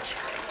 ain't he, Rich?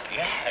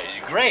 Yeah,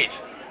 he's great.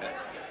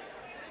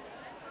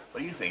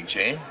 What do you think,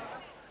 Jane?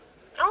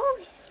 Oh,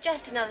 he's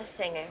just another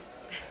singer.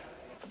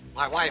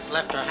 My wife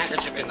left her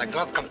handkerchief in the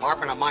glove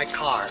compartment of my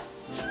car.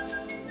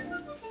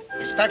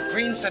 It's that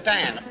green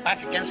sedan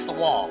back against the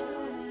wall.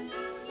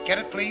 Get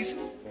it, please?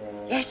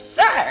 Yes,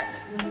 sir.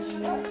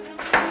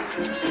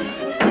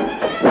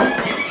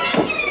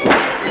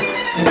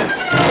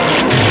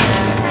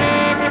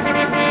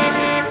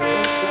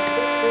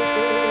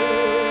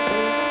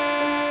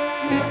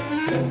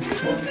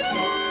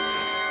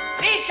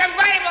 These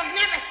convertibles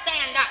never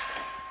stand up.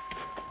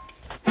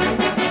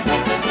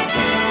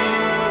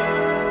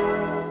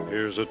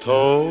 Here's a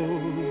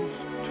toast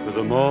to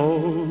the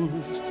most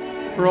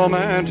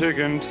romantic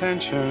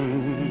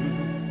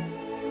intention.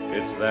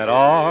 It's that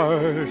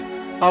art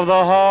of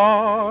the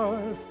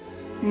heart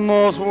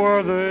most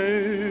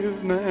worthy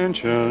of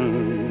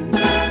mention.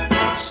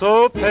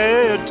 So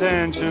pay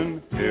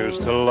attention. Here's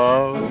to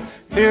love,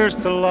 here's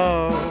to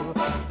love,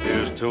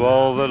 here's to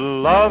all that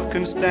love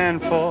can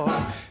stand for.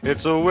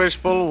 It's a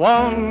wishful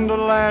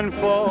wonderland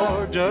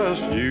for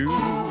just you.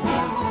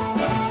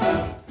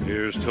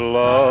 Here's to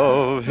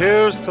love,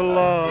 here's to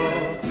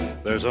love.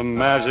 There's a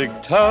magic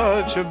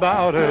touch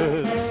about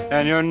it,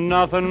 and you're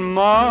nothing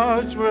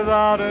much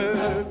without it.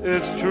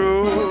 It's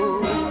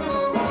true.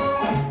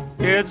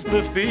 It's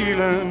the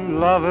feeling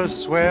lovers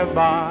swear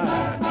by,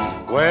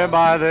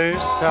 whereby they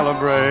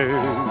celebrate.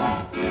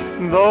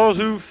 Those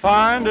who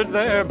find it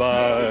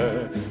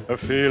thereby are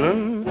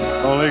feeling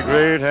only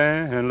great,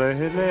 and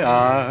lately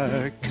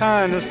I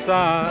kind of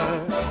sigh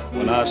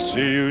when I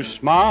see you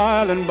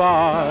smiling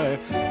by.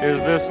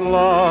 Is this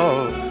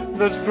love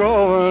that's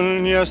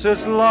growing? Yes,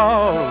 it's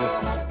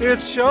love.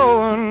 It's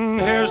showing.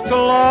 Here's to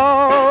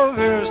love,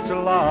 here's to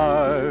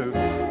life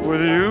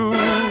with you.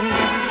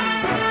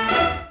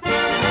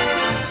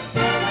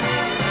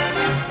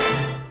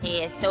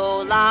 Here's to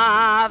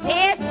love,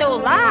 here's to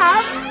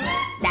love.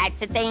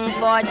 That's a thing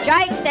for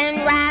jokes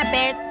and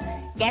rabbits.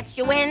 Gets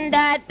you in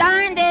the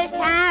darndest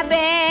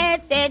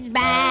habits. It's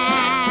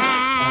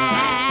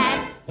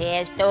bad.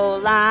 Here's to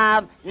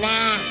love,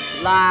 nah,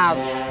 love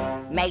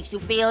makes you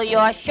feel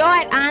you're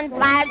short on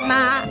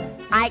plasma.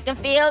 I can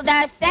feel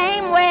the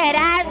same with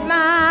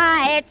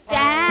asthma. It's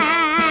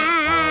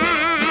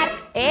sad.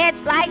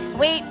 It's like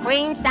sweet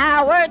cream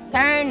sour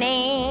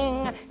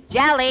turning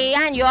jelly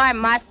on your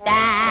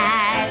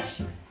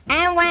mustache.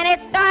 And when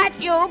it starts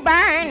you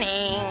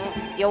burning,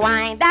 you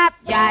wind up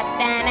just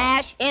an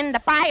ash in the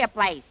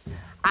fireplace.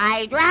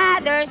 I'd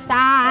rather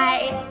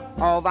sigh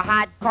over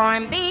hot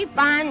corned beef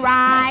on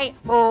rye.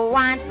 Who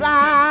wants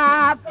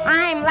love?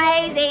 I'm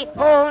lazy.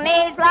 Who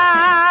needs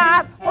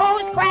love?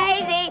 Who's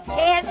crazy?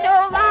 Here's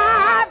to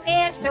love.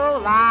 Here's to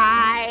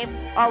life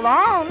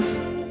alone.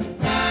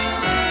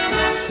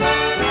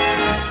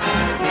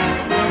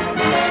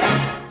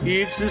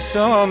 It's the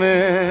summer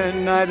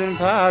midnight in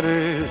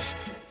Paris,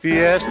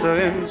 fiesta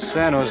in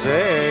San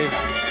Jose,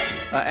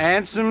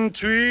 and some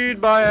tweed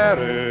by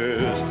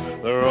Aris,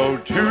 the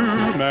road to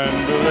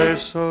Mandalay.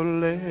 So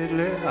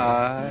lately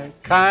I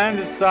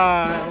kinda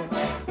sigh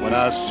when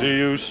I see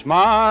you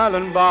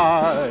smiling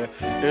by.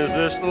 Is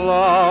this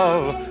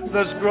love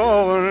that's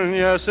growing?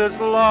 Yes, it's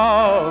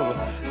love.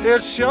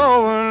 It's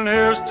showing.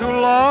 Here's to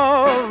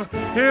love,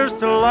 here's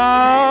to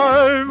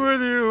life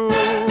with you.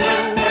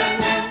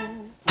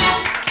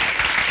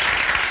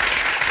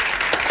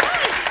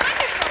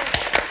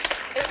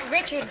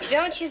 Richard,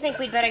 don't you think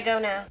we'd better go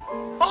now?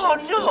 Oh,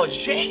 no,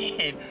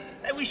 Jane.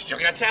 We still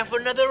got time for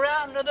another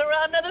round,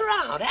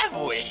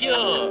 haven't we?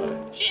 Sure.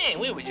 Jane,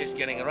 we were just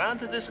getting around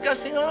to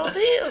discussing a little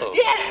deal.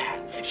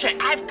 Yeah. Say,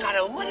 I've got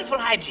a wonderful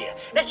idea.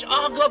 Let's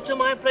all go up to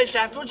my place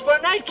afterwards for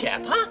a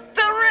nightcap, huh?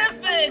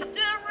 Terrific,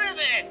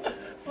 terrific.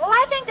 Well,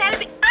 I think that'd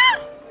be... Ah!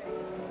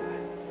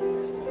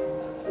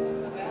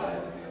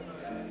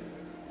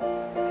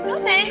 No,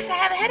 thanks. I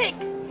have a headache.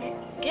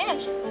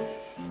 Guess.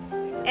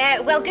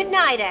 Well, good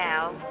night,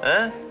 Al.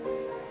 Huh?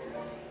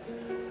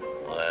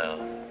 Well,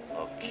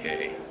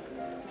 okay.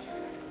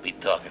 Be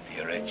talking to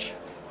you, Rich.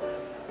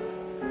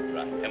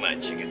 Right, come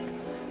on, chicken.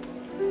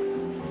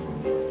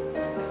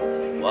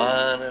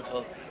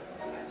 Wonderful.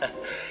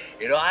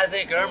 You know, I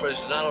think Irma's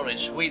not only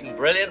sweet and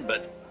brilliant,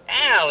 but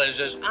Al is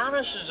as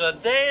honest as a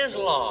day is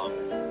long.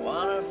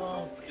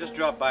 Wonderful. Just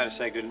dropped by to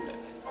say good night.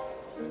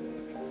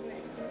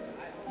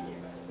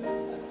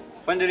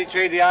 When did he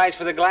trade the eyes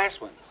for the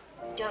glass ones?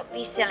 Don't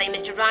be silly.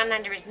 Mr.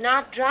 Ronlander is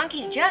not drunk.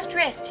 He's just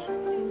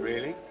resting.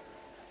 Really?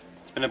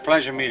 It's been a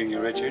pleasure meeting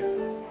you, Richard.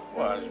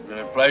 Well, it's been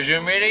a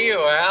pleasure meeting you,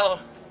 Al.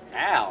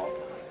 Al?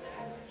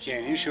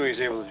 Jane, you sure he's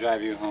able to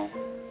drive you home?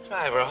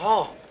 Drive her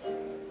home?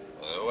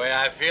 Well, the way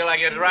I feel, I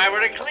can drive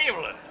her to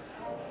Cleveland.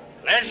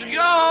 Let's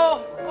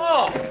go!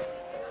 Oh!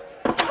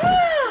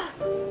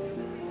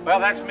 Well,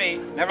 that's me.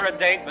 Never a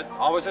date, but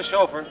always a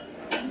chauffeur.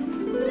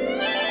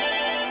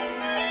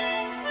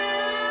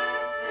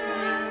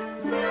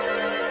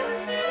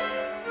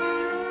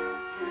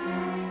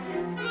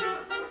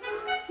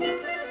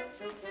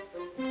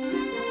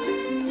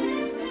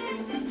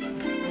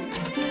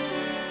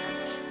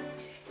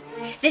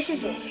 This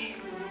is it.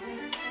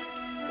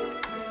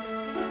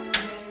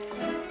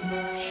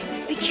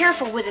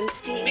 careful with him,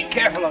 Steve. Be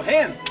careful of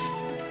him.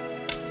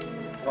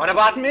 What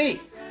about me?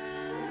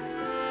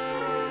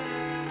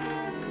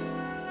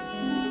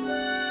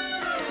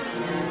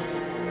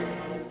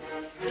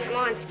 Come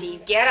on,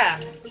 Steve, get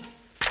up.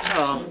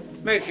 Oh,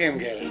 make him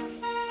get it.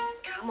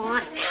 Come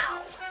on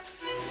now.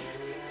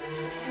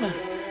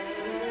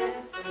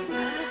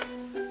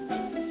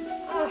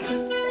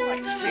 I'd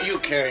like to see you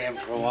carry him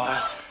for a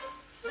while.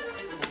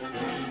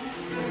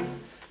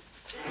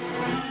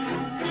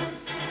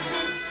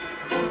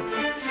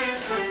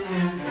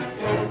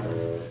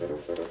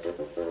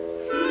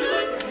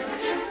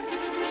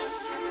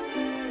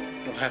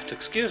 You'll have to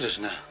excuse us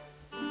now.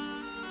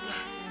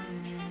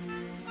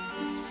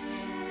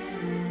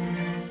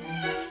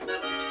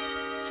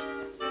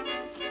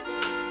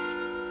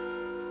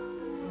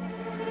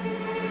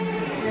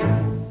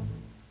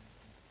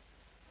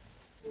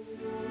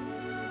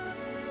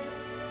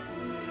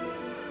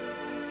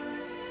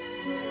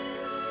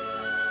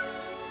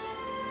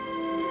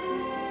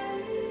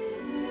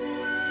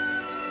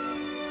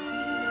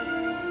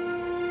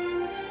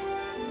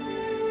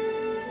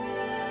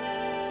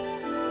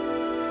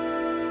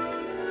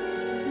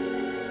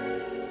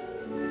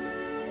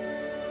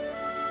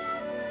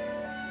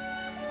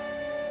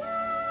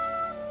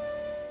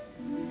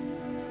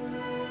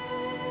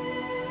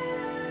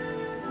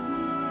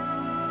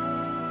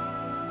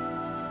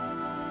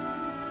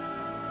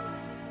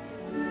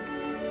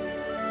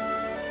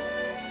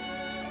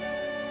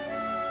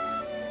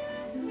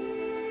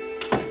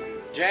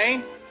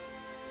 Jane?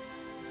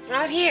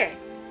 Right here.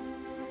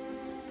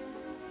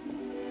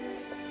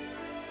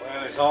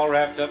 Well, it's all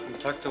wrapped up and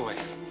tucked away.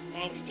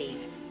 Thanks,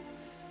 Steve.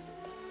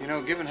 You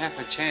know, given half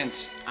a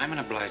chance, I'm an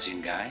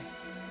obliging guy.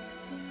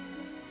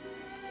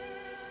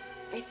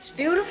 It's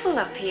beautiful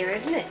up here,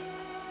 isn't it?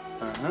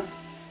 Uh-huh.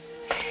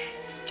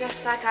 It's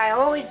just like I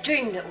always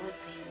dreamed it would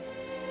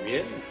be.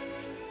 Yeah.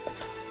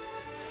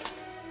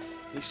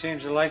 He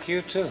seems to like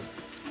you, too.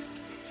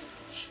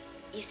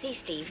 You see,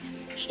 Steve,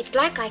 it's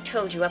like I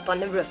told you up on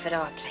the roof at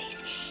our place.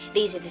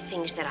 These are the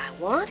things that I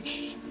want.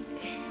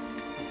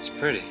 It's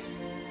pretty.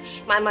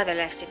 My mother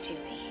left it to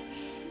me.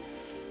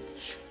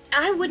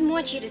 I wouldn't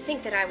want you to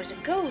think that I was a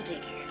gold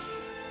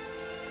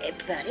digger.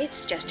 But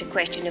it's just a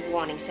question of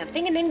wanting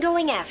something and then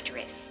going after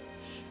it.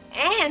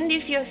 And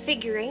if you're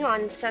figuring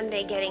on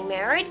someday getting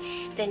married,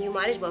 then you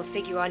might as well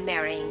figure on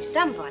marrying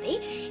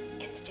somebody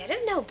instead of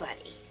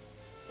nobody.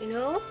 You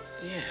know?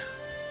 Yeah.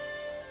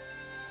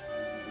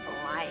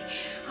 Oh,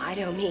 I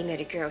don't mean that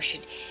a girl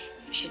should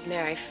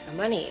marry for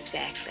money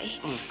exactly.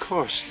 Well, of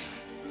course.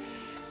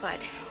 But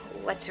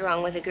what's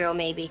wrong with a girl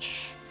maybe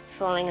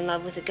falling in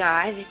love with a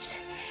guy that's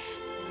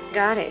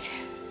got it,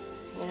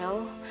 you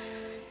know?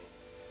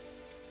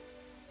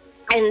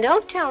 And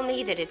don't tell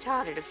me that it's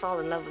harder to fall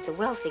in love with a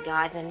wealthy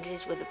guy than it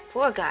is with a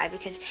poor guy,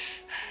 because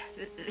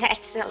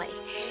that's silly.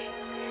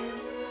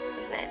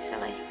 Isn't that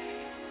silly?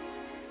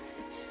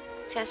 It's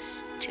just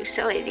too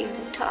silly to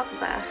even talk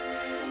about.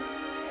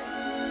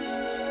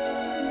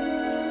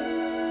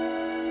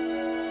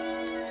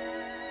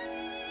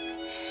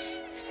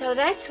 So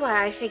that's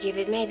why I figured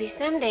that maybe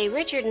someday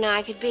Richard and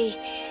I could be...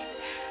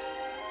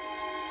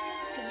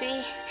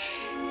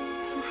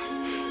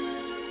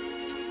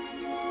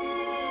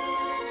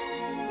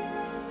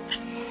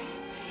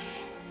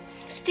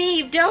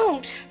 Steve,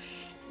 don't.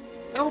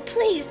 Oh,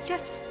 please,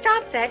 just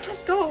stop that.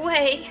 Just go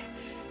away.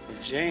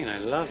 Jane, I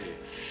love you.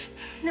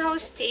 No,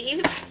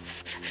 Steve.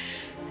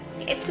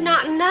 It's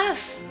not enough.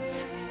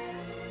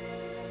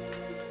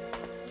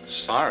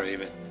 Sorry,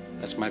 but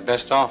that's my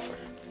best offer.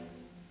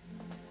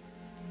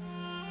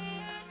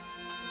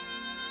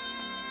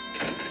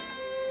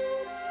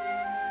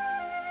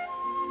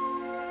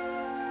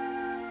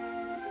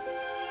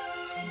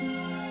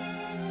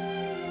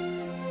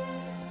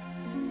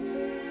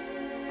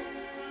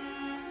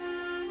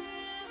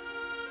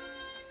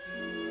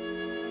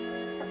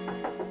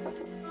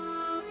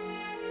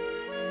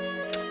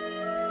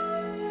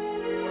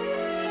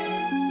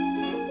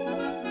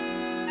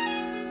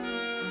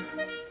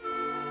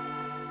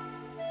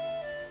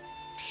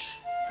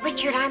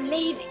 Richard, I'm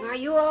leaving. Are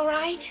you all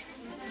right?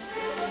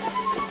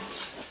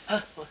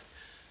 Huh?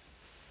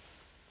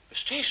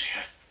 Stacia.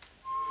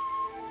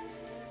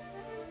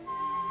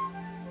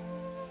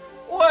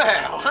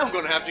 Well, I'm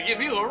going to have to give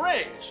you a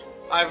raise.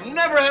 I've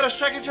never had a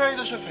secretary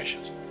this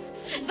efficient.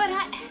 But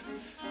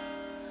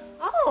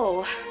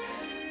Oh.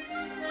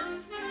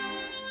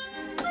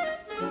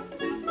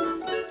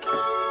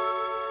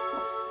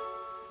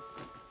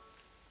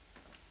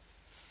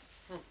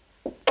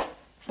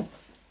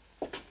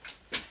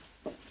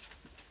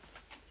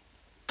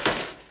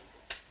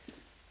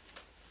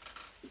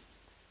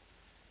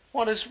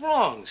 What is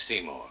wrong,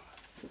 Seymour?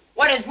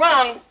 What is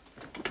wrong?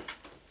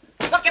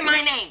 Look at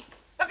my name.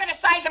 Look at the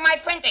size of my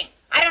printing.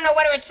 I don't know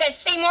whether it says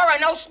Seymour or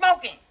no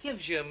smoking.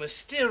 Gives you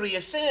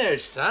mysterious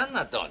airs, son.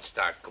 Now, don't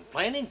start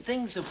complaining.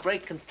 Things are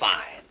breaking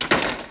fine.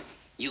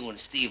 You and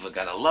Steve have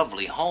got a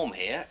lovely home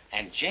here,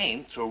 and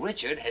Jane, through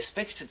Richard, has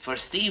fixed it for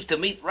Steve to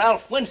meet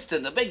Ralph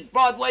Winston, the big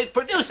Broadway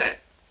producer.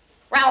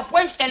 Ralph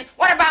Winston?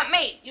 What about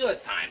me? Your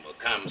time will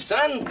come,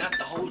 son. Got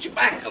to hold you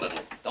back a little.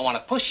 Don't want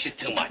to push you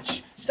too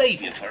much.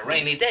 Save you for a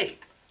rainy day.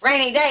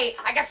 Rainy day?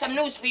 I got some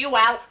news for you,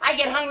 Al. I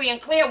get hungry in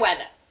clear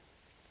weather.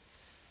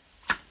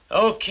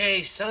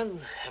 Okay,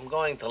 son. I'm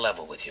going to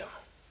level with you.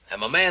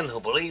 I'm a man who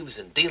believes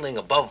in dealing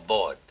above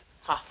board.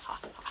 Ha, ha,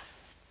 ha.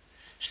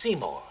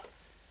 Seymour,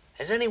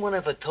 has anyone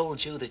ever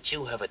told you that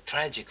you have a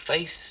tragic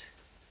face?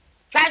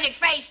 Tragic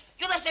face?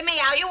 You listen to me,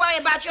 Al. You worry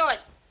about yours.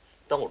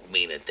 Don't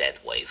mean it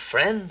that way,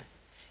 friend.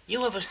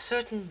 You have a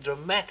certain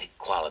dramatic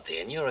quality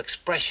in your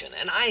expression,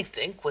 and I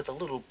think with a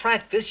little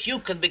practice, you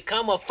can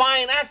become a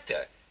fine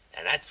actor.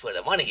 And that's where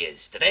the money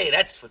is. Today,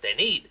 that's what they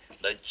need.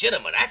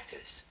 Legitimate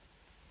actors.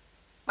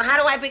 Well,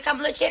 how do I become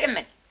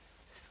legitimate?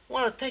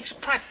 Well, it takes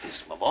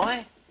practice, my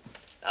boy.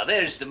 Now,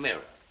 there's the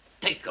mirror.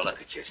 Take a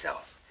look at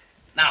yourself.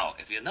 Now,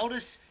 if you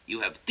notice,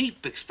 you have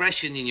deep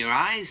expression in your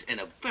eyes and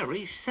a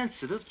very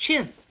sensitive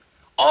chin.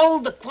 All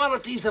the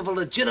qualities of a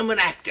legitimate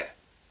actor.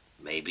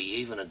 Maybe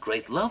even a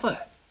great lover.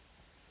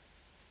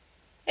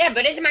 Yeah,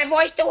 but isn't my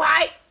voice too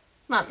high?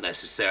 Not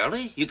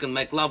necessarily. You can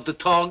make love to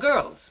tall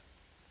girls.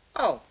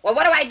 Oh, well,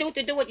 what do I do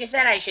to do what you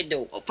said I should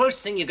do? Well,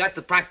 first thing, you got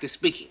to practice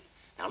speaking.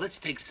 Now, let's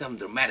take some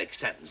dramatic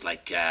sentence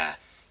like,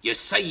 you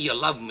say you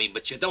love me,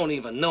 but you don't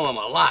even know I'm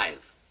alive.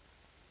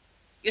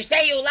 You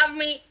say you love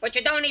me, but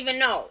you don't even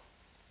know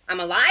I'm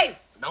alive?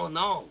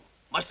 No.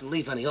 Mustn't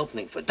leave any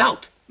opening for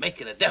doubt.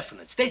 Make it a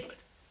definite statement.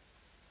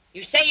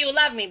 You say you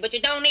love me, but you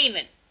don't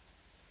even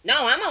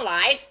know I'm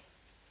alive.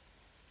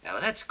 Now,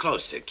 that's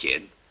closer,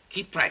 kid.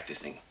 Keep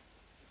practicing.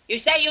 You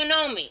say you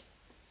know me,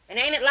 and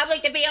ain't it lovely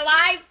to be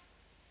alive?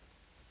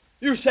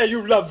 You say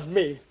you loved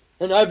me,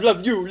 and I've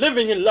loved you,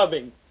 living and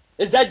loving.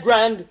 Is that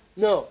grand?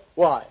 No.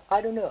 Why?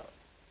 I don't know.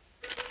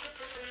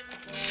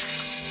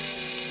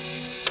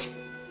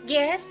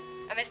 Yes?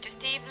 Mr.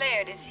 Steve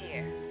Laird is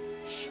here.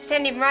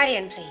 Send him right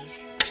in, please.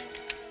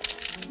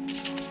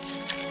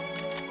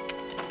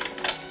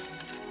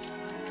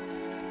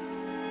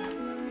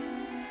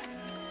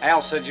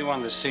 Al said you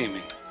wanted to see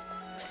me.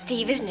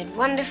 Steve, isn't it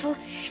wonderful?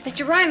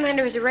 Mr.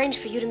 Rhinelander has arranged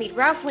for you to meet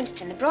Ralph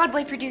Winston, the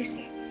Broadway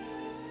producer.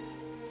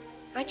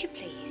 Aren't you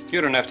pleased? You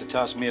don't have to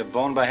toss me a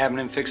bone by having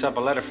him fix up a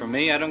letter for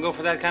me. I don't go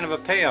for that kind of a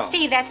payoff.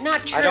 Steve, that's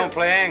not true. I don't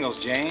play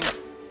angles, Jane.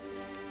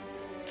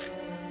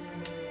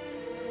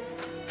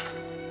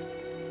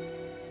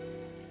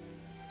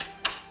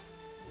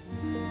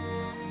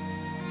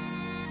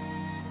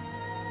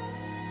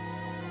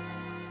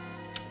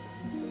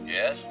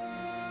 Yes?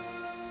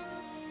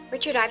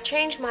 Richard, I've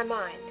changed my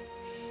mind.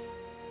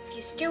 If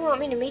you still want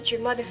me to meet your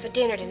mother for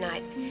dinner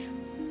tonight,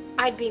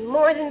 I'd be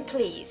more than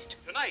pleased.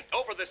 Tonight,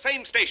 over the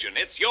same station,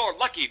 it's your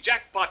Lucky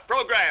Jackpot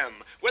program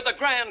with a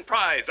grand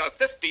prize of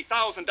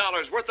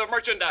 $50,000 worth of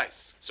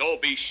merchandise. So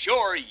be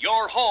sure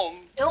you're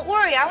home. Don't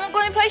worry, I won't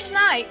go anyplace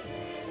tonight.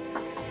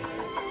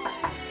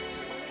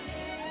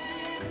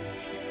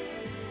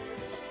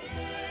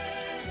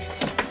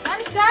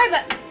 I'm sorry,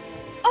 but...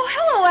 Oh,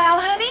 hello, Al,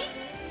 honey.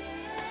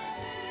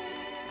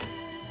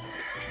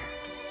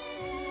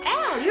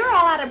 Al, you're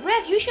all out of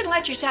breath. You shouldn't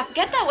let yourself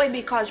get that way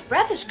because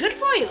breath is good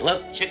for you.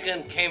 Look,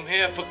 chicken came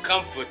here for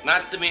comfort,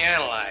 not to be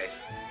analyzed.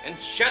 And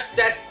shut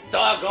that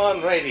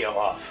doggone radio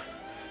off.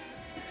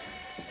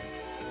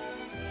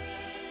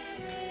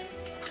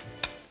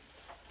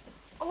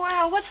 Oh,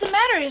 Al, what's the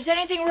matter? Is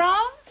anything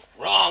wrong?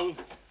 Wrong.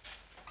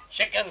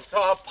 Chicken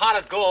saw a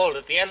pot of gold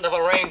at the end of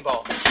a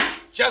rainbow.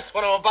 Just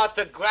when I'm about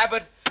to grab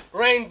it,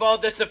 rainbow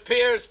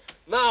disappears.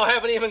 Now I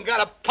haven't even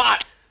got a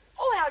pot.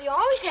 Oh, Al, you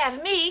always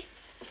have me.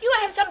 You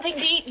have something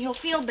to eat and you'll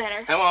feel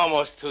better. I'm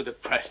almost too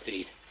depressed to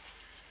eat.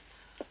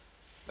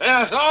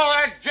 It's all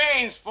that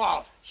Jane's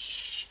fault.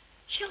 Shh.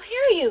 She'll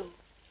hear you.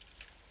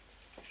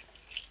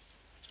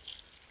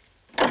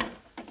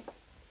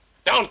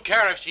 Don't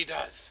care if she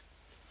does.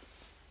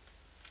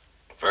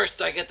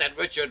 First, I get that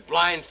Richard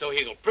blind so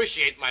he'll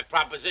appreciate my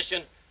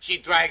proposition. She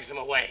drags him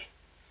away.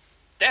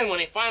 Then, when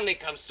he finally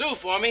comes through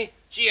for me,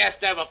 she has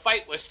to have a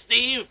fight with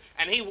Steve,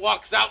 and he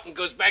walks out and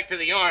goes back to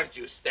the orange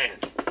juice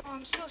stand. Oh,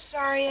 I'm so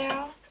sorry,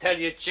 Al. Tell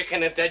you,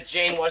 chicken, if that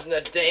Jane wasn't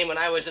a dame and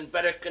I was in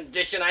better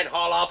condition, I'd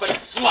haul off and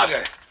slug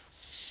her.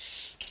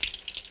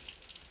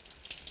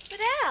 But,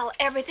 Al,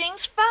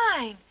 everything's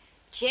fine.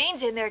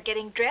 Jane's in there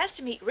getting dressed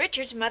to meet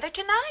Richard's mother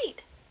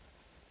tonight.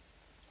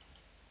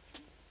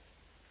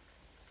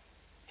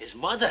 His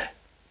mother?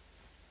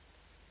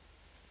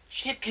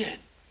 Chicken,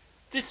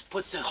 this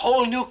puts a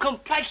whole new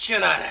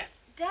complexion on it.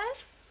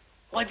 Does?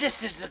 Why,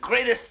 this is the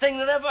greatest thing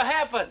that ever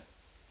happened.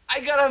 I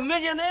got a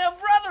millionaire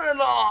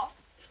brother-in-law.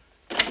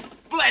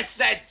 Bless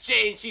that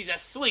Jane, she's a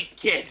sweet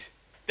kid.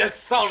 The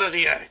salt of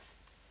the earth.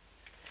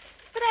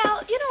 But,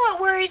 Al, you know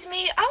what worries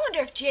me? I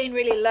wonder if Jane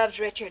really loves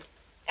Richard.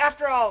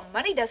 After all,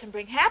 money doesn't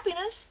bring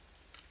happiness.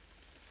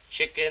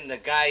 Chicken, the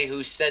guy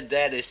who said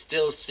that is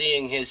still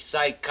seeing his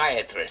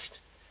psychiatrist.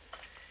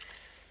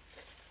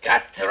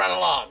 Got to run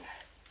along.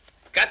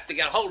 Got to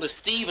get hold of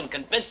Steve and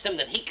convince him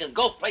that he can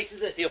go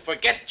places if he'll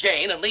forget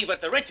Jane and leave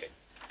it to Richard.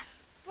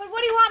 But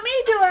what do you want me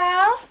to do,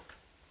 Al?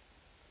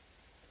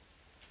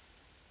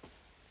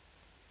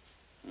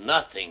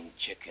 Nothing,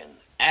 chicken.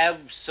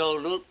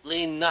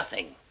 Absolutely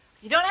nothing.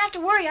 You don't have to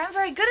worry. I'm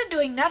very good at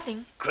doing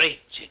nothing.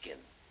 Great, Chicken.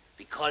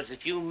 Because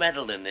if you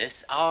meddle in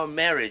this, our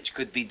marriage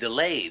could be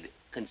delayed,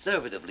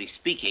 conservatively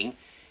speaking,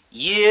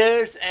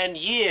 years and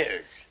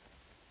years.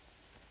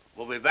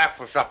 We'll be back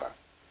for supper.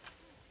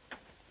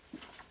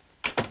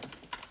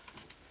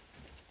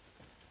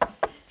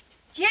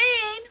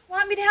 Jane,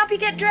 want me to help you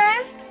get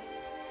dressed?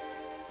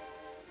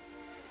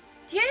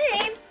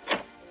 Jane?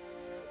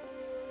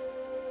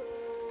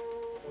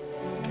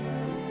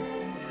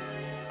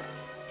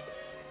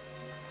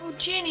 Oh,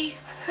 Jeannie,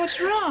 what's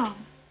wrong?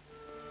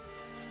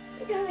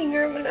 Nothing,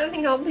 Irma,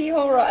 nothing. I'll be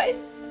all right.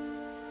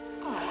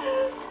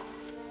 Oh,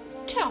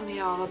 tell me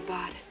all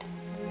about it.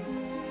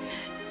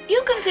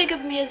 You can think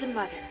of me as a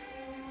mother,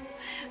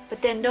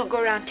 but then don't go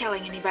around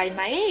telling anybody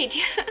my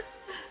age.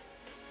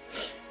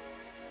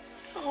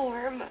 Oh,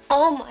 Irma,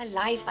 all my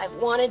life I've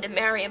wanted to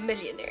marry a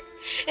millionaire.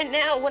 And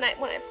now when I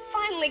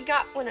finally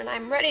got one and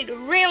I'm ready to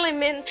reel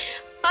him in,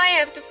 I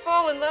have to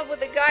fall in love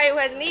with a guy who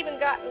hasn't even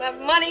got enough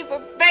money for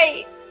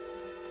bait.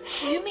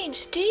 You mean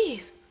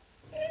Steve?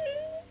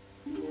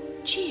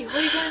 Gee, what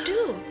are you gonna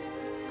do?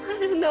 I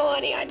don't know,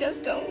 honey. I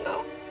just don't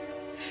know.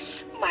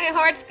 My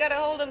heart's got a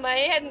hold of my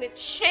head and it's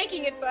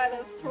shaking it by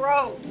the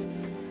throat.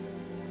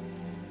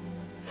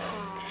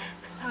 Oh,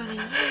 honey,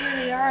 you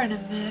really are in a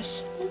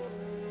mess.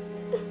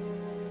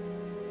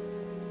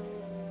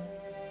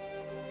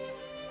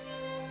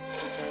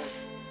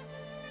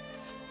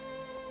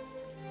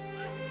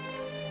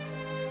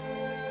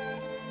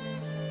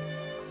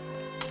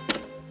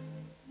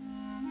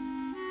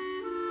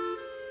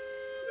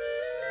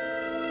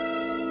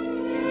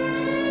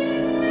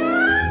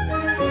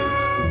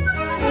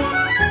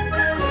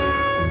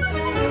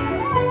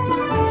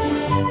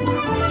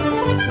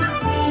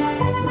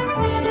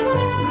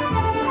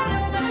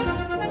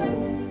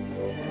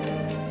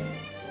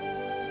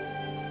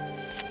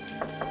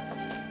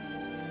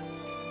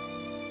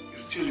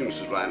 Excuse me,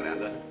 Mrs.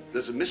 Rhinelander.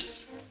 There's a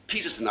Miss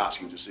Peterson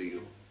asking to see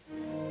you.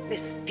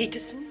 Miss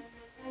Peterson?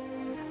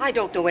 I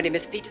don't know any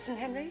Miss Peterson,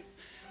 Henry.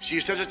 She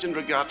says it's in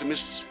regard to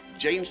Miss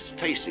Jane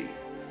Stacy,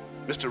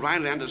 Mr.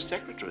 Rhinelander's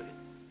secretary.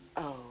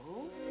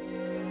 Oh?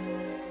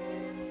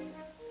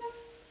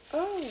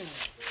 Oh.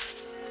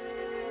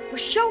 Well,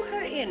 show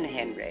her in,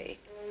 Henry.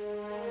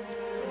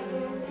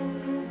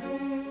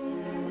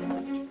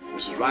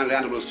 Mrs.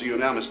 Rhinelander will see you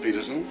now, Miss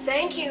Peterson.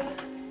 Thank you.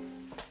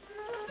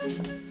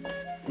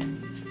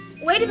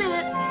 Wait a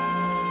minute.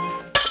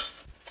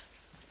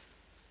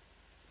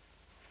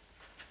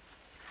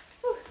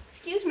 Oh,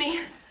 excuse me.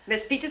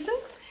 Miss Peterson?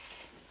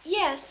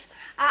 Yes,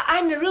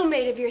 I'm the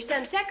roommate of your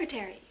son's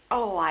secretary.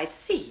 Oh, I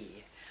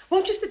see.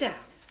 Won't you sit down?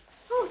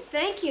 Oh,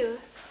 thank you.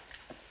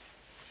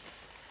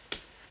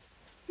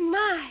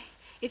 My,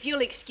 if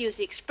you'll excuse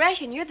the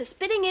expression, you're the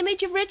spitting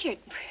image of Richard.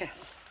 Well.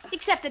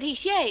 Except that he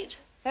shaves.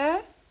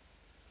 Huh?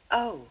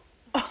 Oh.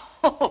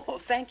 Oh,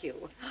 thank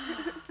you.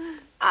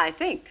 I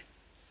think.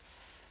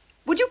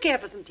 Would you care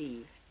for some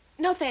tea?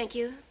 No, thank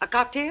you. A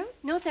cocktail?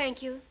 No,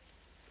 thank you.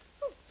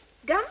 Oh,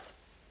 gum?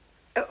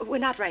 We're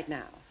not right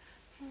now.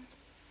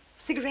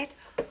 Cigarette?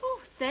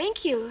 Oh,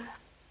 thank you.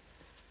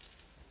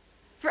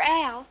 For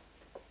Al.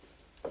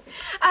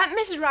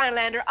 Mrs.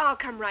 Rhinelander, I'll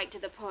come right to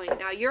the point.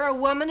 Now, you're a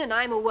woman and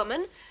I'm a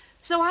woman,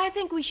 so I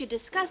think we should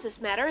discuss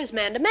this matter as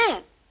man to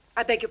man.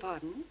 I beg your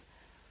pardon?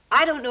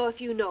 I don't know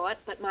if you know it,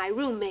 but my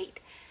roommate,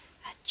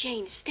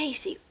 Jane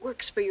Stacy,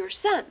 works for your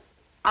son.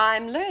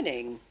 I'm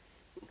learning.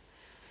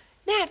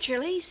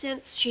 Naturally,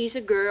 since she's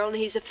a girl and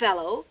he's a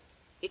fellow,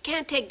 you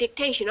can't take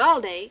dictation all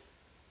day.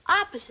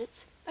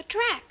 Opposites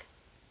attract.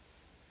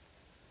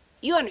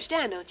 You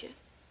understand, don't you?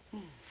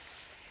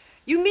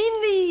 You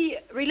mean the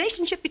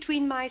relationship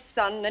between my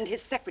son and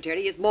his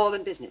secretary is more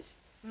than business?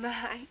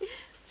 My,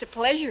 it's a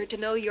pleasure to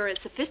know you're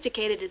as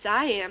sophisticated as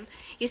I am.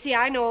 You see,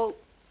 I know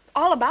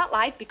all about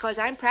life because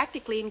I'm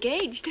practically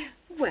engaged.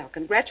 Well,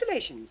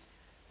 congratulations.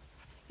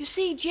 You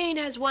see, Jane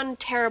has one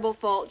terrible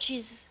fault.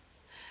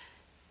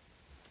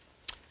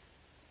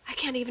 I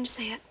can't even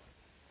say it.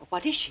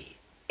 What is she?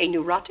 A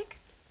neurotic?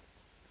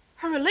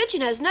 Her religion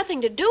has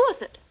nothing to do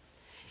with it.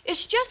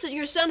 It's just that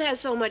your son has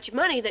so much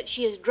money that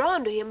she is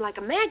drawn to him like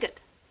a maggot.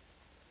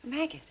 A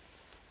maggot?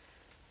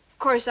 Of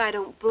course, I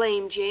don't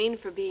blame Jane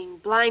for being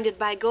blinded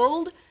by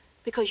gold,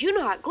 because you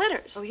know how it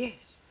glitters. Oh, yes.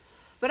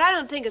 But I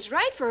don't think it's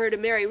right for her to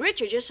marry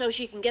Richard just so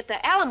she can get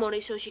the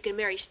alimony so she can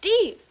marry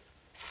Steve.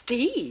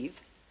 Steve?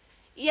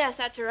 Yes,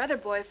 that's her other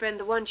boyfriend,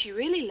 the one she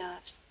really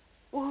loves.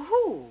 Well,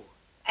 who?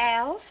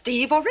 Al,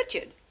 Steve, or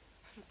Richard?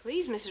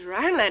 Please, Mrs.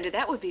 Rhinelander,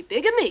 that would be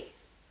bigamy.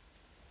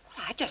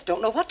 I just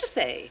don't know what to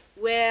say.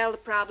 Well, the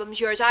problem's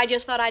yours. I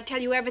just thought I'd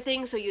tell you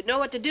everything so you'd know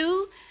what to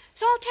do.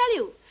 So I'll tell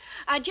you.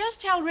 I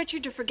just tell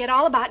Richard to forget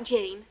all about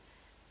Jane.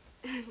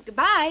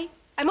 Goodbye.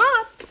 I'm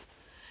off.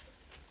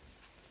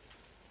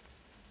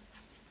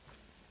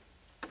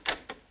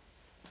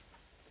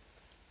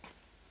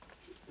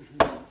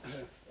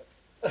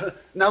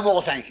 No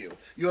more, thank you.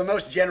 You were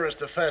most generous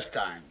the first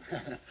time.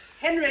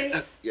 Henry.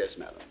 Yes,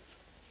 madam.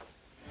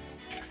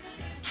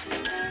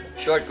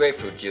 Short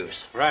grapefruit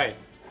juice. Right.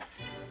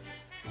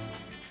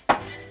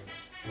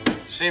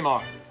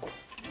 Seymour.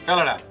 Fill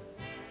it up.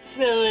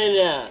 Fill it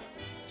up.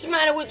 What's the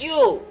matter with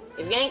you?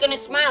 If you ain't gonna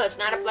smile, it's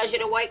not a pleasure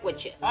to work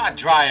with you. Ah,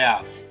 dry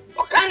out.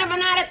 What kind of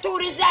an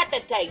attitude is that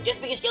to take?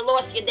 Just because you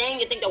lost your dame,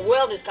 you think the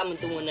world is coming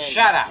to an end?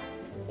 Shut up.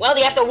 Well, do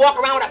you have to walk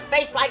around with a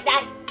face like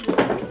that?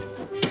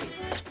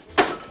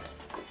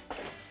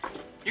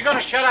 You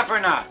gonna shut up or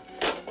not?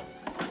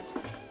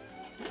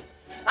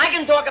 I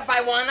can talk if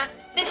I wanna.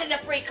 This is a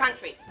free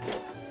country.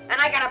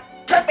 And I got a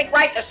perfect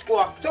right to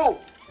squawk, too.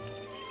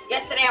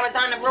 Yesterday I was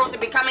on the road to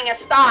becoming a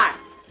star.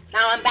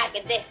 Now I'm back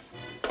at this.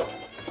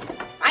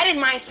 I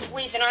didn't mind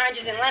squeezing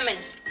oranges and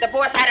lemons. The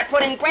boss had to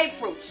put in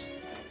grapefruits.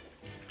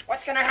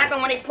 What's gonna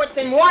happen when he puts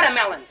in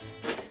watermelons?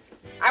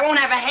 I won't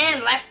have a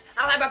hand left.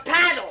 I'll have a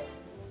paddle.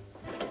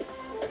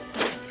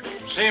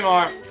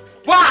 Seymour.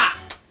 What?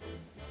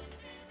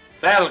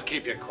 That'll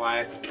keep you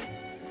quiet.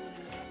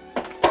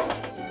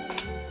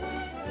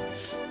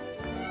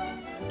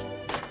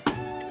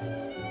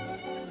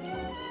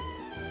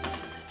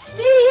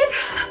 Steve!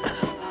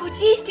 Oh,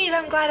 gee, Steve,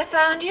 I'm glad I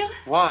found you.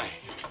 Why?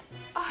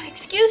 Oh,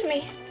 excuse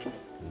me.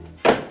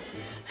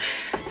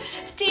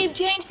 Steve,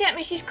 Jane sent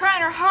me. She's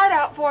crying her heart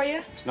out for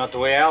you. It's not the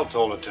way Al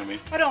told it to me.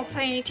 Oh, don't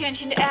pay any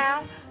attention to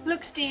Al.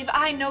 Look, Steve,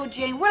 I know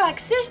Jane. We're like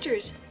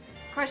sisters.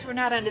 Of course, we're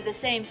not under the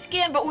same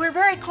skin, but we're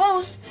very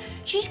close.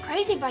 She's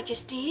crazy about you,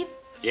 Steve.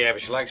 Yeah,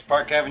 but she likes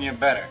Park Avenue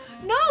better.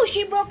 No,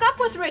 she broke up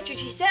with Richard.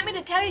 She sent me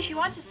to tell you she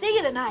wants to see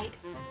you tonight.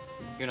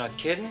 You're not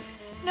kidding?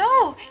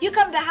 No, you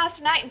come to the house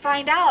tonight and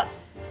find out.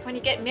 When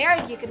you get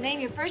married, you can name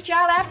your first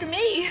child after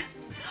me.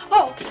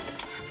 Oh,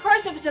 of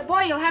course, if it's a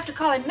boy, you'll have to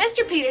call him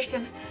Mr.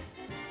 Peterson.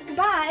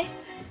 Goodbye.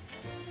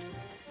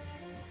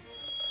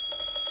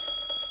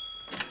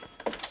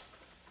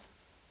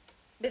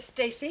 Miss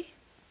Stacy,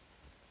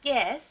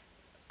 Yes?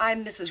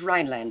 I'm Mrs.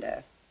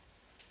 Rhinelander.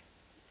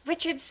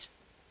 Richard's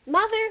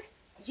mother?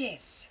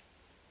 Yes.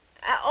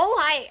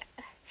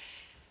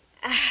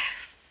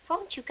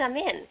 Won't you come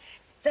in?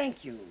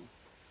 Thank you.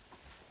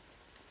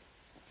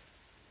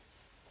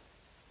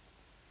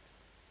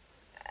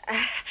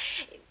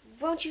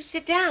 Won't you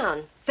sit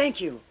down?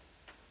 Thank you.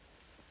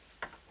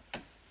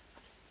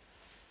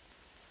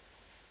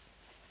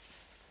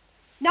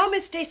 Now,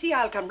 Miss Stacy,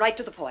 I'll come right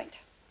to the point.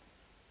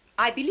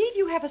 I believe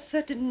you have a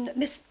certain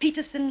Miss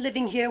Peterson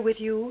living here with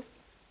you.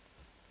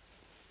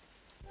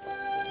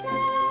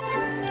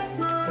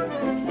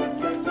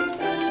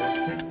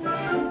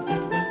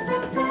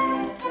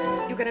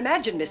 You can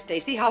imagine, Miss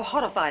Stacy, how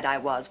horrified I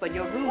was when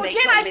your roommate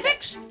Jane, told me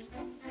fixed.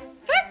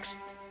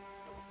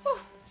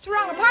 Oh, it's the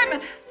wrong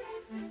apartment.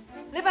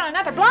 Live on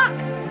another block.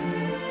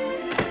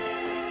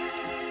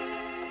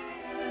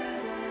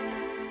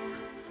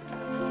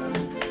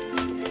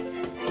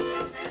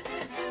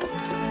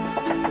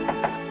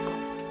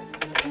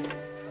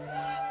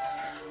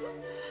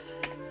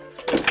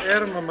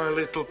 Irma, my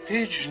little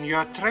pigeon,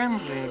 you're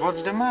trembling.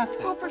 What's the matter?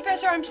 Oh,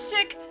 Professor, I'm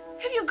sick.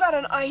 Have you got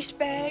an ice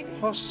bag?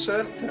 Oh,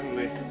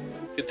 certainly.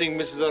 You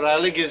think Mrs.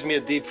 O'Reilly gives me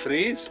a deep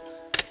freeze?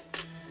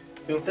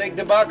 You'll take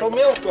the bottled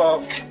milk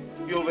off.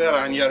 You'll wear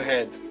on your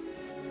head.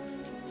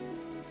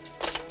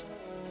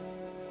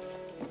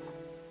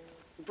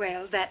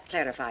 Well, that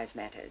clarifies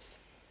matters.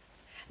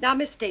 Now,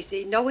 Miss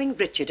Stacy, knowing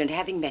Richard and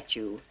having met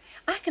you,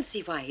 I can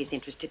see why he's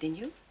interested in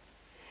you.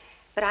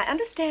 But I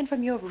understand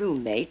from your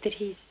roommate that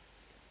he's...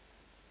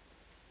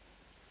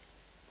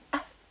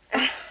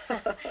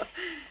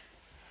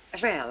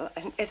 Well,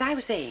 as I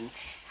was saying,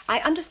 I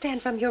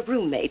understand from your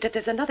roommate that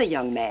there's another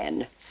young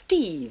man,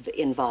 Steve,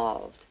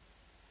 involved.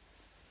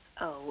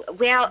 Oh,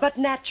 well... But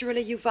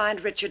naturally you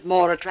find Richard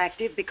more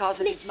attractive because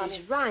of his money.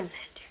 Mrs. Rhinelander,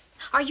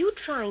 are you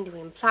trying to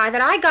imply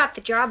that I got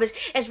the job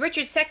as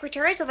Richard's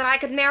secretary so that I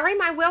could marry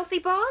my wealthy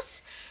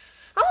boss?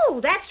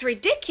 Oh, that's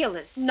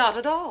ridiculous. Not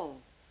at all.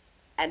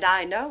 And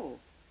I know.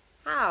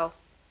 How?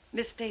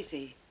 Miss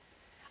Stacy,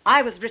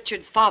 I was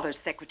Richard's father's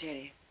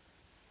secretary.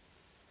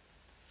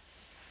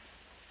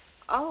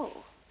 Oh.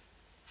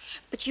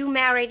 But you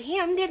married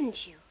him,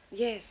 didn't you?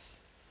 Yes.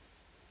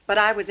 But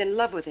I was in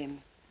love with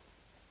him.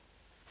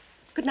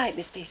 Good night,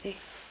 Miss Stacy.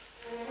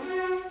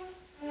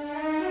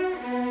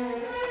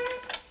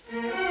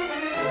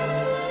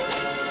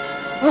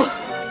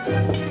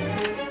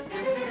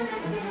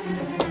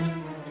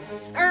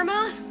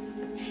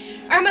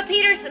 Irma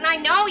Peterson, I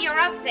know you're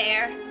up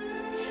there.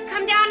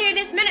 Come down here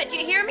this minute, do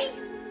you hear me?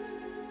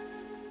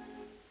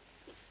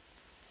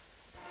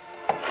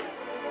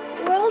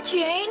 Well,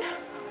 Jane,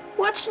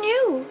 what's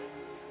new?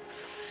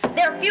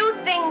 There are a few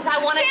things I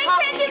want to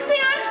talk to you. Can't you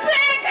see I'm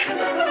sick?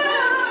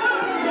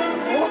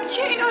 Oh,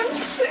 Jane, I'm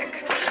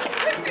sick.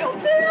 I feel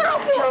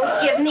terrible.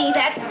 Don't give me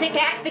that sick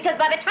act, because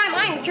by the time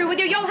I'm through with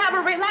you, you'll have a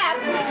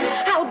relapse.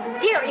 How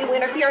dare you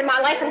interfere in my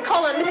life and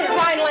call on Mrs.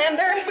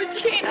 Rhinelander? But,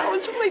 Jane, I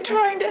was only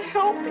trying to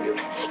help you.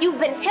 You've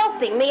been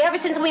helping me ever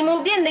since we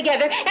moved in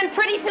together, and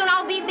pretty soon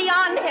I'll be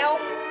beyond help.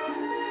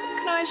 What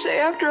can I say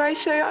after I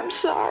say I'm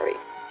sorry?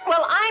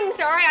 Well, I'm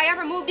sorry I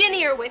ever moved in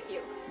here with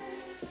you.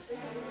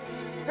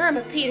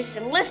 Irma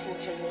Peterson, listen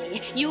to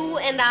me. You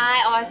and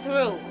I are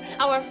through.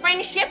 Our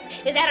friendship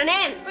is at an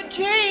end. But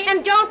Jane...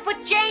 And don't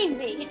but Jane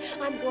me.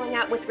 I'm going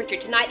out with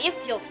Richard tonight if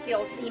you'll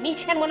still see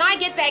me. And when I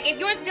get back, if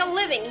you're still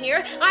living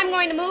here, I'm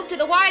going to move to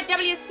the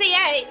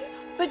YWCA.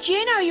 But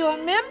Jane, are you a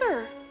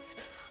member?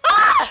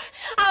 Ah!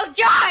 I'll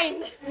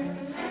join!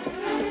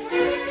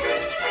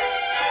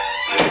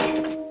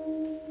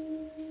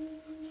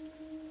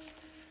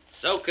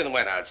 Soaking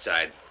wet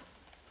outside.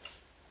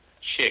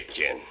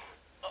 Chicken.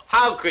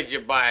 How could you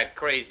buy a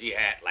crazy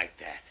hat like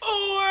that?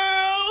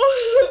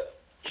 Oh, well.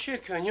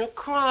 Chicken, you're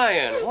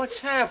crying. What's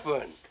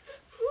happened?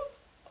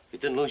 You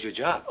didn't lose your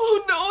job.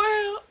 Oh,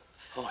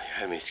 no, Oh, you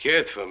had me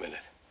scared for a minute.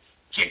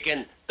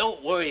 Chicken,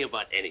 don't worry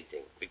about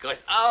anything,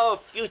 because our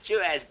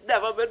future has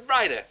never been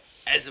brighter.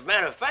 As a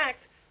matter of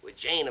fact, with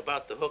Jane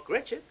about to hook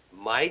Richard,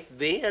 might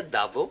be a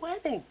double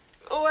wedding.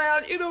 Oh,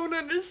 Al, you don't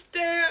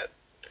understand.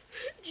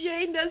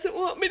 Jane doesn't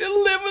want me to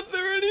live with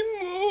her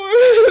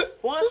anymore.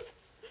 What?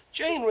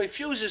 Jane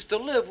refuses to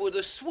live with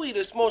the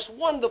sweetest, most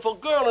wonderful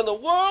girl in the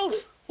world?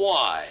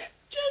 Why?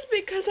 Just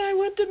because I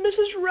went to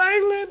Mrs.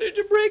 Rhinelander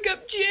to break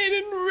up Jane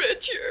and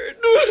Richard.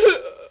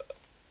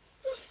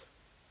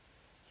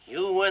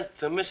 You went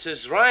to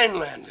Mrs.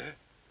 Rhinelander?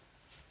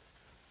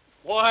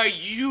 Why,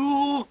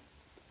 you...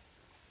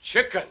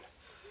 Chicken,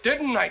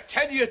 didn't I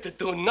tell you to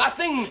do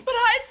nothing? But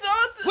I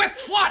thought that... With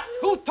what?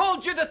 Who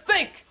told you to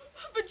think?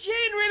 But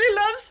Jane really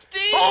loves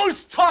Steve.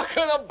 Who's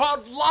talking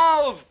about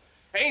love?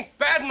 Ain't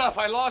bad enough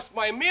I lost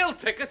my meal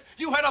ticket.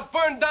 You had to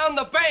burn down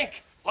the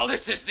bank. Well,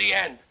 this is the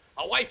end.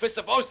 A wife is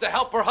supposed to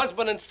help her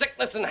husband in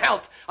sickness and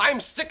health.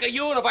 I'm sick of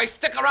you, and if I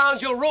stick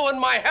around, you'll ruin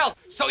my health.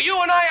 So you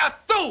and I are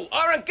through.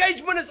 Our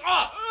engagement is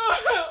off.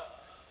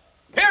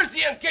 Here's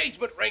the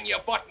engagement ring you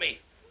bought me.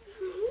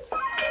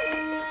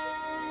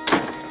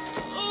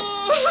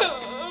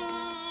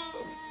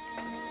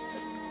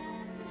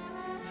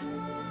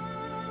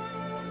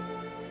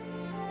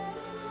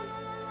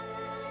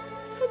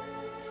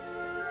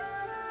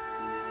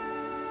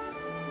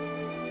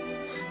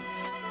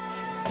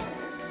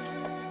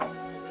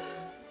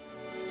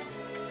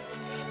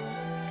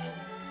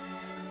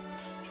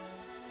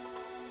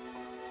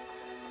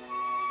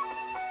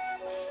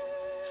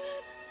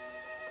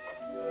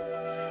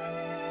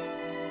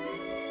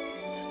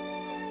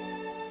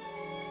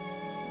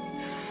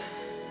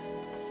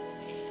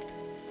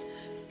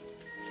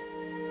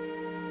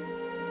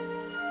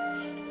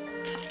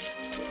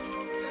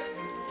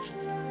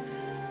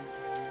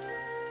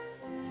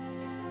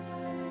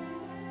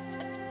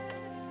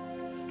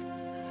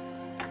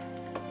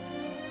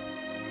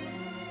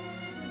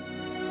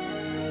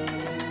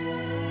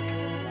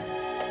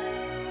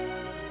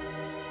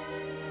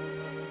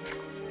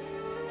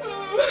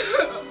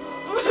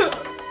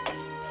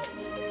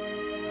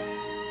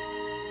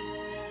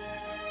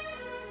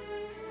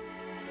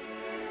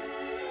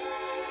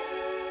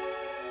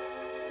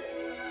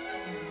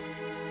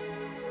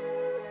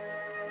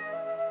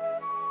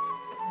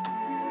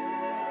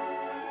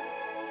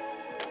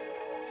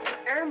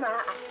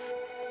 Irma.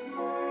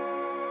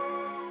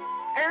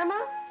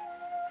 Irma?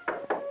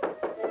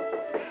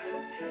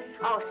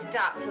 Oh,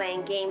 stop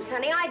playing games,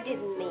 honey. I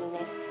didn't mean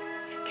it.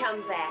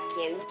 Come back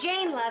in.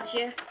 Jane loves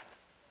you.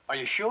 Are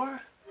you sure?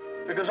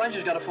 Because I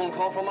just got a phone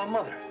call from my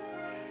mother.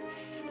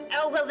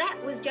 Oh, well, that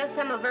was just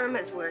some of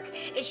Irma's work.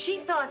 She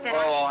thought that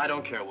I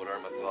don't care what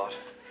Irma thought.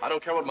 I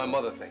don't care what my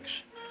mother thinks.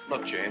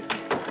 Look, Jane,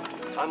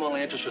 I'm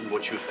only interested in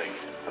what you think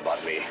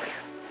about me.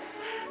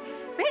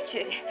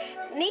 Richard,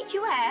 need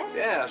you ask?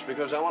 Yes,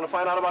 because I want to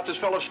find out about this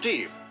fellow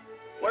Steve.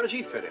 Where does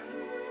he fit in?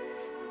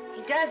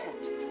 He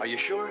doesn't. Are you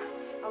sure?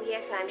 Oh,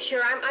 yes, I'm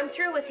sure. I'm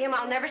through with him.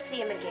 I'll never see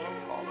him again.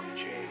 Oh, look,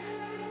 Jane.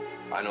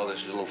 I know this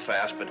is a little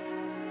fast, but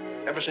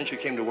ever since you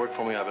came to work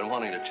for me, I've been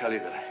wanting to tell you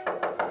that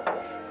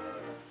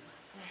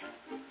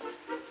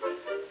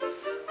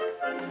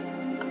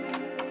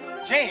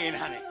Jane,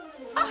 honey.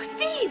 Oh,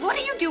 Steve, what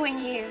are you doing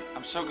here?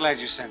 I'm so glad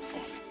you sent for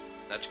me.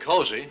 That's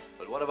cozy,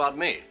 but what about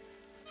me?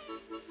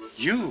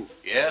 You?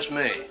 Yes,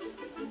 me.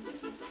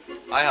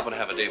 I happen to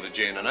have a date with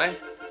Jane tonight.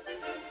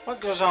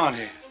 What goes on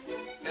here?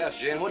 Yes,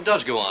 Jane, what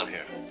does go on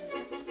here?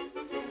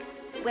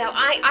 Well,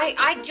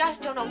 I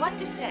just don't know what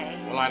to say.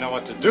 Well, I know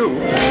what to do.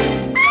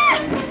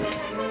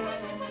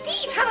 Ah!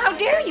 Steve, how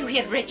dare you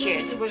hit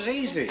Richard? It was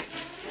easy.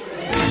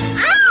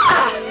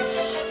 Ah!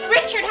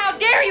 Richard, how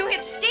dare you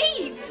hit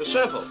Steve? It was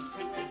simple.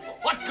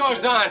 What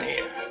goes on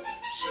here?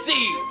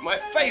 Steve, my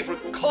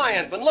favorite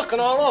client, been looking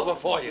all over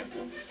for you.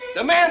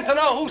 Demand to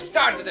know who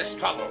started this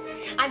trouble.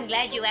 I'm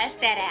glad you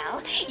asked that,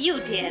 Al. You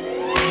did.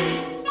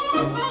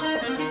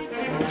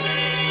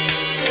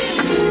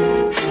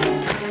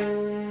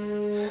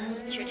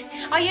 Richard,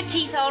 are your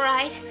teeth all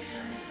right?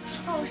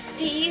 Oh,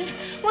 Steve,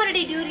 what did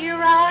he do to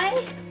your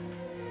eye?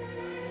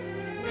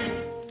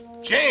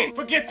 Jane,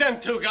 forget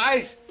them two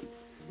guys.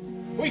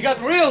 We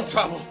got real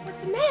trouble.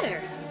 What's the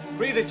matter?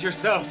 Breathe it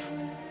yourself.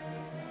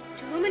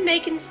 To whom it may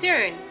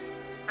concern,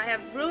 I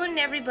have ruined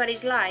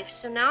everybody's life,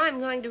 so now I'm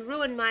going to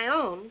ruin my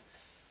own.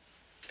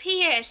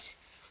 P.S.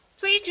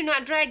 Please do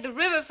not drag the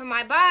river from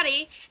my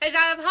body as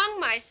I have hung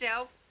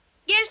myself.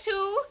 Guess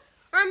who?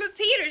 Irma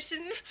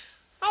Peterson.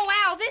 Oh,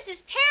 Al, this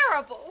is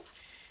terrible.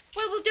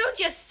 Well, don't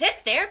just sit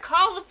there.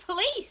 Call the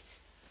police.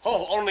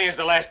 Oh, only as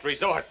a last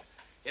resort.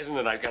 Isn't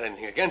that I've got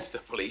anything against the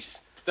police.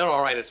 They're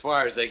all right as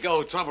far as they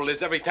go. Trouble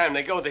is, every time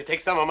they go, they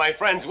take some of my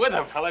friends with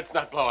them. Now, let's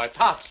not blow our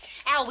tops.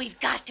 Al, we've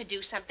got to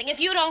do something. If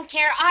you don't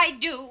care, I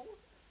do.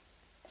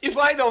 If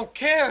I don't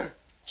care?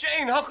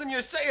 Jane, how can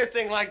you say a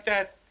thing like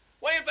that?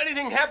 Why, if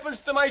anything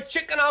happens to my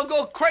chicken, I'll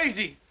go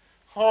crazy.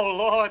 Oh,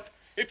 Lord,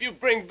 if you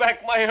bring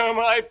back my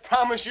Irma, I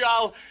promise you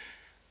I'll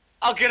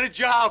get a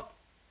job.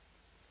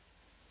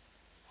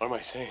 What am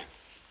I saying?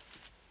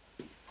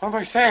 What am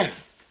I saying?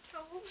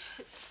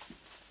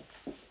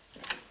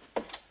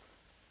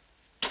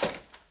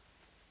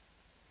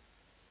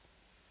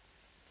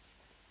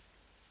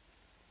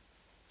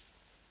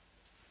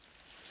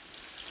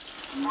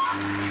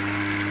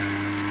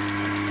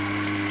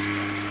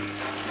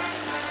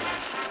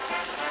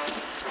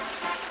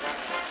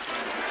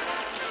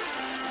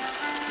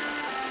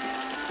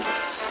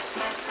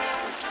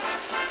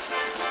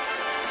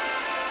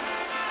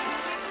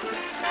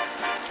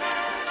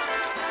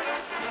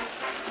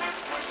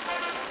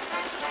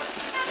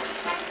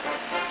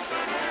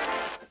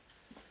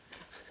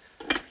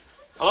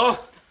 Hello?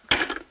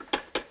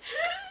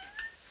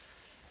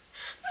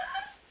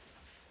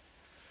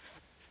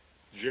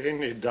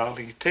 Janie,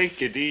 darling,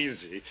 take it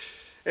easy.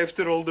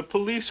 After all, the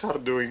police are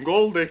doing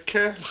all they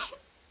can.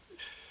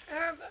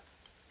 Irma,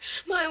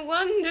 my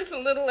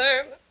wonderful little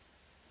Irma.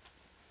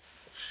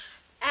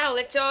 Al,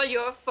 it's all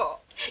your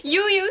fault.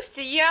 You used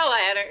to yell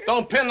at her.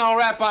 Don't pin no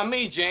rap on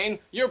me, Jane.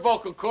 Your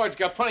vocal cords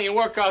got plenty of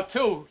work out,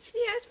 too.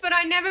 Yes, but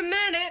I never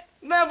meant it.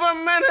 Never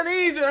meant it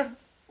either.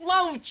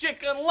 Love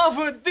chicken, love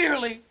her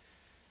dearly.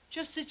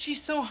 Just that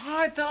she's so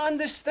hard to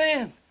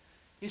understand.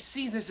 You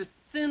see, there's a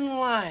thin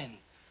line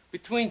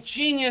between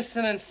genius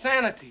and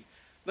insanity.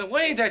 The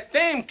way that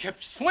dame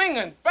kept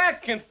swinging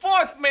back and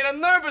forth made a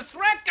nervous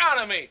wreck out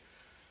of me.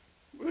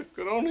 But if I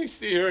could only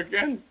see her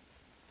again,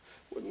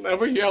 would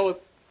never yell at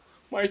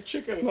my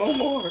chicken no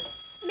more.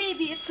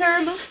 Maybe it's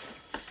Irma.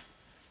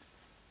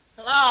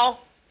 Hello?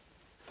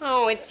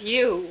 Oh, it's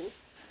you.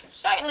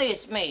 Certainly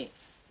it's me.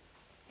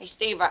 Hey,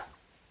 Steve, I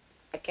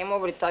came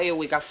over to tell you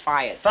we got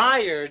fired.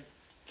 Fired?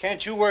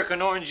 Can't you work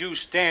an orange juice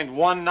stand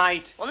one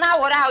night? Well,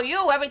 not without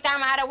you. Every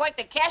time I had to work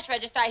the cash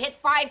register, I hit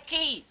 5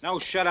 keys. No,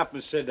 shut up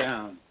and sit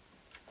down.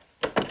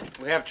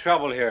 We have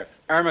trouble here.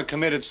 Irma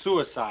committed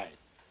suicide.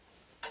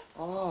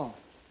 Oh.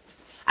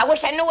 I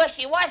wish I knew where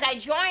she was.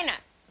 I'd join her.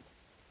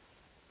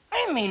 I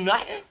didn't mean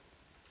nothing.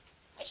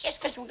 It's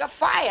just because we got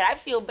fired. I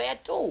feel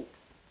bad, too.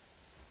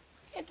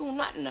 Can't do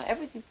nothing.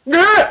 Everything...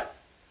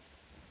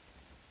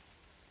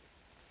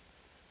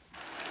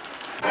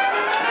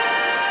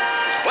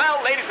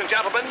 Well, ladies and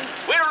gentlemen,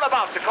 we're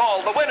about to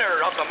call the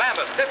winner of the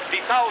mammoth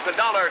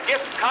 $50,000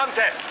 gift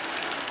contest.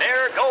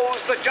 There goes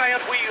the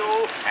giant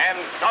wheel, and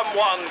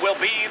someone will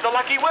be the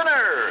lucky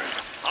winner.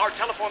 Our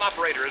telephone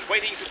operator is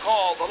waiting to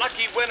call the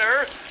lucky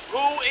winner,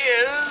 who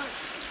is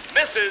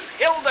Mrs.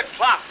 Hilda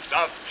Klotz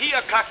of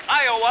Keokuk,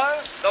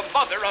 Iowa, the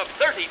mother of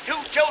 32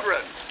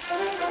 children.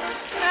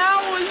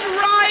 Al was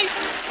right.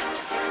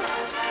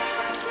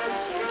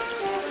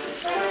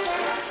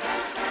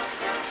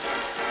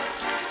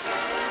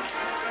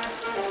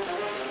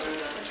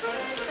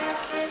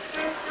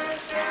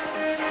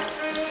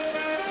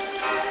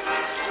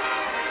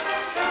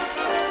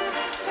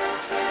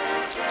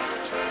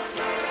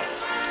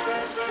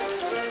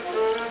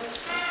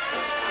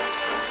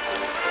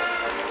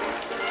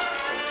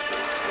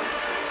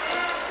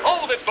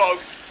 Hold it,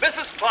 folks.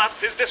 Mrs.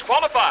 Klotz is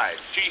disqualified.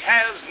 She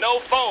has no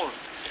phone.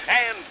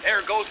 And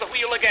there goes the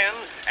wheel again,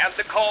 and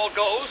the call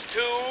goes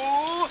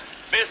to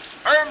Miss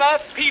Irma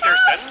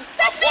Peterson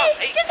of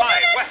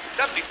 185 West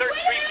 73rd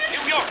Street,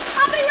 New York.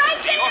 I'll be right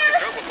there. The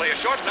orchestra will play a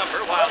short number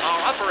while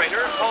our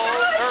operator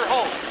calls her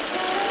home.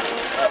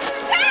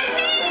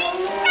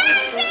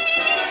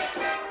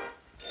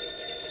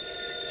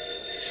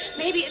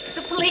 Maybe it's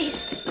the police.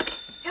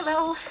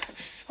 Hello?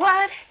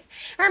 What?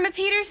 Irma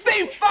Peterson?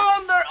 They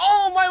found her!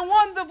 Oh, my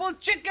wonderful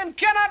chicken!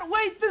 Cannot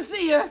wait to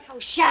see her! Oh,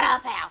 shut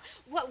up, Al.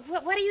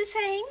 What are you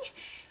saying?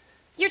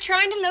 You're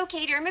trying to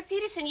locate Irma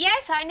Peterson.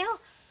 Yes, I know.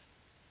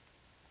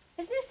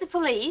 Isn't this the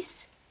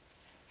police?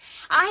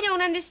 I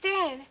don't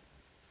understand.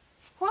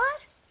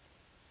 What?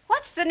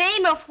 What's the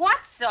name of what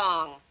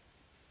song?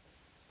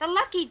 The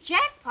Lucky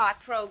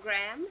Jackpot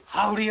program?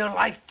 How do you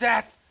like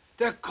that?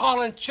 They're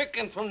calling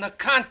chicken from the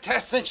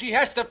contest, and she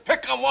has to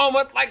pick a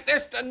moment like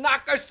this to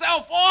knock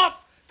herself off.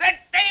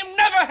 That dame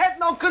never had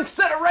no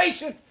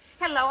consideration.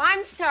 Hello,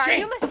 I'm sorry. Jane,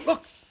 You must...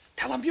 look,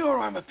 tell them you're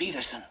Irma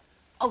Peterson.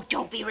 Oh,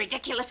 don't be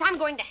ridiculous. I'm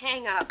going to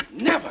hang up.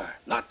 Never,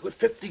 not with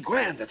 50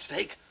 grand at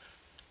stake.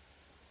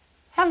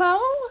 Hello?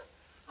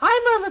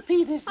 I'm Irma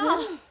Peterson.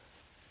 Oh.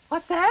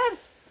 What's that?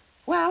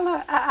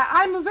 Well,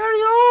 I'm a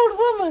very old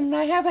woman.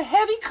 I have a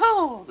heavy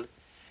cold.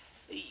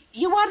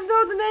 You want to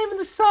know the name of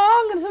the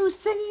song and who's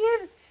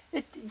singing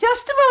it?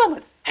 Just a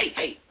moment.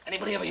 Hey,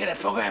 anybody ever hear that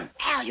program?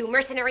 Al, you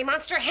mercenary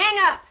monster, hang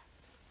up.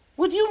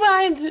 Would you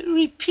mind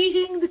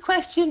repeating the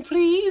question,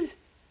 please?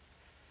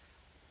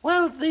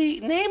 Well,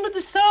 the name of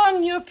the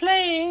song you're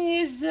playing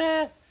is,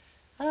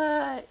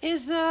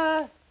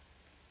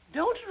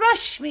 Don't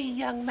Rush Me,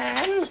 Young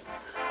Man.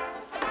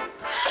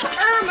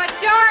 Irma,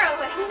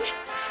 darling.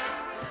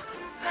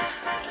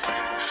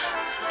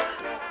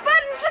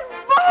 Buttons and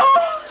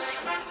bows!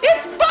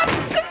 It's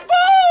buttons and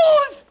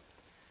bows!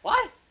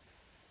 What?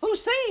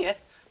 Who's singing it?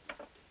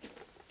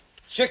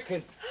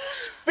 Chicken,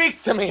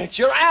 speak to me. It's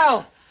your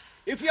Al.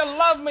 If you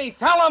love me,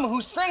 tell him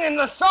who's singing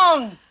the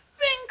song.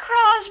 Bing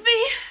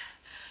Crosby.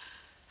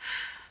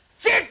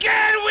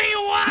 Chicken, we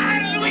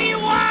won! We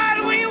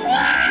won! We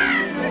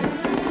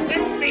won!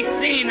 Let me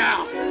see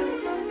now.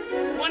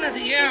 One of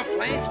the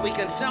airplanes we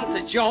can sell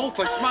to Joe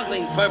for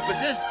smuggling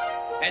purposes.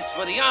 As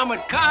for the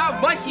armored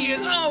car, Mushy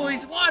has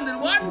always wanted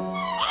one.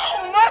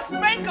 Oh, must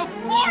make a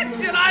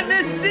fortune on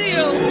this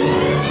deal.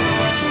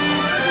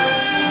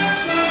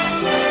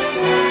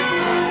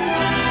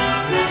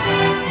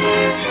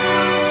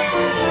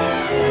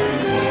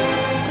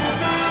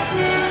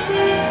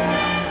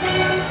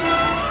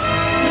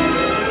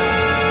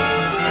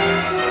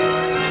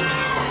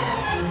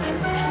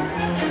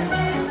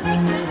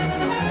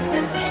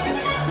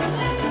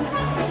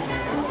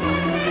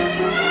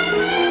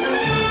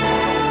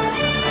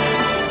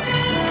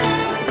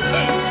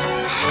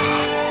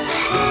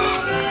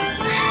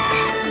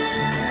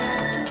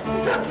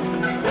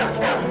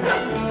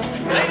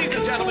 Ladies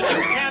and gentlemen,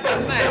 you can't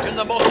imagine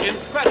the most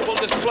incredible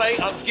display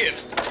of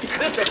gifts.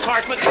 This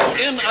apartment is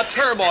in a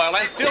turmoil,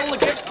 and still the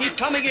gifts keep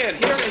coming in.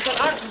 Here is an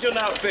oxygen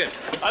outfit,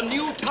 a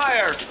new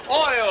tire,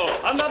 oil,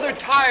 another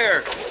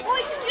tire. Oh,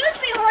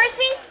 excuse me,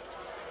 horsey.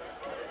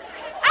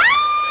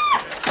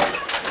 Ah!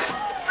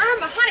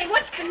 Irma, honey,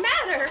 what's the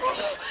matter?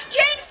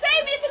 Jane,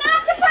 save me. It's an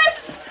octopus.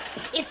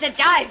 It's a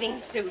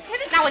diving suit.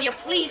 Now, will you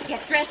please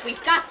get dressed?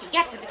 We've got to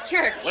get to the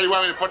church. Where do you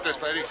want me to put this,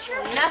 lady?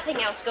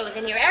 Nothing else goes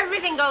in here.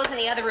 Everything goes in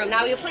the other room.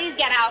 Now, will you please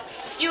get out?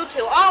 You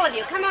two, all of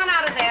you, come on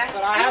out of there.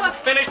 But I haven't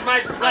finished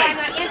my Oh, plate. I'm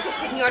not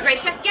interested in your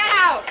drapes. Just get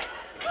out.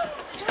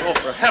 Oh,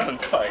 for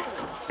heaven's sake.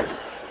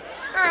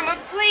 Irma,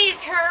 please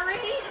hurry.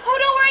 Oh,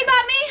 don't worry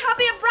about me. I'll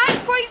be a bride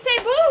before you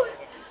say boo.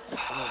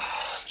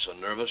 I'm so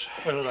nervous.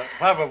 Well,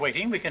 while we're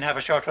waiting, we can have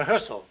a short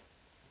rehearsal.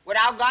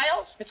 Without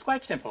Giles? It's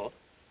quite simple.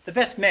 The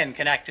best men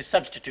can act as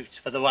substitutes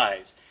for the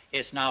wives.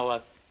 Yes,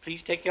 now,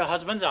 please take your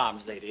husband's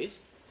arms, ladies.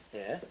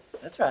 There,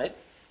 that's right.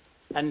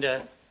 And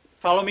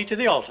follow me to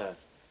the altar.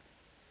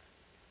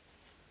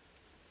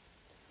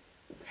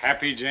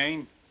 Happy,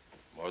 Jane?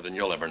 More than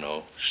you'll ever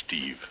know,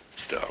 Steve.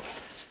 Down.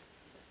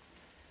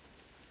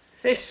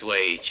 This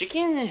way,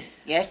 chicken.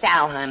 Yes,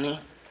 Al, honey.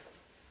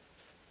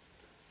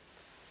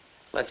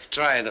 Let's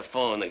try the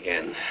phone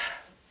again.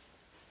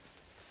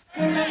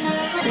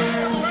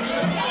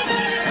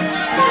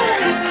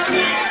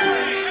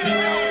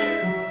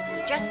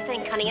 Just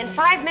think, honey, in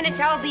 5 minutes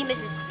I'll be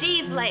Mrs.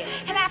 Steve Laird.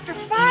 And after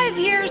 5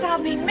 years,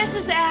 I'll be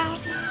Mrs. Al.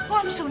 Oh,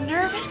 I'm so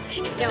nervous.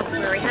 Don't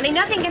worry, honey.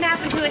 Nothing can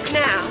happen to us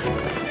now.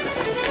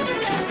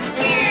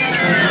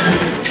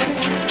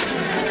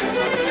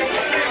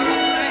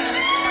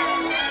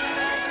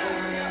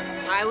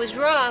 I was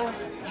wrong.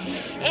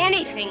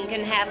 Anything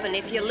can happen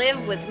if you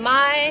live with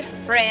my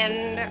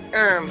friend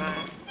Irma.